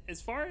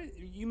 As far as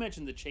you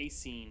mentioned the chase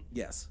scene,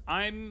 Yes.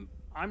 I'm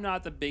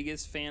not the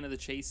biggest fan of the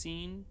chase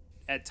scene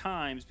at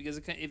times because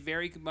it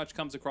very much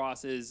comes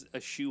across as a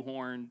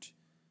shoehorned.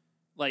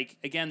 Like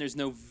again, there's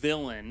no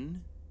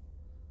villain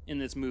in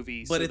this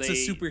movie, But so it's a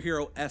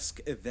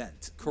superhero-esque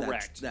event.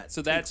 Correct. That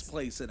So takes that's-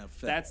 place in a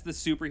film. That's the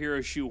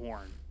superhero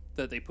shoehorn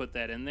that they put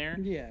that in there.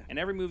 Yeah. And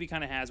every movie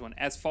kind of has one.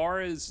 As far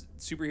as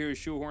superhero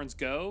shoehorns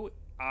go,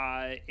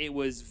 it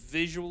was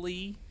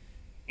visually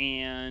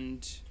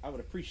and I would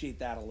appreciate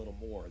that a little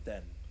more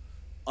than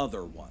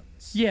other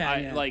ones.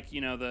 Yeah. like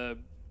the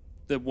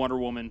Wonder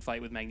Woman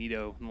fight with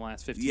Magneto in the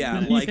last 15 Yeah,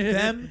 minutes. like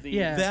them,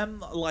 Yeah.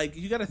 them, like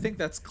you got to think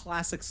that's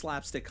classic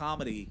slapstick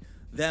comedy.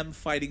 Them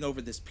fighting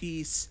over this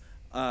piece,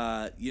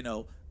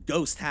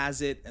 Ghost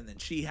has it, and then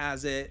she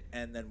has it,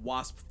 and then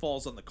Wasp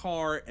falls on the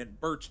car, and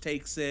Birch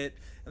takes it,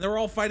 and they're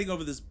all fighting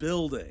over this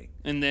building.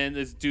 And then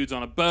this dude's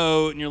on a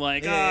boat, and you're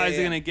like, Yeah, is he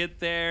yeah. gonna get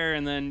there?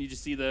 And then you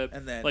just see the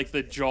And then- like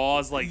the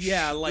jaws, like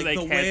Yeah, like like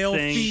the head whale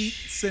thing. feet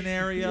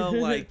scenario,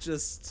 like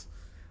just.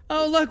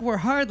 Oh, look, we're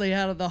hardly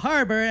out of the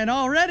harbor, and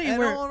already And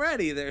we're.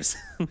 already there's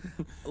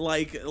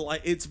like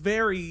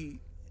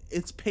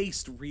it's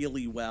paced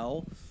really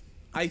well.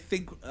 I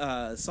think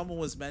someone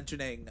was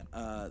mentioning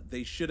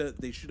they should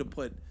have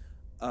put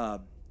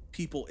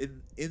people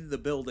in the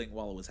building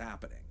while it was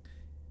happening.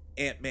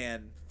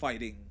 Ant-Man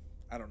fighting,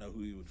 I don't know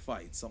who he would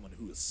fight, someone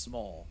who is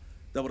small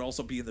that would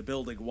also be in the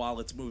building while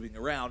it's moving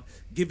around,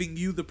 giving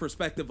you the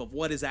perspective of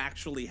what is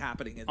actually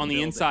happening in On the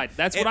building. inside.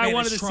 That's what I Ant-Man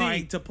wanted is to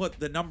trying see. to put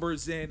the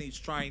numbers in. He's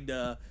trying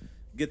to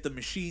get the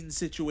machine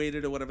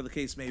situated or whatever the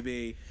case may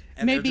be,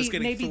 and they're just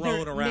getting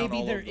thrown around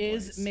all over the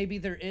place. Maybe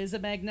there is a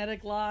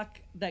magnetic lock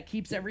that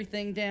keeps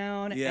everything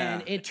down, Yeah.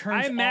 and it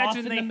turns I imagine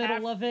off in they the middle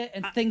have- of it,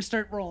 and things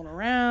start rolling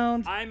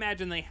around. I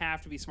imagine they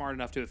have to be smart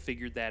enough to have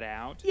figured that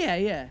out.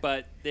 Yeah.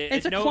 But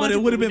It's a no, quantum- But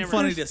it would have we been never-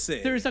 funny to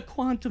see. There's a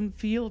quantum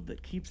field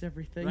that keeps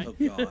everything. Right. Oh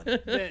God!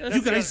 That's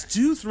You the- guys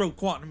do throw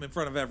quantum in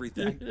front of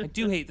everything. I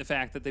do hate the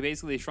fact that they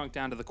basically shrunk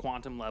down to the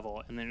quantum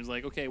level, and then it was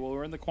like, okay, well,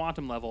 we're in the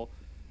quantum level.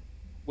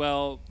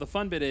 Well, the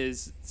fun bit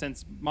is,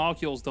 since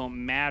molecules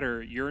don't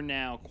matter, you're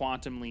now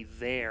quantumly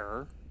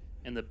there,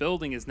 and the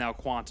building is now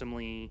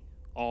quantumly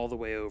all the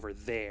way over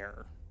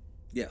there.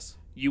 Yes,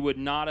 You would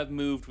not have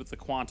moved with the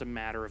quantum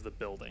matter of the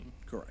building.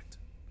 correct.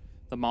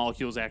 The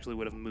molecules actually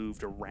would have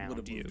moved around Would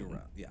have you. moved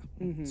around. Yeah,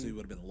 so you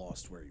would have been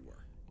lost where you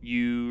were.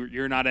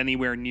 You're not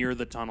anywhere near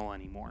the tunnel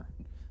anymore.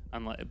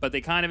 But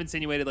they kind of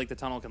insinuated like the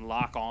tunnel can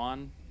lock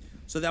on.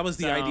 So that was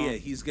the So- idea.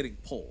 He's getting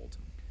pulled.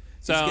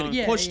 So He's getting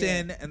Yeah, pushed yeah.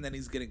 in, and then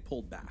he's getting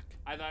pulled back.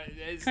 I thought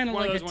it's Kinda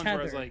one like of a those ones where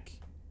I was tether. like,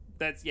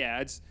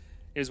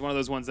 it was one of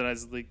those ones that I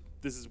was like,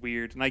 this is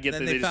weird, and I get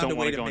Then that they they just found a don't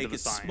way want to to go into make the it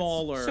science.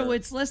 smaller. So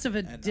it's less of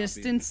a not be-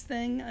 distance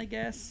thing, I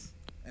guess.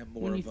 and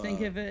more When you of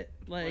think a, of it,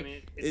 like I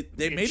mean,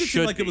 they made it seem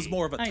should like it was be.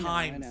 more of a I know,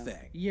 time I know.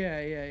 thing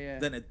Yeah.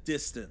 than a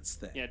distance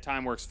thing. Yeah,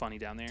 time works funny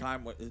down there.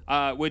 Time.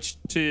 Which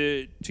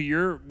to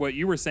your what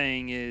you were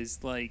saying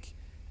is like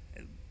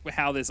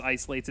how this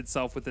isolates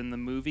itself within the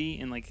movie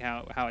and like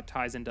how it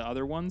ties into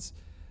other ones.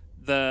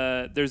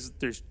 There's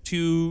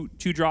two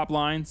drop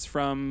lines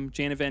from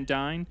Janet Van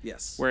Dyne.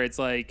 Yes. Where it's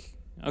like,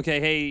 okay,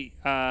 hey,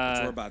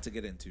 Which we're about to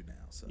get into now.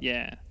 So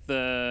yeah,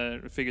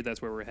 I figured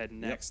that's where we're heading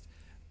next.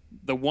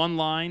 The one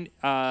line,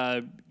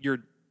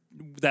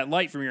 that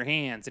light from your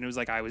hands, and it was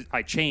like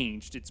I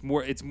changed. It's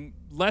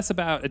less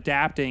about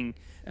adapting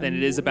than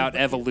it is about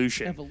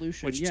evolution.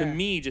 Evolution, which yeah. to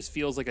me just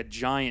feels like a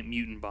giant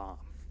mutant bomb.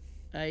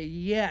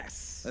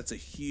 Yes. that's a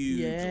huge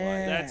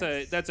Yeah.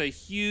 line. That's a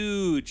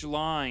huge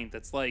line.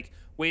 That's like,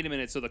 wait a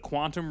minute. So the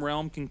quantum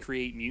realm can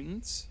create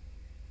mutants?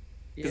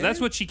 Because that's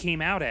what she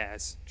came out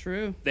as.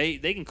 True. They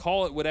can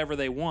call it whatever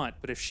they want,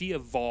 but if she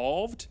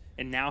evolved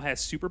and now has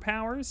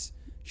superpowers,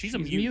 she's a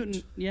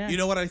mutant. Yeah. You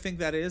know what I think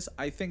that is?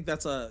 I think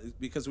that's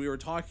because we were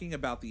talking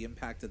about the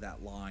impact of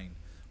that line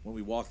when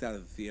we walked out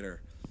of the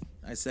theater.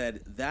 I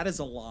said that is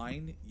a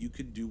line you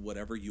can do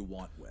whatever you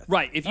want with.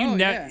 Right. If you Oh,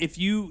 yeah.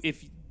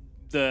 if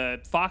the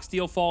Fox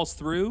deal falls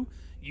through,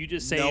 you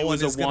just say No it one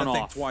was is a going to think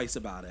one-off. twice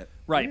about it.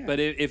 Right. Yeah. But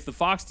if the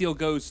Fox deal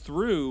goes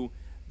through,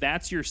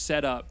 that's your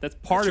setup. That's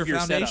part That's of your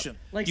your foundation.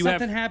 setup. Like you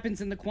something have,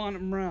 happens in the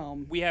quantum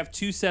realm. we have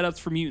two setups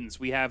for mutants.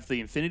 We have the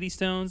Infinity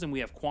Stones and we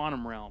have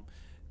Quantum Realm.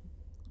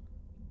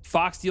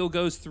 Fox deal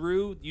goes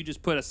through, you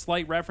just put a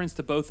slight reference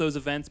to both those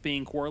events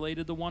being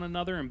correlated to one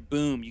another, and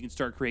boom, you can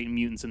start creating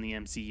mutants in the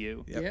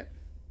MCU. Yep.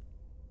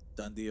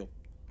 Done deal.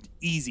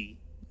 Easy.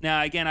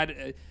 Now,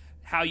 again,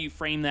 how you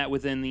frame that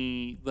within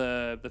the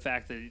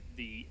fact that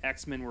the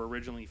X-Men were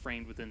originally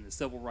framed within the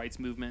civil rights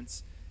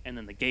movements and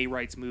then the gay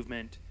rights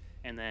movement,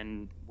 and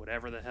then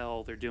whatever the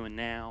hell they're doing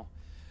now.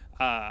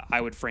 I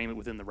would frame it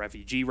within the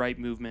refugee right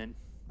movement.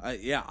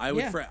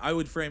 I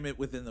would frame it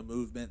within the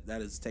movement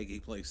that is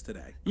taking place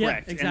today. Yeah,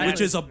 Correct. And exactly.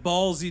 Which is a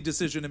ballsy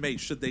decision to make.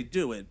 Should they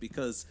do it?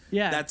 Because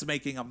that's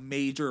making a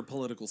major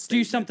political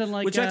statement. do something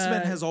like which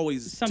X-Men has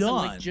always something done,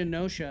 like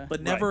Genosha.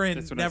 but never in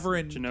That's what I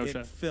said, in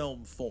Genosha.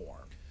 film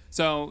form.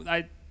 So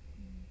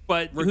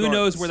but who knows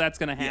Regardless. where that's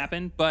going to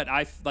happen? But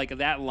like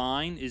that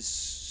line is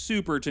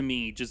super to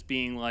me, just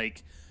being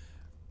like,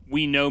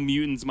 we know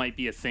mutants might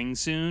be a thing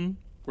soon.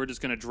 We're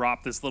just going to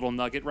drop this little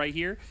nugget right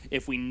here.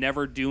 If we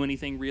never do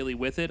anything really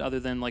with it,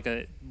 other than like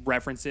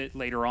reference it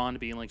later on to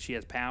being like she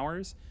has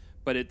powers,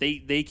 but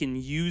they can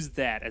use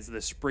that as the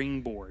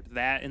springboard.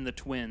 That and the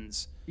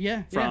twins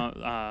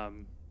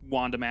from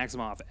Wanda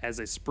Maximoff as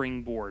a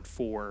springboard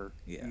for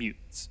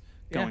mutants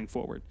going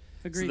forward.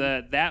 Agreed.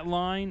 So that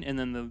line, and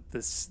then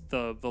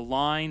the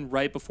line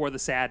right before the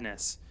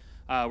sadness,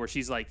 where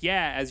she's like,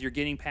 as you're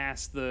getting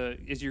past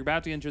as you're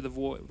about to enter the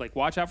void, like,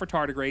 watch out for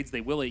tardigrades,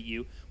 they will eat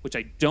you, which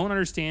I don't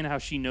understand how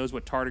she knows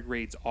what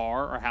tardigrades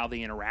are or how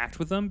they interact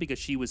with them, because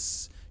she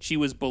was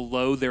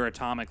below their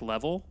atomic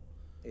level.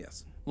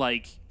 Yes.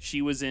 Like,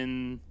 she was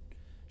in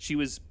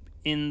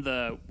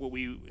the what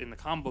we in the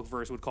comic book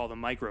verse would call the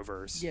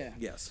microverse. Yeah.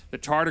 Yes. The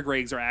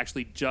tardigrades are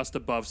actually just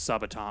above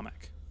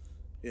subatomic.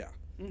 Yeah.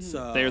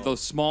 So They're the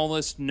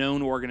smallest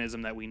known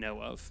organism that we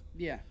know of.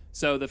 Yeah.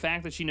 So the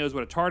fact that she knows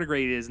what a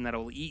tardigrade is and that it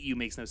will eat you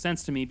makes no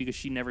sense to me, because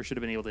she never should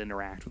have been able to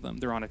interact with them.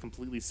 They're on a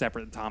completely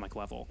separate atomic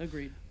level.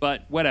 Agreed.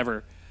 But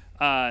whatever.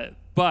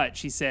 But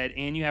she said,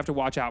 and you have to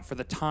watch out for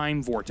the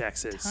time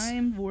vortexes.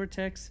 Time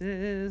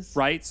vortexes.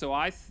 Right? So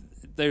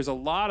there's a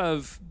lot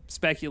of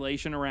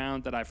speculation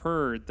around that I've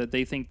heard that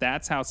they think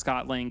that's how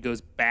Scott Lang goes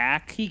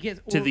back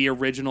to the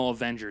original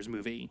Avengers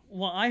movie.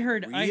 Well, I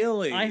heard.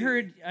 Really? I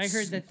heard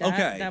that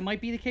Okay. that might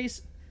be the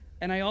case,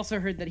 and I also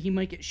heard that he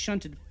might get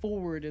shunted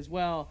forward as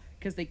well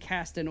because they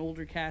cast an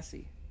older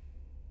Cassie.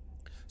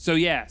 So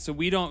so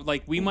we don't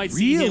we might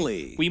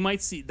Really? see him, we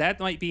might see that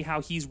might be how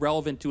he's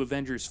relevant to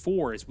Avengers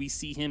 4, is we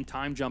see him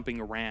time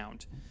jumping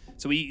around.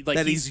 So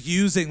he's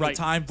using right.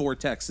 the time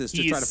vortexes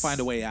to try to find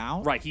a way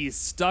out. Right, he's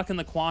stuck in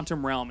the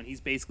quantum realm, and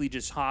he's basically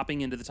just hopping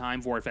into the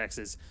time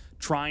vortexes,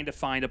 trying to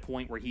find a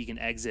point where he can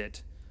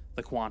exit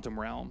the quantum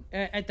realm.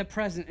 At the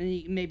present,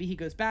 and maybe he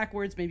goes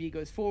backwards, maybe he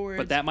goes forward.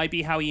 But that might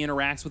be how he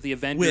interacts with the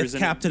Avengers. With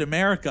Captain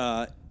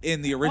America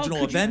in the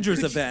original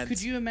Avengers event.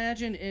 Could you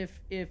imagine if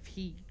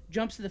he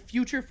jumps to the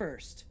future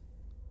first,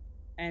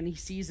 and he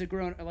sees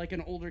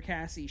an older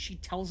Cassie? She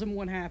tells him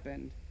what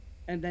happened,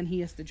 and then he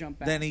has to jump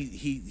back. Then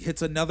he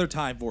hits another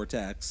time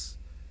vortex,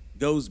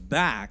 goes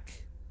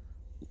back,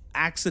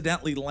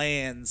 accidentally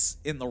lands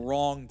in the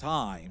wrong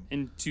time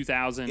in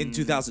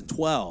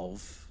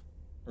 2012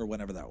 or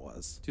whenever that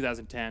was.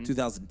 2010.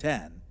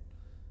 2010.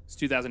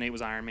 2008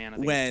 was Iron Man. I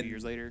think it was 2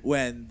 years later.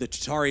 When the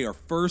Chitauri are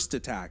first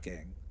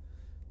attacking,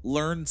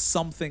 learn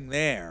something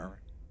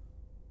there.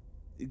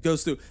 It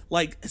goes through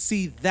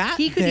see that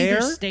he could there.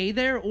 either stay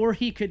there or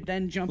he could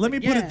then jump. Let me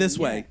put it this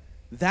again. way: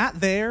 that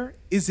there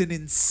is an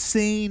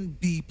insane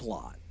B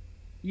plot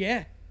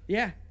Yeah.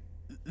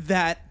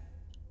 that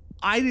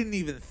I didn't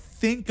even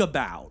think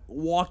about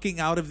walking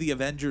out of the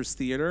Avengers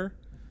theater.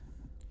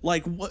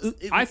 Like what?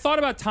 I thought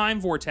about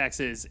time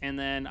vortexes, and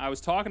then I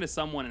was talking to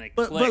someone, and it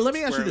But clicked, let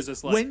me ask where you it was this: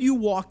 just like, when you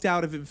walked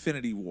out of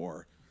Infinity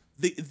War,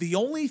 the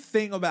only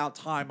thing about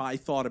time I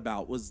thought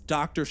about was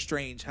Doctor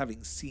Strange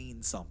having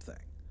seen something.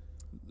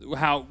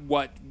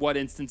 what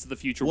instance of the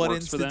future What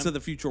works for them? instance of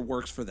the future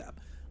works for them?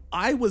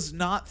 I was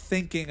not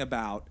thinking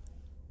about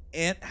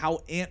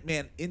how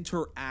Ant-Man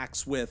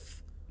interacts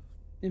with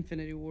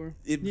Infinity War.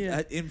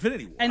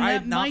 Infinity War. And I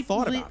that had not might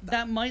thought about that.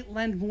 That might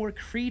lend more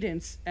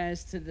credence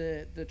as to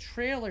the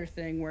trailer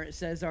thing where it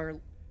says our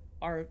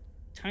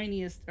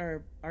tiniest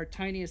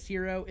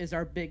hero is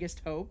our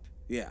biggest hope.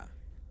 Yeah.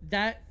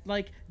 That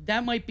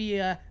might be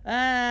a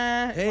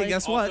Hey,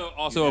 guess what?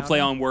 Also a play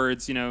on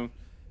words.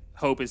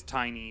 Hope is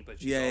tiny, but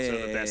she's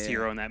also the best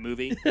hero in that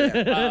movie.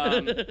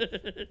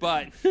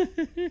 But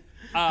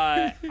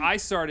I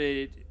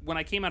started when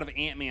I came out of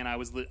Ant-Man. I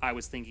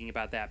was thinking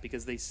about that,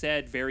 because they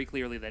said very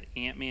clearly that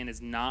Ant-Man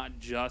is not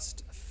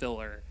just a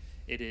filler.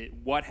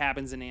 What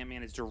happens in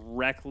Ant-Man is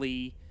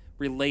directly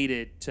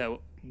related to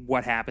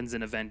what happens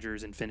in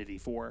Avengers Infinity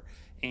 4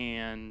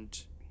 and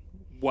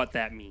what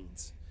that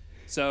means.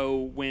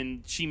 So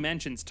when she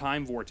mentions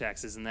time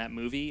vortexes in that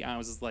movie, I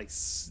was just like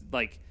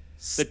the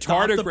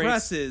Stop the tardigrades.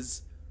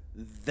 presses.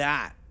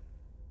 That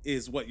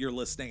is what you're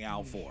listening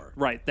out for.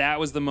 Right, that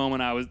was the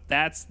moment I was.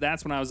 That's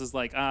when I was just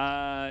like,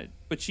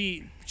 But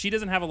she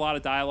doesn't have a lot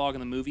of dialogue in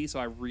the movie, so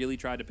I really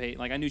tried to pay.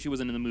 I knew she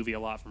wasn't in the movie a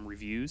lot from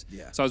reviews.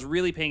 Yeah. So I was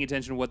really paying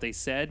attention to what they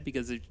said,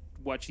 because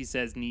what she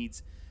says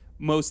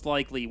most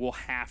likely will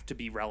have to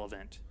be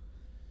relevant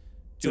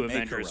to make her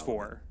Avengers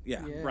 4.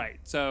 relevant. Yeah. Right.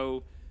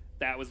 So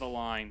that was the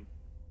line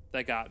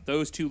that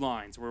those two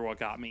lines were what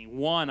got me.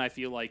 One, I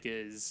feel like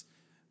is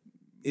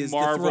The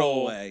Marvel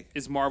throwaway.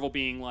 is Marvel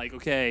being like,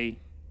 okay,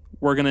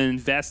 we're gonna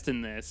invest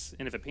in this,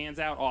 and if it pans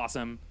out,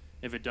 awesome.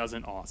 If it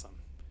doesn't, awesome.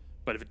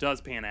 But if it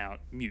does pan out,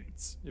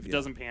 mutants. If it Yeah.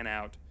 doesn't pan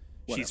out,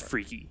 she's Whatever.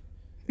 freaky.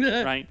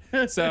 Right?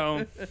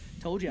 So,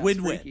 Told you I was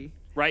Win-win. freaky.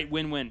 right,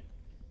 win-win.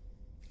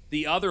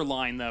 The other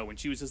line, though, when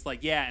she was just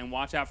like, yeah, and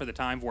watch out for the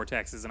time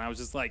vortexes, and I was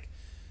just like,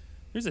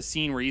 there's a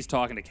scene where he's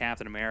talking to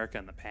Captain America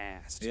in the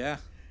past. Yeah.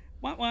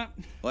 What? Well,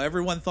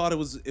 everyone thought it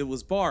was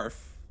Barf,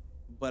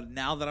 but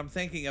now that I'm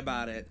thinking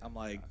about it, I'm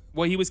like,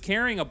 Well, he was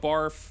carrying a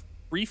barf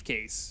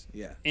briefcase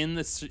Yeah. in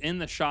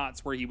the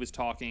shots where he was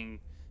talking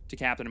to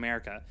Captain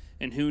America.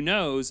 And who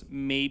knows,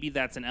 maybe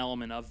that's an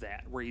element of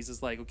that, where he's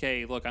just like,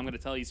 okay, look, I'm going to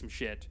tell you some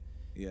shit,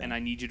 Yeah. and I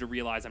need you to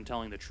realize I'm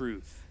telling the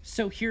truth.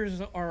 So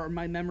here's are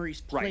my memories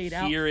played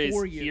out Here is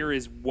for you. here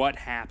is what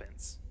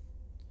happens.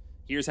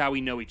 Here's how we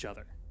know each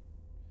other.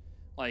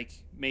 Like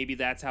maybe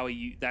that's how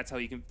you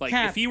can like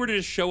Cap, if he were to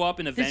just show up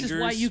in Avengers. This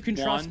is why you can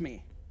 1, trust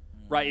me.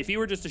 Right, if he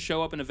were just to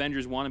show up in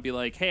Avengers 1 and be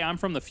like, "Hey, I'm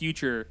from the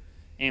future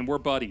and we're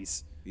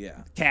buddies."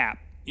 yeah. Cap.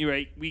 You're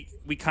right.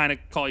 We kind of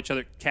call each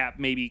other Cap,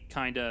 maybe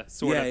kind of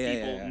sort of Yeah,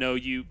 people yeah. know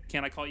you.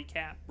 Can I call you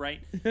Cap, right?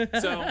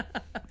 So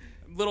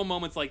little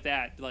moments like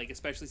that, like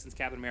especially since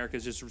Captain America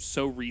is just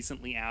so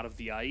recently out of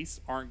the ice,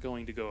 aren't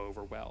going to go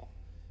over well.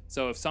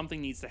 So if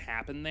something needs to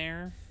happen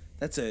there,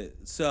 That's it.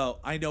 So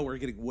I know we're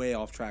getting way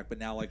off track, but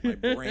now like my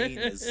brain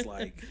is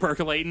like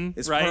percolating,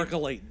 it's right?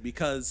 percolating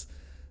because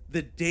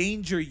the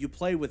danger you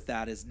play with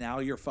that is now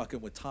you're fucking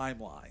with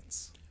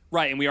timelines.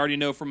 Right, and we already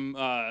know from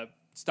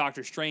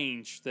Doctor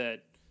Strange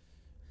that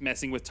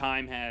messing with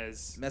time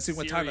has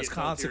serious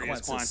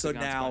consequences. So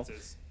now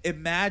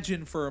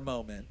imagine for a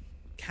moment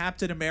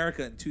Captain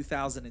America in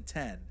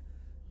 2010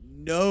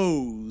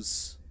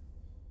 knows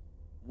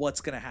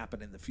what's going to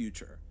happen in the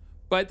future.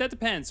 But that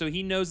depends. So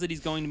he knows that he's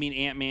going to meet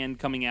Ant-Man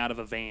coming out of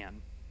a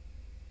van.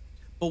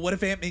 But what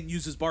if Ant-Man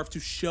uses Barf to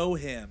show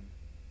him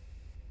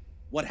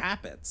what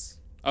happens?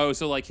 Oh,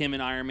 so like him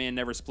and Iron Man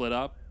never split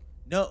up?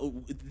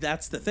 No,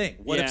 that's the thing.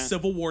 What if Yeah.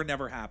 Civil War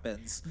never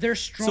happens? They're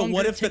stronger So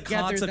what if the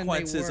together than they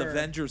consequences were.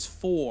 Avengers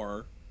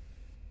 4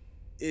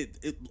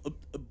 it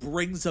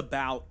brings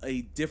about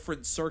a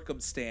different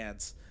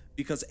circumstance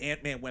because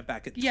Ant-Man went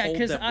back and told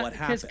them what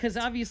happened? Because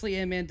obviously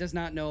Ant-Man does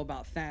not know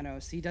about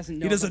Thanos. He doesn't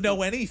know. He doesn't about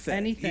know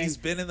anything. He's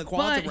been in the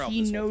quantum but realm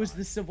he this whole knows time.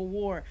 the Civil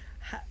War,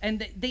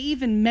 and they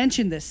even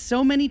mentioned this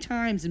so many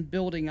times in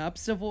building up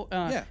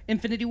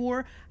Infinity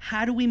War.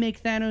 How do we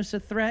make Thanos a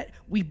threat?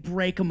 We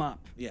break him up.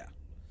 Yeah.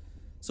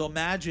 So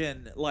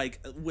imagine,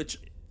 like, which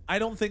I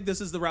don't think this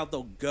is the route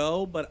they'll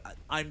go, but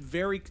I'm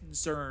very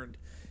concerned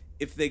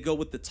if they go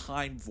with the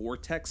time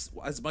vortex.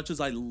 As much as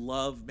I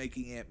love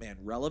making Ant-Man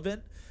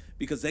relevant,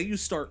 because then you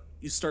start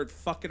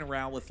fucking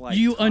around with like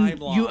You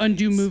timelines.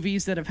 undo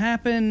movies that have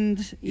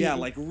happened. Yeah,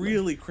 You- like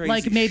really crazy.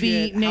 like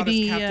maybe- shit. How does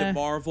maybe, Captain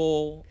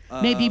Marvel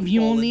maybe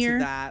fall Mjolnir. into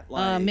that?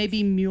 Like,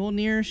 Maybe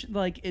Mjolnir,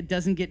 like it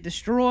doesn't get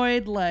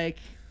destroyed. Like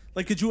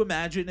could you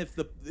imagine if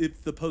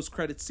the post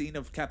credit scene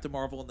of Captain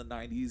Marvel in the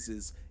 90s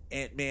is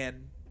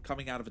Ant-Man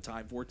coming out of a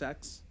time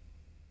vortex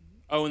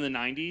Oh, in the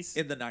 90s?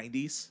 in the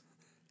 90s?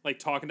 Like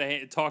talking.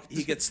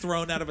 He gets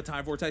thrown out of a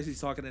time vortex. He's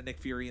talking to Nick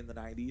Fury in the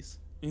 90s.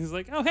 He's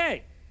like, oh,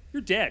 hey,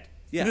 you're dead.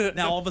 Yeah.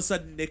 Now all of a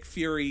sudden Nick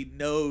Fury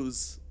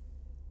knows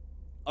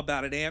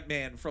about an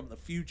Ant-Man from the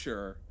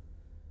future.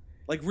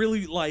 Like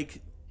really,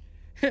 like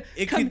it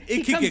he could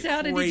comes get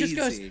out and he just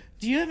goes, crazy.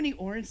 "Do you have any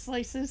orange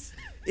slices?"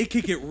 It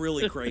could get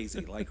really crazy,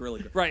 like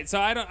really. Right.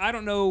 So I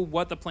don't know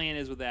what the plan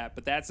is with that,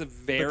 but that's a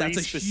very But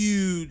that's a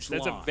huge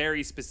That's line a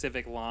very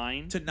specific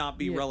line. to not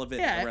be Yeah.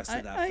 relevant Yeah, in the rest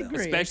of that I film.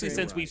 agree. Especially Right.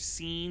 since we've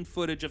seen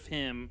footage of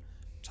him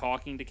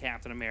talking to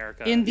Captain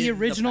America In the In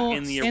the original,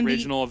 in the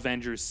original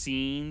Avengers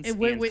scenes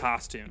wait, and wait.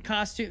 costume.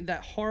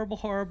 that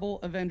horrible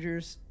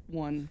Avengers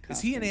 1 costume.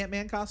 Is he an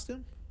Ant-Man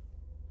costume?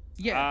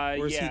 Yeah.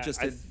 Or is he Yeah, just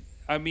I, in-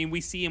 I mean,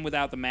 we see him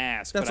without the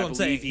mask, That's but what I I'm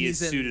believe saying. he is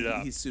suited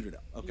up. He's suited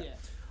up. Okay. Yeah.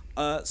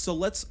 So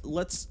let's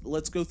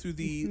go through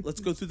the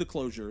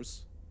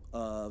closures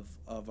of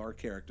our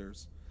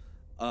characters.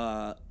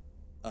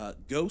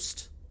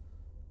 Ghost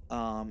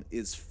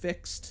is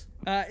fixed,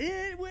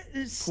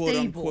 It's quote stable,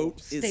 unquote,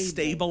 stable. is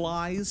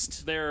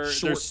stabilized. They're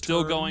short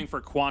still term. going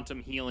for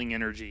quantum healing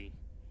energy.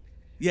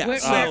 Yeah.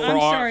 Wait, so- wait, for I'm our-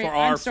 sorry, for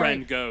our I'm sorry.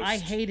 friend Ghost. I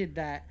hated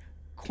that.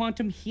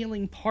 Quantum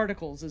healing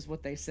particles is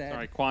what they said. All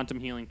right, quantum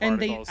healing And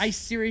particles. I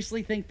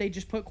seriously think they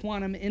just put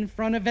quantum in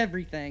front of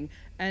everything,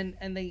 and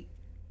they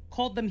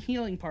called them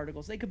healing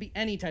particles. They could be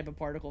any type of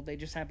particle. They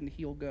just happen to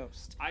heal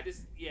Ghost. I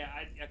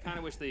kind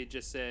of wish they had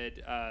just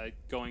said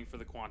going for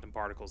the quantum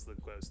particles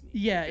that Ghost needs.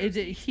 Yeah,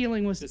 because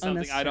healing was it's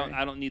something unnecessary.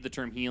 I don't need the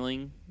term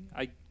healing.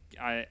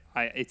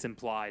 It's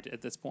implied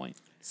at this point.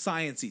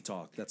 Sciencey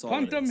talk. That's all.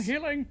 Quantum it is.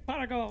 healing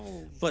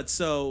particles. But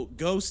so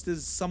Ghost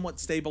is somewhat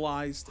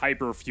stabilized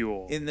Hyper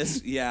fuel. in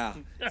this. Yeah.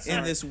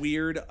 in this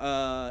weird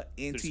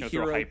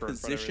anti-hero hyper in front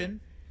of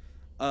position.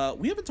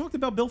 We haven't talked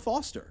about Bill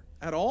Foster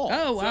at all.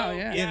 Oh wow, So,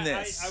 yeah. In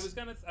this. I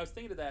was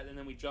thinking of that, and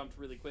then we jumped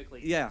really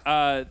quickly.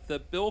 Yeah. The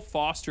Bill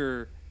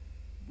Foster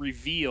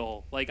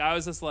reveal, like I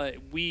was just like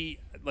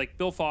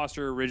Bill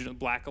Foster, original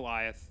Black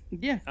Goliath,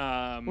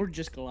 Yeah. Or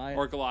just Goliath.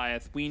 or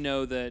Goliath. We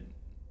know that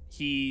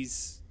he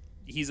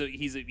was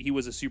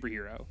a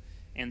superhero,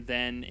 And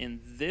then in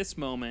this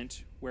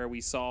moment where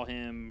we saw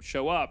him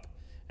show up,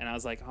 and I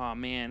was like, oh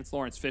man, it's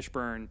Lawrence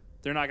Fishburne.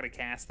 They're not going to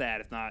cast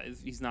that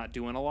if he's not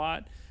doing a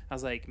lot. I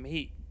was like,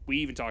 we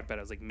even talked about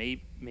it. I was like,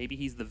 maybe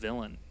he's the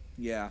villain.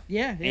 Yeah.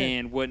 Yeah.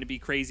 And wouldn't it be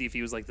crazy if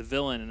he was like the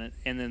villain?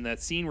 And then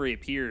that scene where he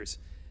appears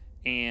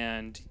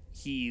and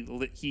he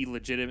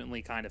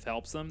legitimately kind of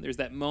helps them. There's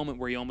that moment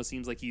where he almost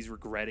seems like he's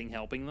regretting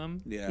helping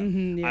them. Yeah.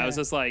 Yeah. I was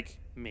just like,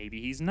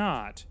 maybe he's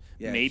not.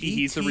 Yeah, Maybe he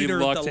he's the teetered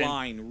reluctant. the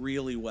line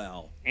really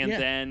well. And Yeah.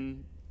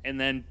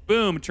 then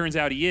boom, it turns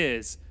out he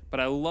is. But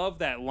I love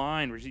that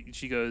line where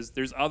she goes,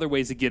 there's other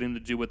ways to get him to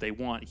do what they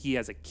want. He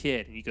has a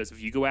kid. And he goes,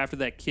 if you go after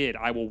that kid,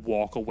 I will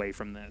walk away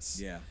from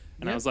this. Yeah.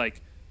 And I was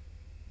like,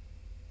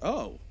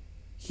 Oh.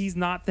 he's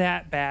not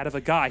that bad of a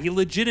guy. He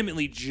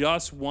legitimately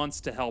just wants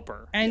to help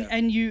her. And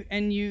Yeah.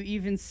 and you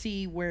even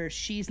see where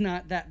she's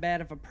not that bad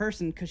of a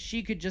person because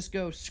she could just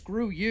go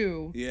screw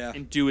you Yeah.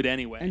 And do it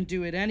anyway. and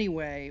do it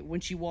anyway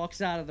when she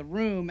walks out of the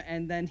room,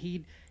 and then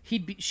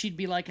she'd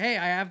be like, hey,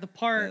 I have the Yeah,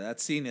 part. that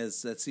scene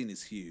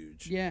is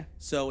huge. Yeah.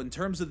 So in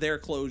terms of their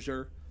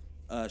closure,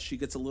 she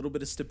gets a little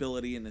bit of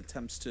stability and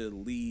attempts to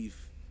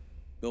leave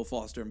Bill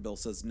Foster, and Bill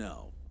says,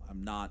 "No,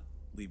 I'm not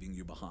leaving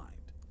you behind."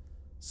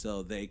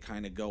 So they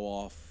kind of go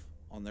off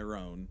on their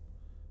own.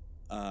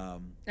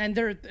 And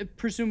they're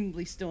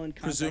presumably still in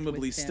contact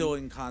Presumably with Pym. still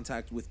in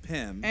contact with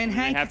Pym. And they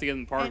Hank have to get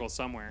in the particles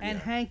somewhere. And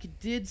Hank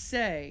did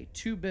say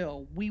to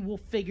Bill, "We will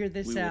figure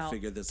this We will out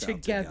figure this out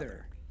together."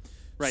 together.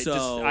 Right. So-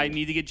 just, I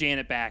need to get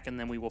Janet back, and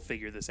then we will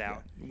figure this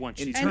out once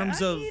In she's And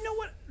terms of- you know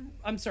what?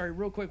 I'm sorry,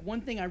 real quick.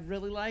 One thing I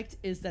really liked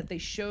is that they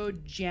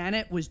showed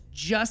Janet was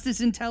just as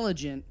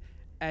intelligent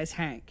as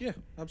Hank. Yeah,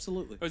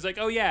 absolutely. I was like,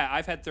 oh yeah,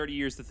 I've had 30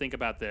 years to think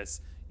about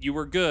this. You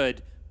were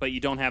good, but you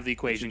don't have the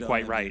equation don't quite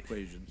have the right.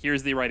 equation.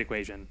 Here's the right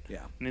equation.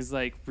 Yeah. And he's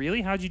like,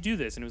 really? How'd you do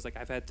this? And it was like,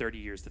 I've had 30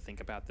 years to think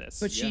about this.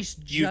 But she's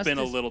You've just been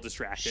a as- little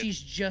distracted. She's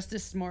just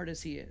as smart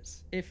as he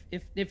is,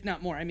 if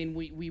not more. I mean,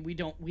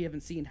 we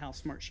haven't seen how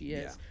smart she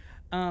is.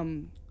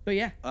 But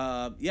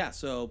yeah,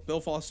 So Bill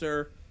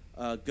Foster,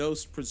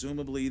 Ghost,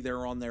 presumably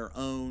they're on their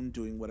own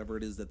doing whatever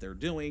it is that they're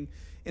doing.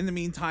 In the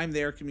meantime,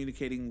 they're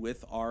communicating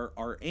with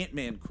our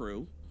Ant-Man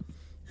crew,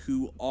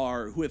 who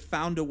have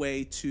found a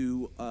way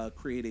to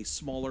create a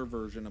smaller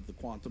version of the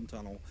quantum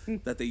tunnel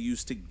that they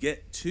used to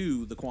get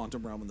to the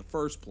quantum realm in the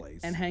first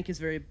place. and Hank is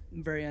very,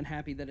 very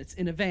unhappy that it's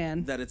in a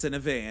van. that it's in a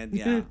van,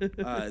 yeah.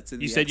 It's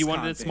in you the said you XCOM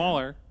wanted it van.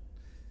 smaller.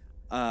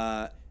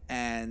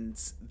 And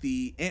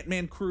the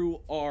Ant-Man crew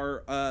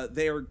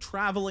they are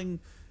traveling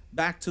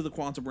back to the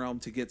quantum realm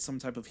to get some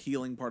type of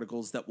healing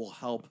particles that will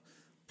help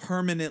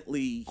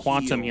permanently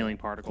Quantum heal- healing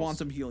particles.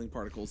 Quantum healing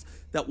particles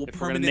that will If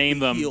we're gonna permanently name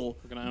them, heal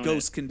we're gonna own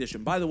Ghost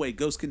Condition. By the way,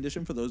 Ghost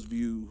Condition, for those of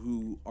you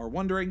who are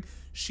wondering,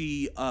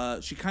 she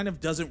kind of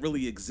doesn't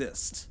really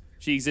exist.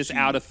 She exists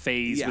out of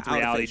phase Yeah, with out of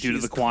reality phase. due to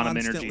She's the quantum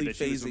constantly energy that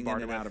she was phasing in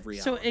bombarded and out with. of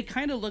reality. So it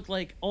kind of looked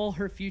like all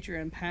her future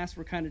and past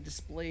were kind of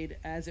displayed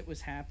as it was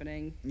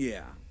happening.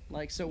 yeah.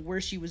 Like, so where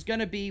she was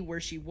going to be, where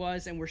she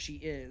was, and where she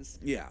is.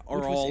 Yeah, which or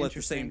was all at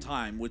the same interesting.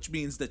 time, which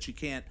means that she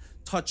can't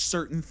touch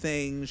certain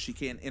things, she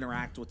can't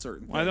interact with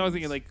certain things. I was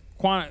thinking like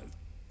quantum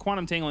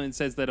entanglement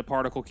says that a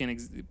particle can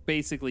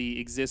basically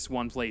exist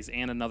one place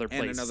and another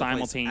place another place at the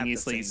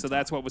simultaneously. same So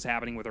that's what was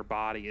happening with her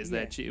body is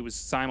that it was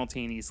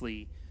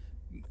simultaneously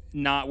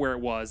not where it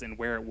was and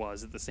where it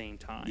was at the same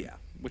time. Yeah.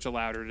 Which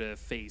allowed her to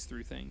phase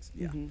through things.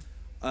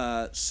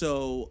 Yeah.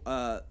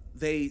 So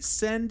they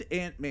send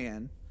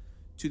Ant-Man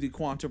to the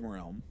quantum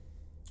realm,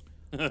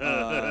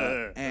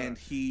 and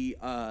he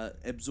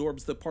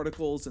absorbs the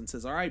particles and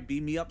says, "All right,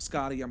 beam me up,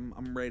 Scotty.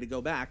 I'm ready to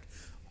go back."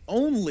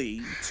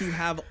 Only to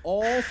have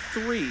all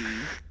three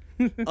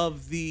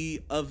of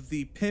the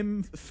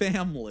Pym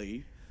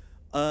family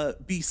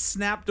be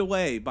snapped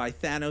away by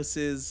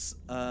Thanos's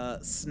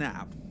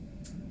snap.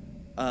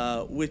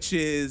 Which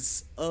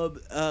is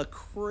a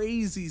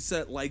crazy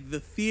set. Like the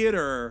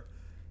theater,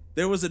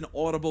 there was an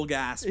audible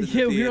gasp. In the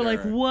Yeah, we theater. were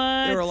like,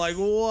 "What?" They were like,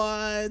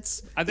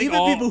 "What?" I think even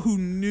all- people who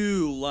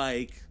knew,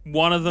 like,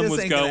 One of them this was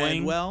ain't gonna end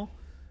going. well.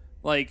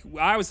 Like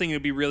I was thinking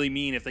it'd be really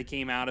mean if they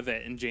came out of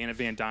it and Janet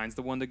Van Dyne's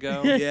the one to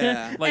go.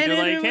 Yeah, Like And they're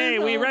then like, it "Hey,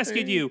 was we over.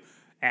 rescued you,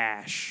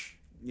 Ash."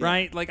 Yeah.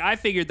 Right? Like I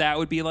figured that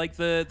would be like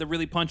the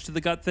really punch to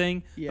the gut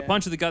thing. Yeah. The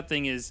punch to the gut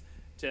thing is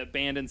to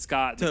abandon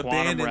Scott in to the quantum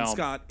abandon realm.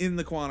 Scott in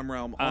the quantum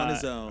realm on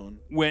his own.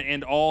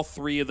 And all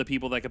three of the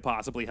people that could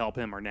possibly help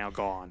him are now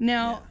gone.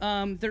 Now,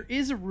 there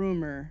is a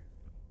rumor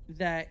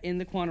that in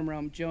the quantum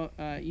realm, Joe,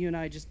 you and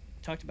I just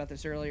talked about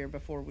this earlier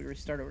before we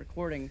started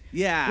recording.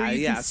 Yeah, where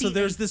you yeah. can So see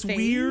there's a this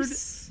weird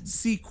face.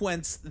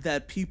 sequence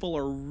that people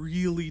are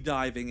really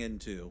diving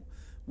into,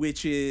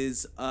 which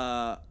is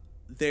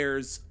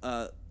there's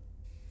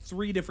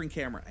 3 different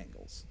camera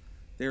angles.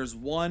 There's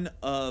one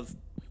of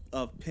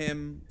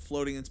Pym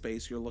floating in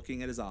space. You're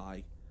looking at his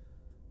eye.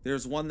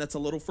 There's one that's a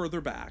little further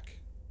back,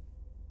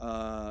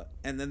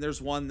 and then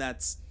there's one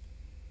that's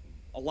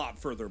a lot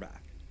further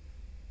back.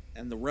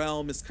 And the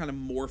realm is kind of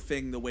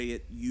morphing the way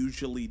it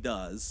usually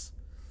does.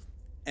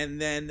 And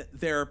then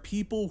there are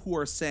people who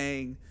are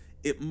saying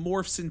it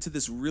morphs into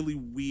this really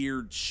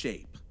weird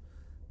shape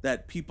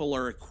that people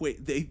are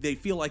they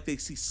feel like they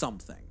see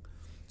something.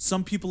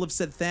 Some people have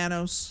said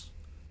Thanos.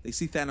 They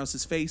see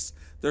Thanos' face.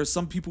 There are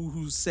some people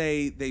who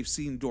say they've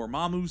seen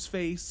Dormammu's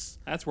face.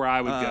 That's where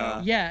I would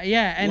go. Yeah,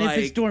 yeah. And if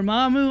it's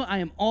Dormammu, I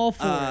am all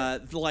for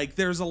it. Like,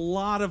 there's a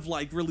lot of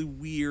like really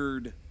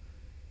weird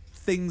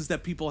things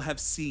that people have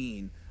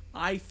seen.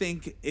 I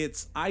think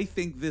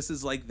this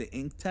is like the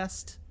ink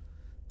test.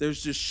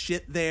 There's just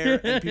shit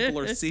there, and people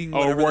are seeing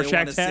whatever they want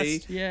Rorschach to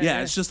test? see. Yeah.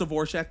 Yeah, it's just a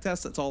Rorschach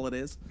test. That's all it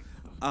is.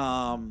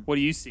 What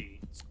do you see?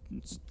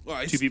 It's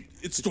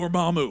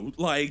Dormammu.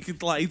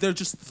 Like they're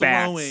just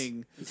Bats.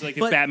 throwing. It's like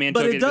if Batman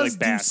took it, it it'd be does like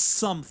do bats.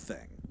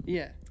 something.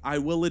 Yeah. I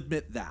will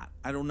admit that.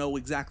 I don't know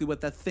exactly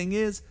what that thing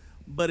is,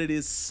 but it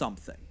is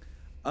something.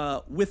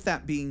 With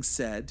that being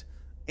said,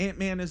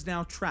 Ant-Man is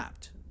now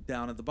trapped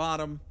down at the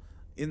bottom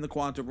in the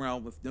quantum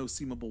realm with no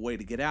seemable way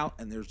to get out,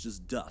 and there's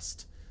just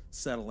dust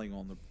settling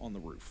on the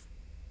roof.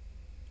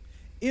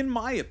 In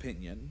my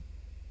opinion,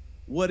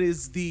 what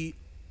is the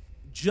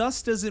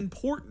just as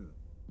important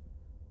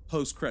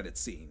post-credit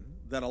scene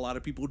that a lot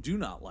of people do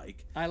not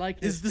like I like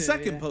is this the too,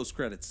 second yeah.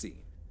 post-credit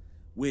scene,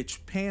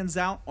 which pans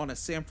out on a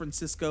San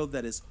Francisco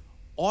that is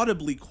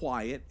audibly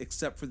quiet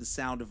except for the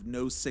sound of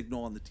no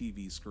signal on the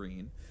TV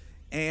screen,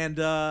 and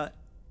the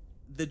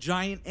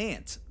giant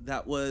ant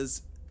that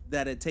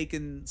had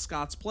taken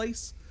Scott's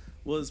place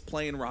was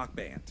playing Rock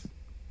Band,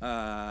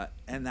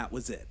 and that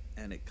was it,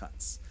 and it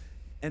cuts.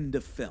 End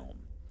of film.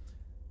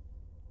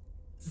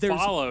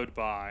 Followed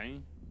by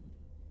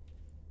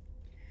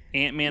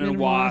Ant-Man and And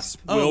Wasp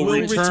Wasp will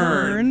will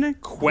return?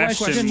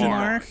 Question Question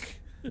mark.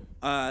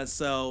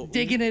 So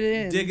Digging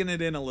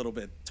it in a little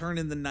bit,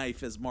 turning the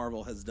knife as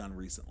Marvel has done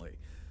recently.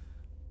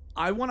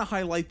 I want to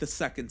highlight the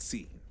second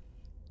scene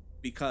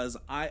because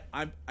I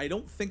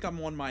don't think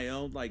I'm on my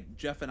own. Like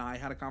Jeff and I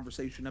had a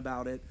conversation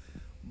about it,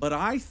 but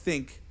I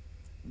think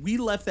we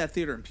left that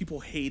theater and people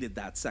hated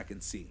that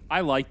second scene.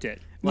 I liked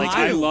it. Like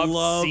I I loved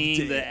loved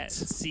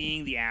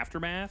seeing the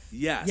aftermath.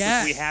 Yes.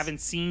 Yes. Which we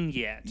haven't seen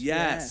yet.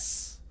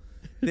 Yes.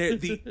 They're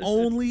the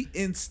only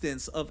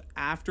instance of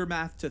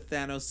aftermath to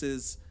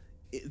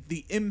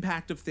the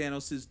impact of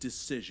Thanos'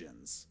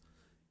 decisions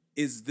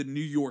is the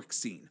New York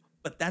scene.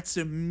 But that's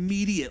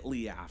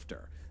immediately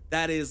after.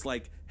 That is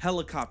like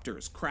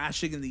helicopters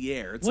crashing in the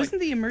air. It's Wasn't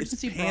like, the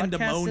emergency it's broadcast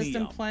pandemonium.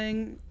 system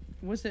playing?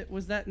 Was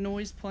that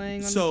noise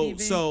playing on So the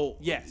TV? so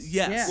Yes.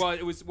 yes. Well,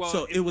 it was.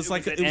 So it was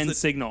like an it was end the-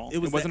 signal. it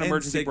was It wasn't the an end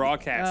emergency signal.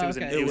 broadcast. Oh, It was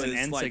okay. it was an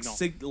end like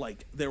signal.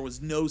 like there was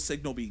no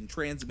signal being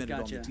transmitted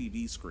Gotcha. on the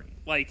TV screen.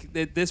 Like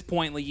at this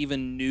point, like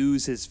even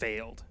news has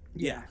failed.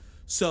 Yeah.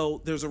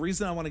 So there's a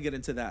reason I want to get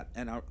into that,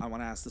 and I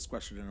want to ask this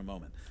question in a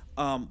moment.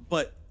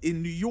 But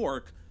in New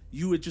York,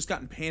 you had just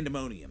gotten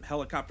pandemonium,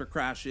 helicopter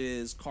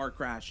crashes, car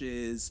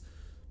crashes,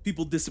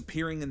 people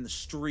disappearing in the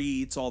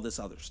streets, all this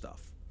other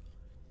stuff.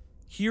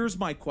 Here's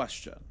my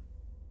question.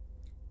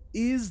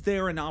 Is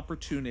there an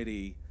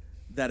opportunity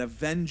that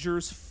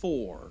Avengers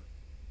 4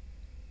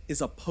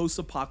 is a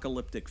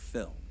post-apocalyptic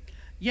film?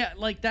 Yeah,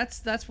 like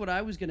that's what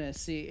I was gonna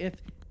see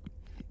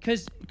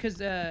because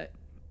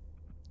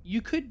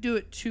you could do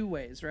it two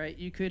ways, right?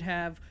 You could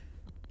have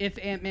if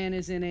Ant-Man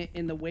is in it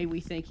in the way we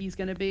think he's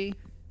gonna be,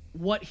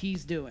 what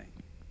he's doing.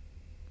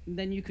 And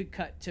then you could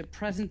cut to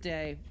present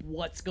day,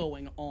 what's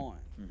going on.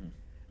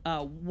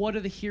 What are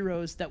the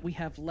heroes that we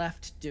have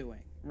left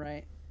doing,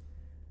 right?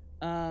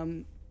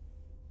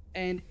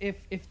 And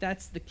if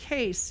that's the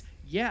case,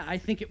 yeah, I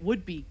think it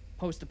would be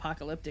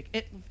post-apocalyptic.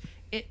 It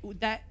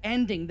that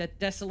ending, that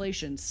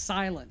desolation,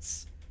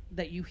 silence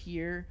that you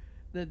hear,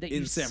 that you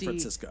In San see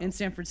Francisco. in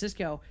San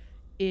Francisco,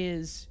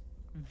 is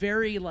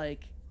very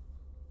like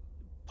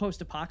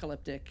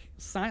post-apocalyptic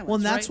silence. Well,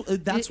 and that's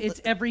it's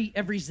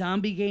every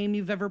zombie game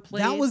you've ever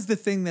played. That was the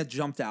thing that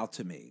jumped out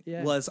to me.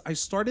 Yeah. Was I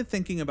started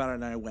thinking about it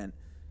and I went,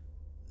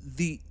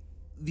 the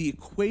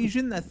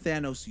equation that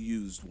Thanos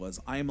used was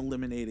I am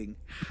eliminating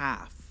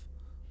half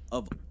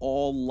of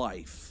all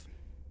life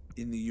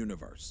in the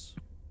universe.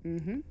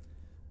 Mm-hmm.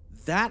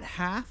 That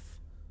half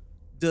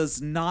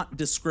does not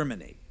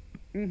discriminate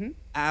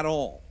at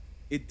all.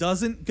 It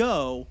doesn't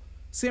go,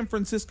 San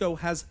Francisco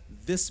has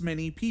this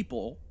many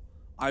people,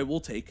 I will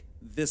take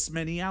this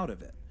many out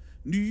of it.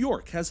 New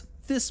York has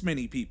this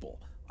many people,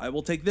 I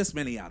will take this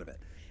many out of it.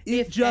 It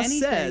If just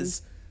anything-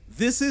 says,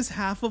 this is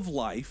half of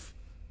life,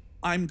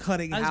 I'm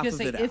cutting I was half gonna of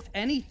say, it if out.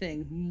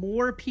 anything,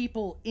 more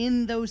people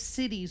in those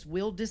cities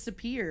will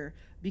disappear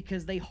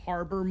because they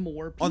harbor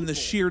more people. On the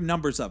sheer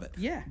numbers of it.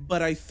 Yeah.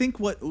 But I think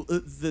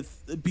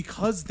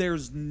because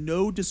there's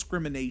no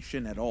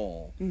discrimination at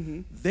all,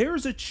 Mm-hmm.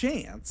 there's a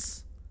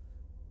chance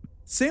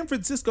San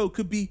Francisco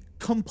could be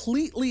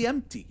completely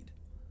emptied.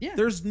 Yeah.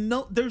 There's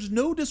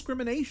no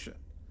discrimination.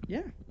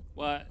 Yeah.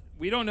 Well,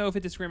 we don't know if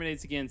it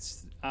discriminates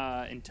against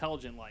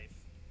intelligent life.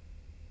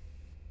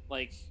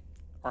 Like,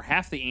 are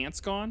half the ants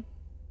gone?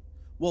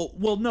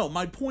 Well, no.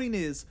 My point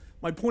is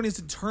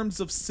in terms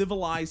of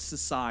civilized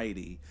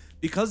society,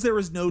 because there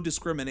is no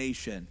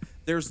discrimination,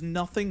 there's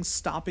nothing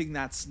stopping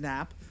that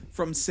snap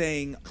from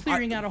saying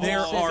Clearing out a whole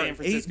there city. are San 8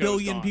 Francisco's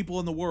billion gone. people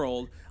in the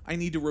world. I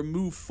need to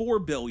remove 4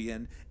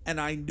 billion, and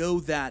I know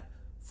that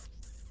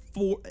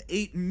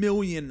 8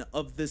 million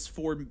of this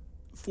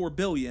 4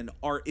 billion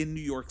are in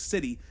New York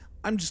City.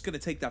 I'm just going to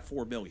take that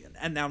 4 million.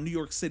 And now New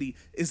York City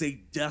is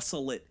a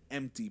desolate,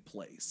 empty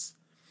place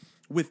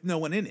with no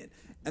one in it.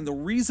 And the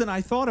reason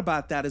I thought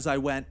about that is I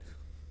went,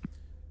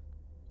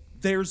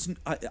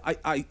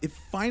 it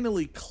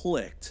finally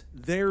clicked.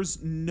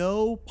 There's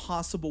no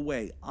possible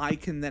way I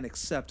can then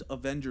accept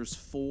Avengers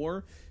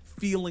 4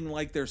 feeling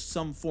like there's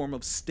some form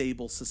of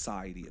stable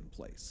society in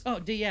place.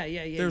 Oh, yeah.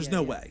 There's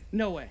no way.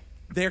 No way.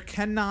 There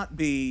cannot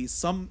be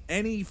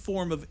any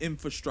form of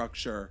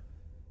infrastructure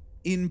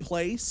in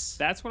place.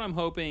 That's what I'm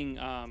hoping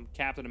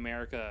Captain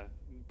America,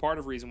 part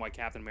of the reason why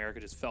Captain America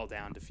just fell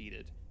down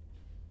defeated.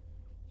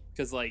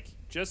 Because, like,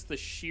 just the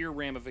sheer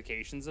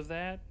ramifications of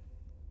that,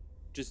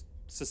 just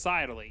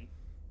societally.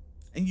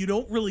 And you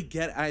don't really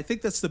get, I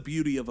think that's the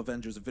beauty of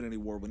Avengers Infinity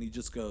War, when he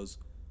just goes,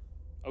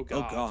 Oh,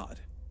 God. oh God.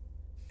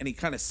 And he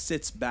kind of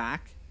sits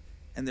back,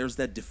 and there's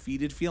that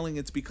defeated feeling.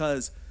 It's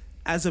because,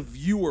 as a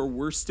viewer,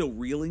 we're still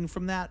reeling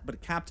from that.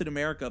 But Captain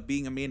America,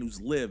 being a man who's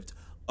lived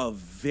a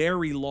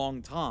very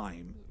long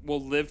time,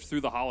 Well, lived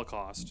through the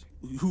Holocaust.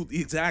 who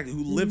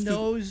lived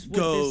knows through, what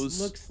goes,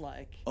 this looks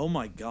like oh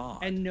my God.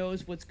 and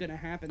knows what's going to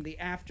happen, the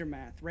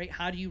aftermath, right?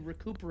 How do you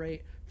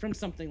recuperate from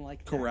something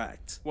like that?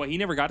 Correct. Well, he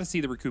never got to see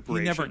the He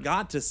recuperation. never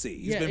got to see.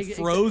 He's Yeah, been ex-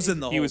 frozen ex-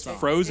 the whole He was time.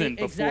 frozen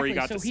before Exactly. he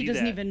got so to see he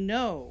doesn't that. even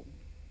know.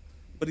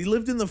 But he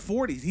lived in the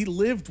 40s. He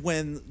lived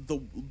when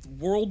the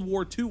World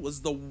War II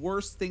was the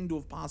worst thing to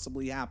have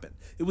possibly happened.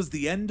 It was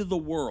the end of the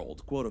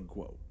world, quote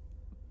unquote.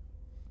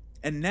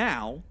 And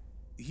now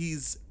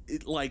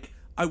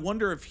I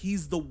wonder if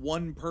he's the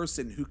one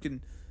person who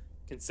can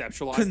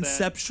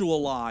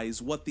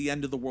conceptualize what the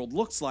end of the world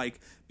looks like,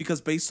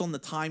 because based on the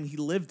time he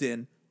lived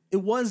in, it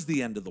was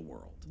the end of the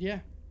world. Yeah.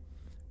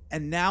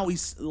 And now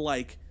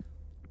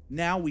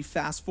now we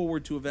fast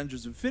forward to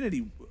Avengers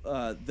Infinity,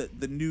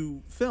 the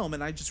new film,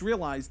 and I just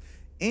realized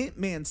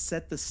Ant-Man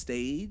set the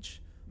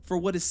stage for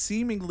what is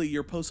seemingly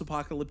your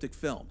post-apocalyptic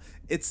film.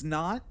 It's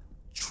not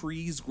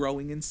trees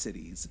growing in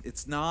cities.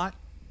 It's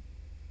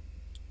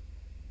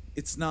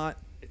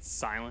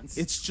silence.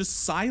 It's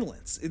just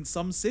silence in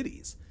some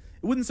cities.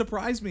 It wouldn't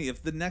surprise me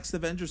if the next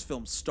Avengers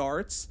film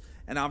starts,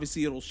 and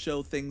obviously it'll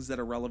show things that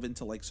are relevant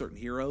to like certain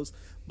heroes,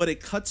 but it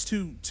cuts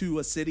to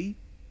a city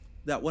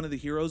that one of the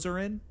heroes are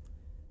in.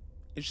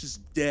 It's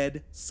just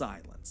dead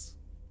silence.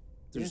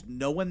 There's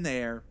no one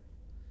there.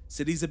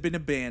 Cities have been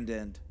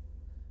abandoned.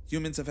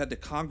 Humans have had to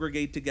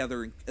congregate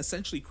together and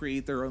essentially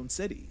create their own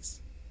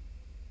cities.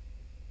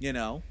 You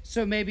know?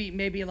 So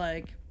maybe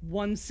like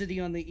one city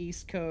on the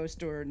East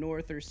Coast or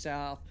north or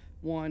south,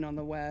 one on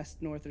the west,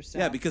 north or south.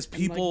 Yeah, because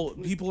And,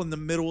 like, people in the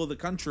middle of the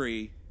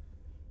country,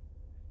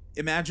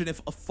 imagine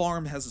if a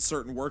farm has a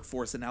certain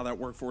workforce and now that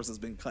workforce has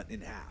been cut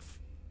in half.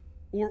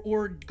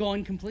 or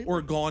gone completely.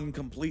 Or gone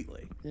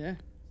completely. yeah.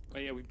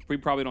 But yeah, we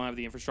probably don't have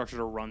the infrastructure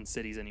to run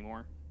cities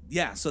anymore.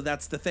 Yeah, so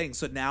that's the thing.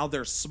 So now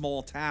there's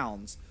small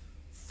towns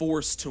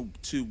forced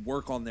to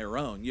work on their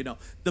own. You know,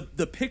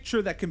 the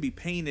picture that can be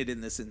painted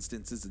in this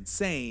instance is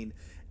insane,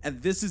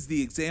 and this is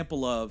the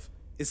example of,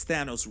 is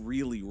Thanos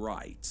really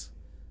right?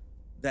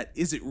 That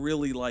is it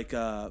really like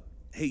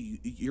hey,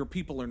 your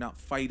people are not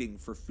fighting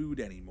for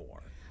food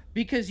anymore.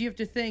 Because you have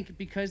to think,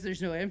 because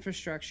there's no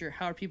infrastructure,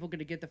 how are people going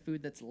to get the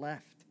food that's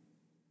left?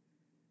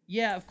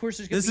 Yeah, of course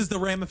there's going to This is the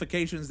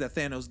ramifications that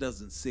Thanos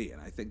doesn't see,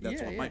 and I think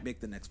that's Yeah, what yeah. might make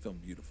the next film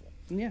beautiful.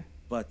 Yeah.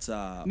 But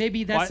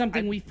Maybe that's Well,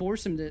 something we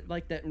force him to,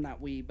 like that, not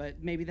we,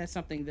 but maybe that's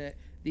something that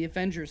the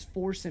Avengers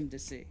force him to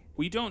see.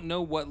 We don't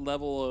know what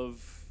level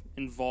of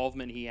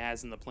involvement he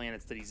has in the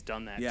planets that he's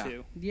done that Yeah.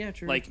 to. Yeah,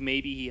 true. Like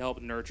maybe he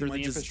helped nurture might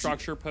the just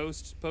infrastructure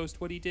post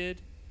what he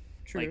did.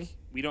 true. Like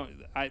we don't.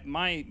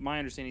 My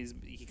understanding is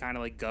he kind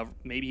of like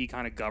maybe he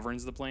kind of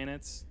governs the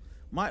planets.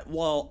 I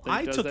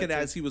does took that it too?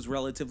 as he was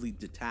relatively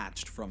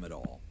detached from it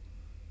all,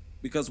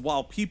 because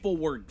while people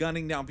were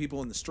gunning down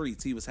people in the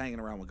streets, he was hanging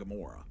around with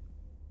Gamora,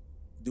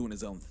 doing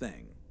his own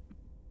thing.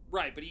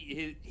 Right, but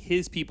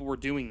his people were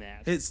doing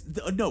that.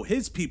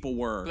 His people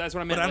were. But that's what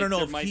I meant, But I don't like, know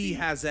there if might he be-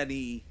 has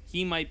any.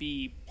 He might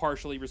be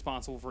partially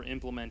responsible for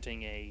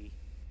implementing a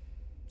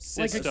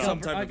like system.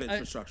 some type of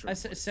infrastructure a in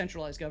place.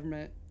 centralized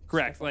government.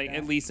 Correct, stuff like like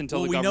that. at least until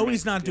Well, the we know government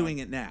he's not can do doing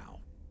it now.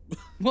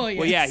 Well, yeah.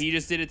 Well, yeah, he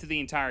just did it to the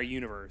entire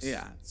universe.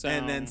 Yeah, So,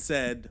 and then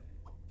said,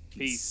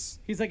 peace.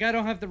 He's like, I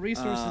don't have the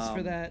resources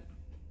for that.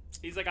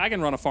 He's like, I can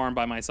run a farm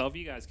by myself.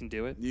 You guys can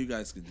do it. "You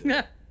guys can do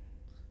it."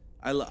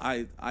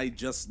 I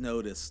just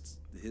noticed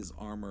his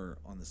armor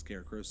on the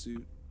Scarecrow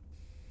suit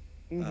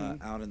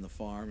out in the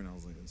farm, and I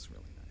was like, "It's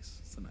really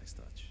nice. It's a nice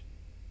touch."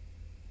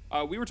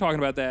 We were talking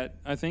about that,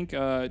 I think,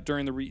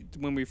 during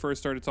when we first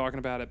started talking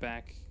about it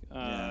back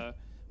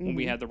when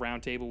we had the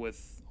round table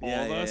with all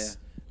Yeah, of yeah, us.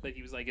 That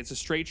he was like, it's a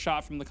straight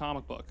shot from the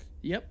comic book.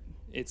 Yep.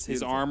 It's his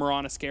Beautiful. armor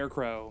on a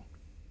scarecrow.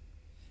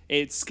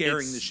 It's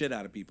Scaring the shit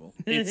out of people.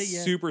 It's Yeah.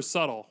 super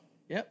subtle.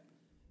 Yep.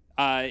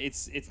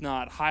 It's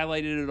not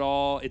highlighted at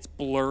all. It's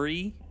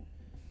blurry.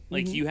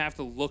 Like you have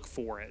to look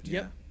for it.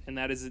 Yep. And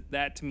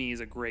that to me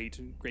is a great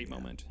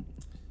moment.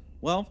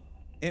 Well,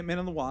 Ant-Man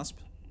and the Wasp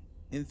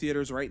in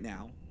theaters right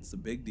now. It's a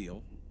big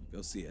deal.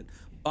 Go see it.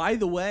 By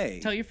the way,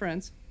 Tell your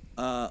friends.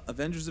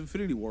 Avengers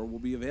Infinity War will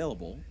be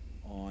available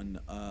on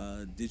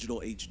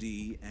digital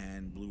HD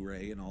and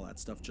Blu-ray and all that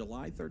stuff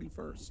July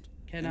 31st.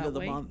 Cannot end of the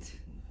wait. month.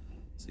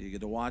 So you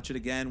get to watch it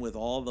again with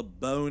all the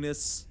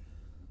bonus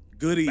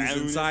goodies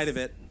inside of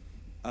it.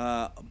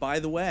 By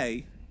the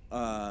way,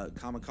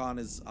 Comic-Con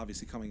is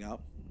obviously coming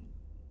up,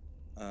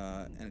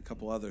 and a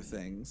couple other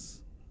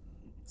things.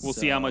 We'll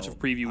see how much of a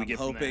preview we get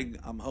from that.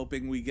 I'm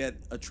hoping we get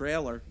a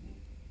trailer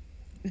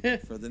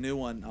for the new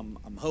one.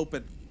 I'm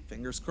hoping.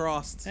 Fingers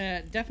crossed.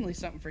 Definitely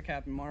something for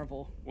Captain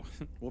Marvel.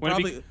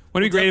 Wouldn't it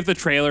be great if the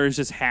trailer is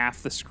just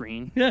half the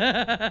screen?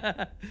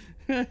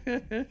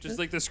 Just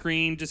like the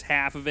screen, just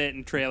half of it,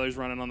 and trailers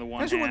running on the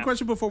one Actually, half. one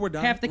question before we're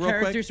done. Half the real quick.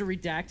 characters are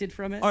redacted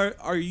from it.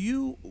 Are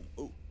you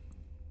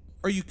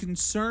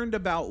concerned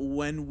about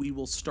when we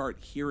will start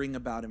hearing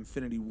about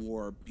Infinity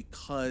War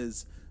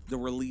because the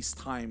release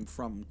time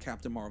from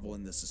Captain Marvel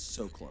in this is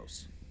so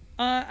close?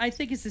 I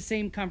think it's the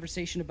same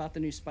conversation about the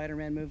new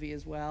Spider-Man movie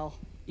as well.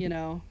 You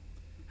know,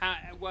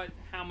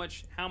 How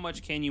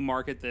much can you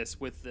market this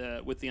with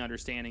the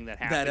understanding that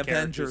half That the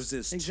Avengers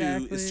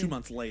characters is 2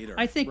 months later.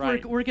 I think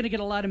Right. we're going to get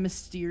a lot of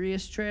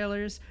mysterious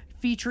trailers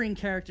featuring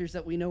characters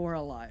that we know are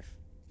alive.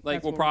 like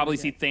That's we'll what we're probably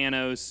gonna see get.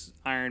 Thanos,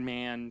 Iron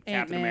Man,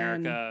 Captain Ant-Man.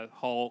 America,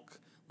 Hulk.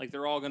 Like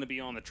they're all going to be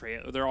on the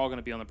trail. They're all going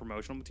to be on the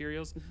promotional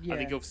materials. I Yeah.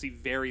 think you'll see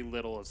very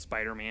little of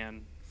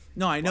Spider-Man.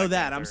 No, I know Black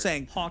that. I'm Panther.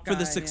 saying for Hawkeye,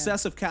 the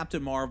success of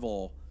Captain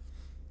Marvel.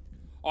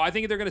 Oh, I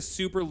think they're going to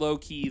super low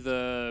key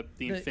the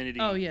Infinity.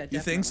 Oh yeah, You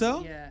think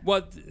so? definitely. Yeah.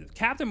 Well,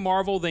 Captain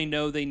Marvel, they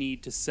know they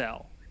need to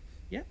sell.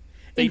 Yeah.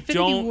 They Infinity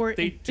don't. War,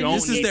 They Infinity- don't.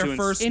 This is need their to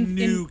first In-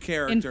 new in-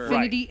 character.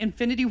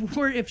 Infinity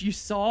War. If you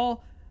saw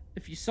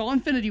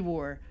Infinity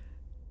War,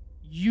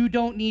 you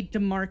don't need to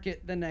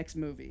market the next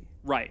movie.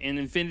 Right, and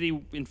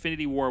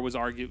Infinity War was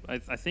I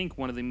think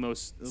one of the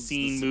most It was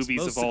seen the movies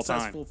most of all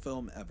successful time.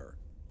 film ever.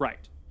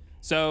 Right,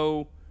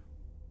 so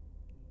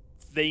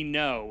they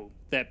know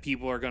that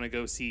people are going to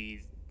go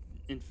see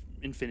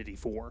Infinity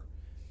 4,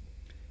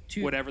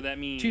 whatever that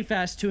means. Too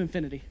fast to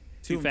infinity.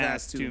 Too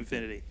fast to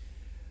infinity.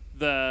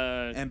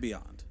 The And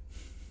beyond.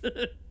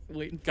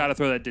 Waiting. got to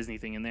throw that Disney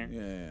thing in there.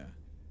 Yeah.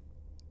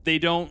 They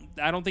don't.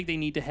 I don't think they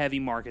need to heavy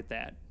market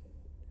that.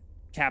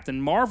 Captain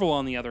Marvel,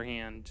 on the other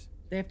hand,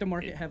 They have to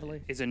market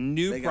heavily. is a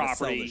new They gotta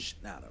sell property the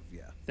shit out of,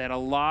 yeah.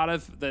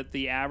 that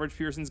the average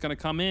person's going to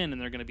come in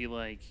and they're going to be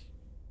like,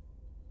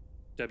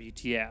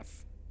 WTF.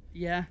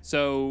 Yeah.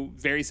 So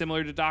very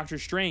similar to Doctor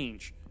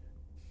Strange.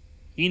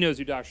 He knows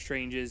who Doctor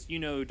Strange is. You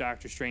know who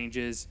Doctor Strange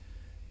is.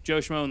 Joe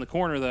Schmo in the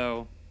corner,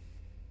 though,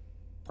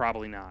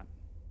 probably not.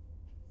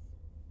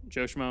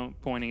 Joe Schmo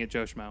pointing at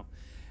Joe Schmo.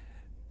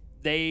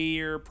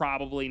 They're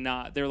probably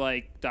not. They're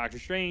like Doctor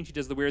Strange. He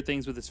does the weird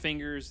things with his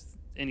fingers,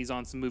 and he's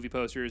on some movie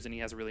posters, and he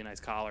has a really nice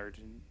collared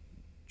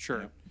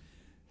shirt.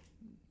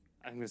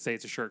 I'm going to say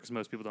it's a shirt because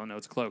most people don't know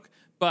it's a cloak.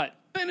 But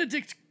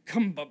Benedict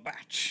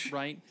Cumberbatch.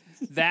 right,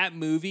 that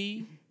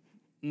movie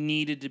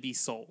needed to be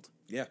sold.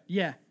 Yeah.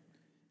 Yeah.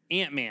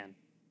 Ant-Man.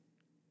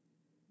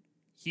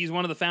 He's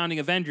one of the founding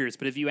Avengers,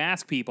 but if you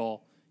ask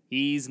people,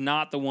 he's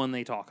not the one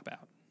they talk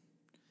about.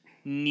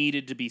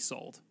 Needed to be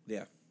sold.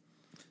 Yeah.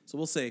 So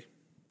we'll see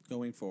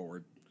going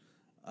forward.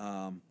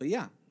 But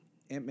yeah,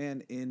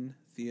 Ant-Man in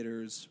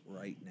theaters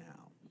right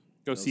now.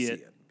 Go see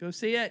it. Go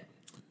see it.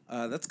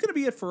 That's going to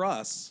be it for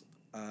us.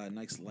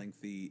 Nice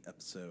lengthy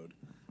episode.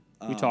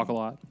 We talk a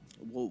lot.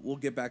 We'll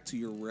get back to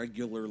your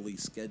regularly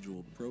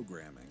scheduled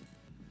programming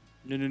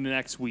No,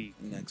 next week.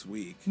 next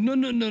week. No,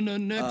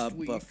 next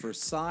week. But for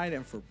side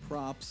and for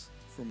props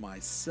for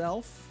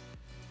myself,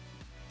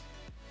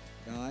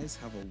 guys,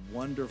 have a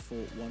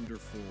wonderful,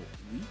 wonderful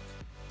week.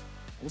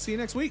 We'll see you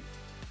next week.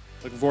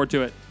 Looking forward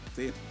to it.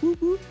 See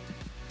you.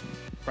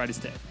 Friday's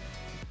Day.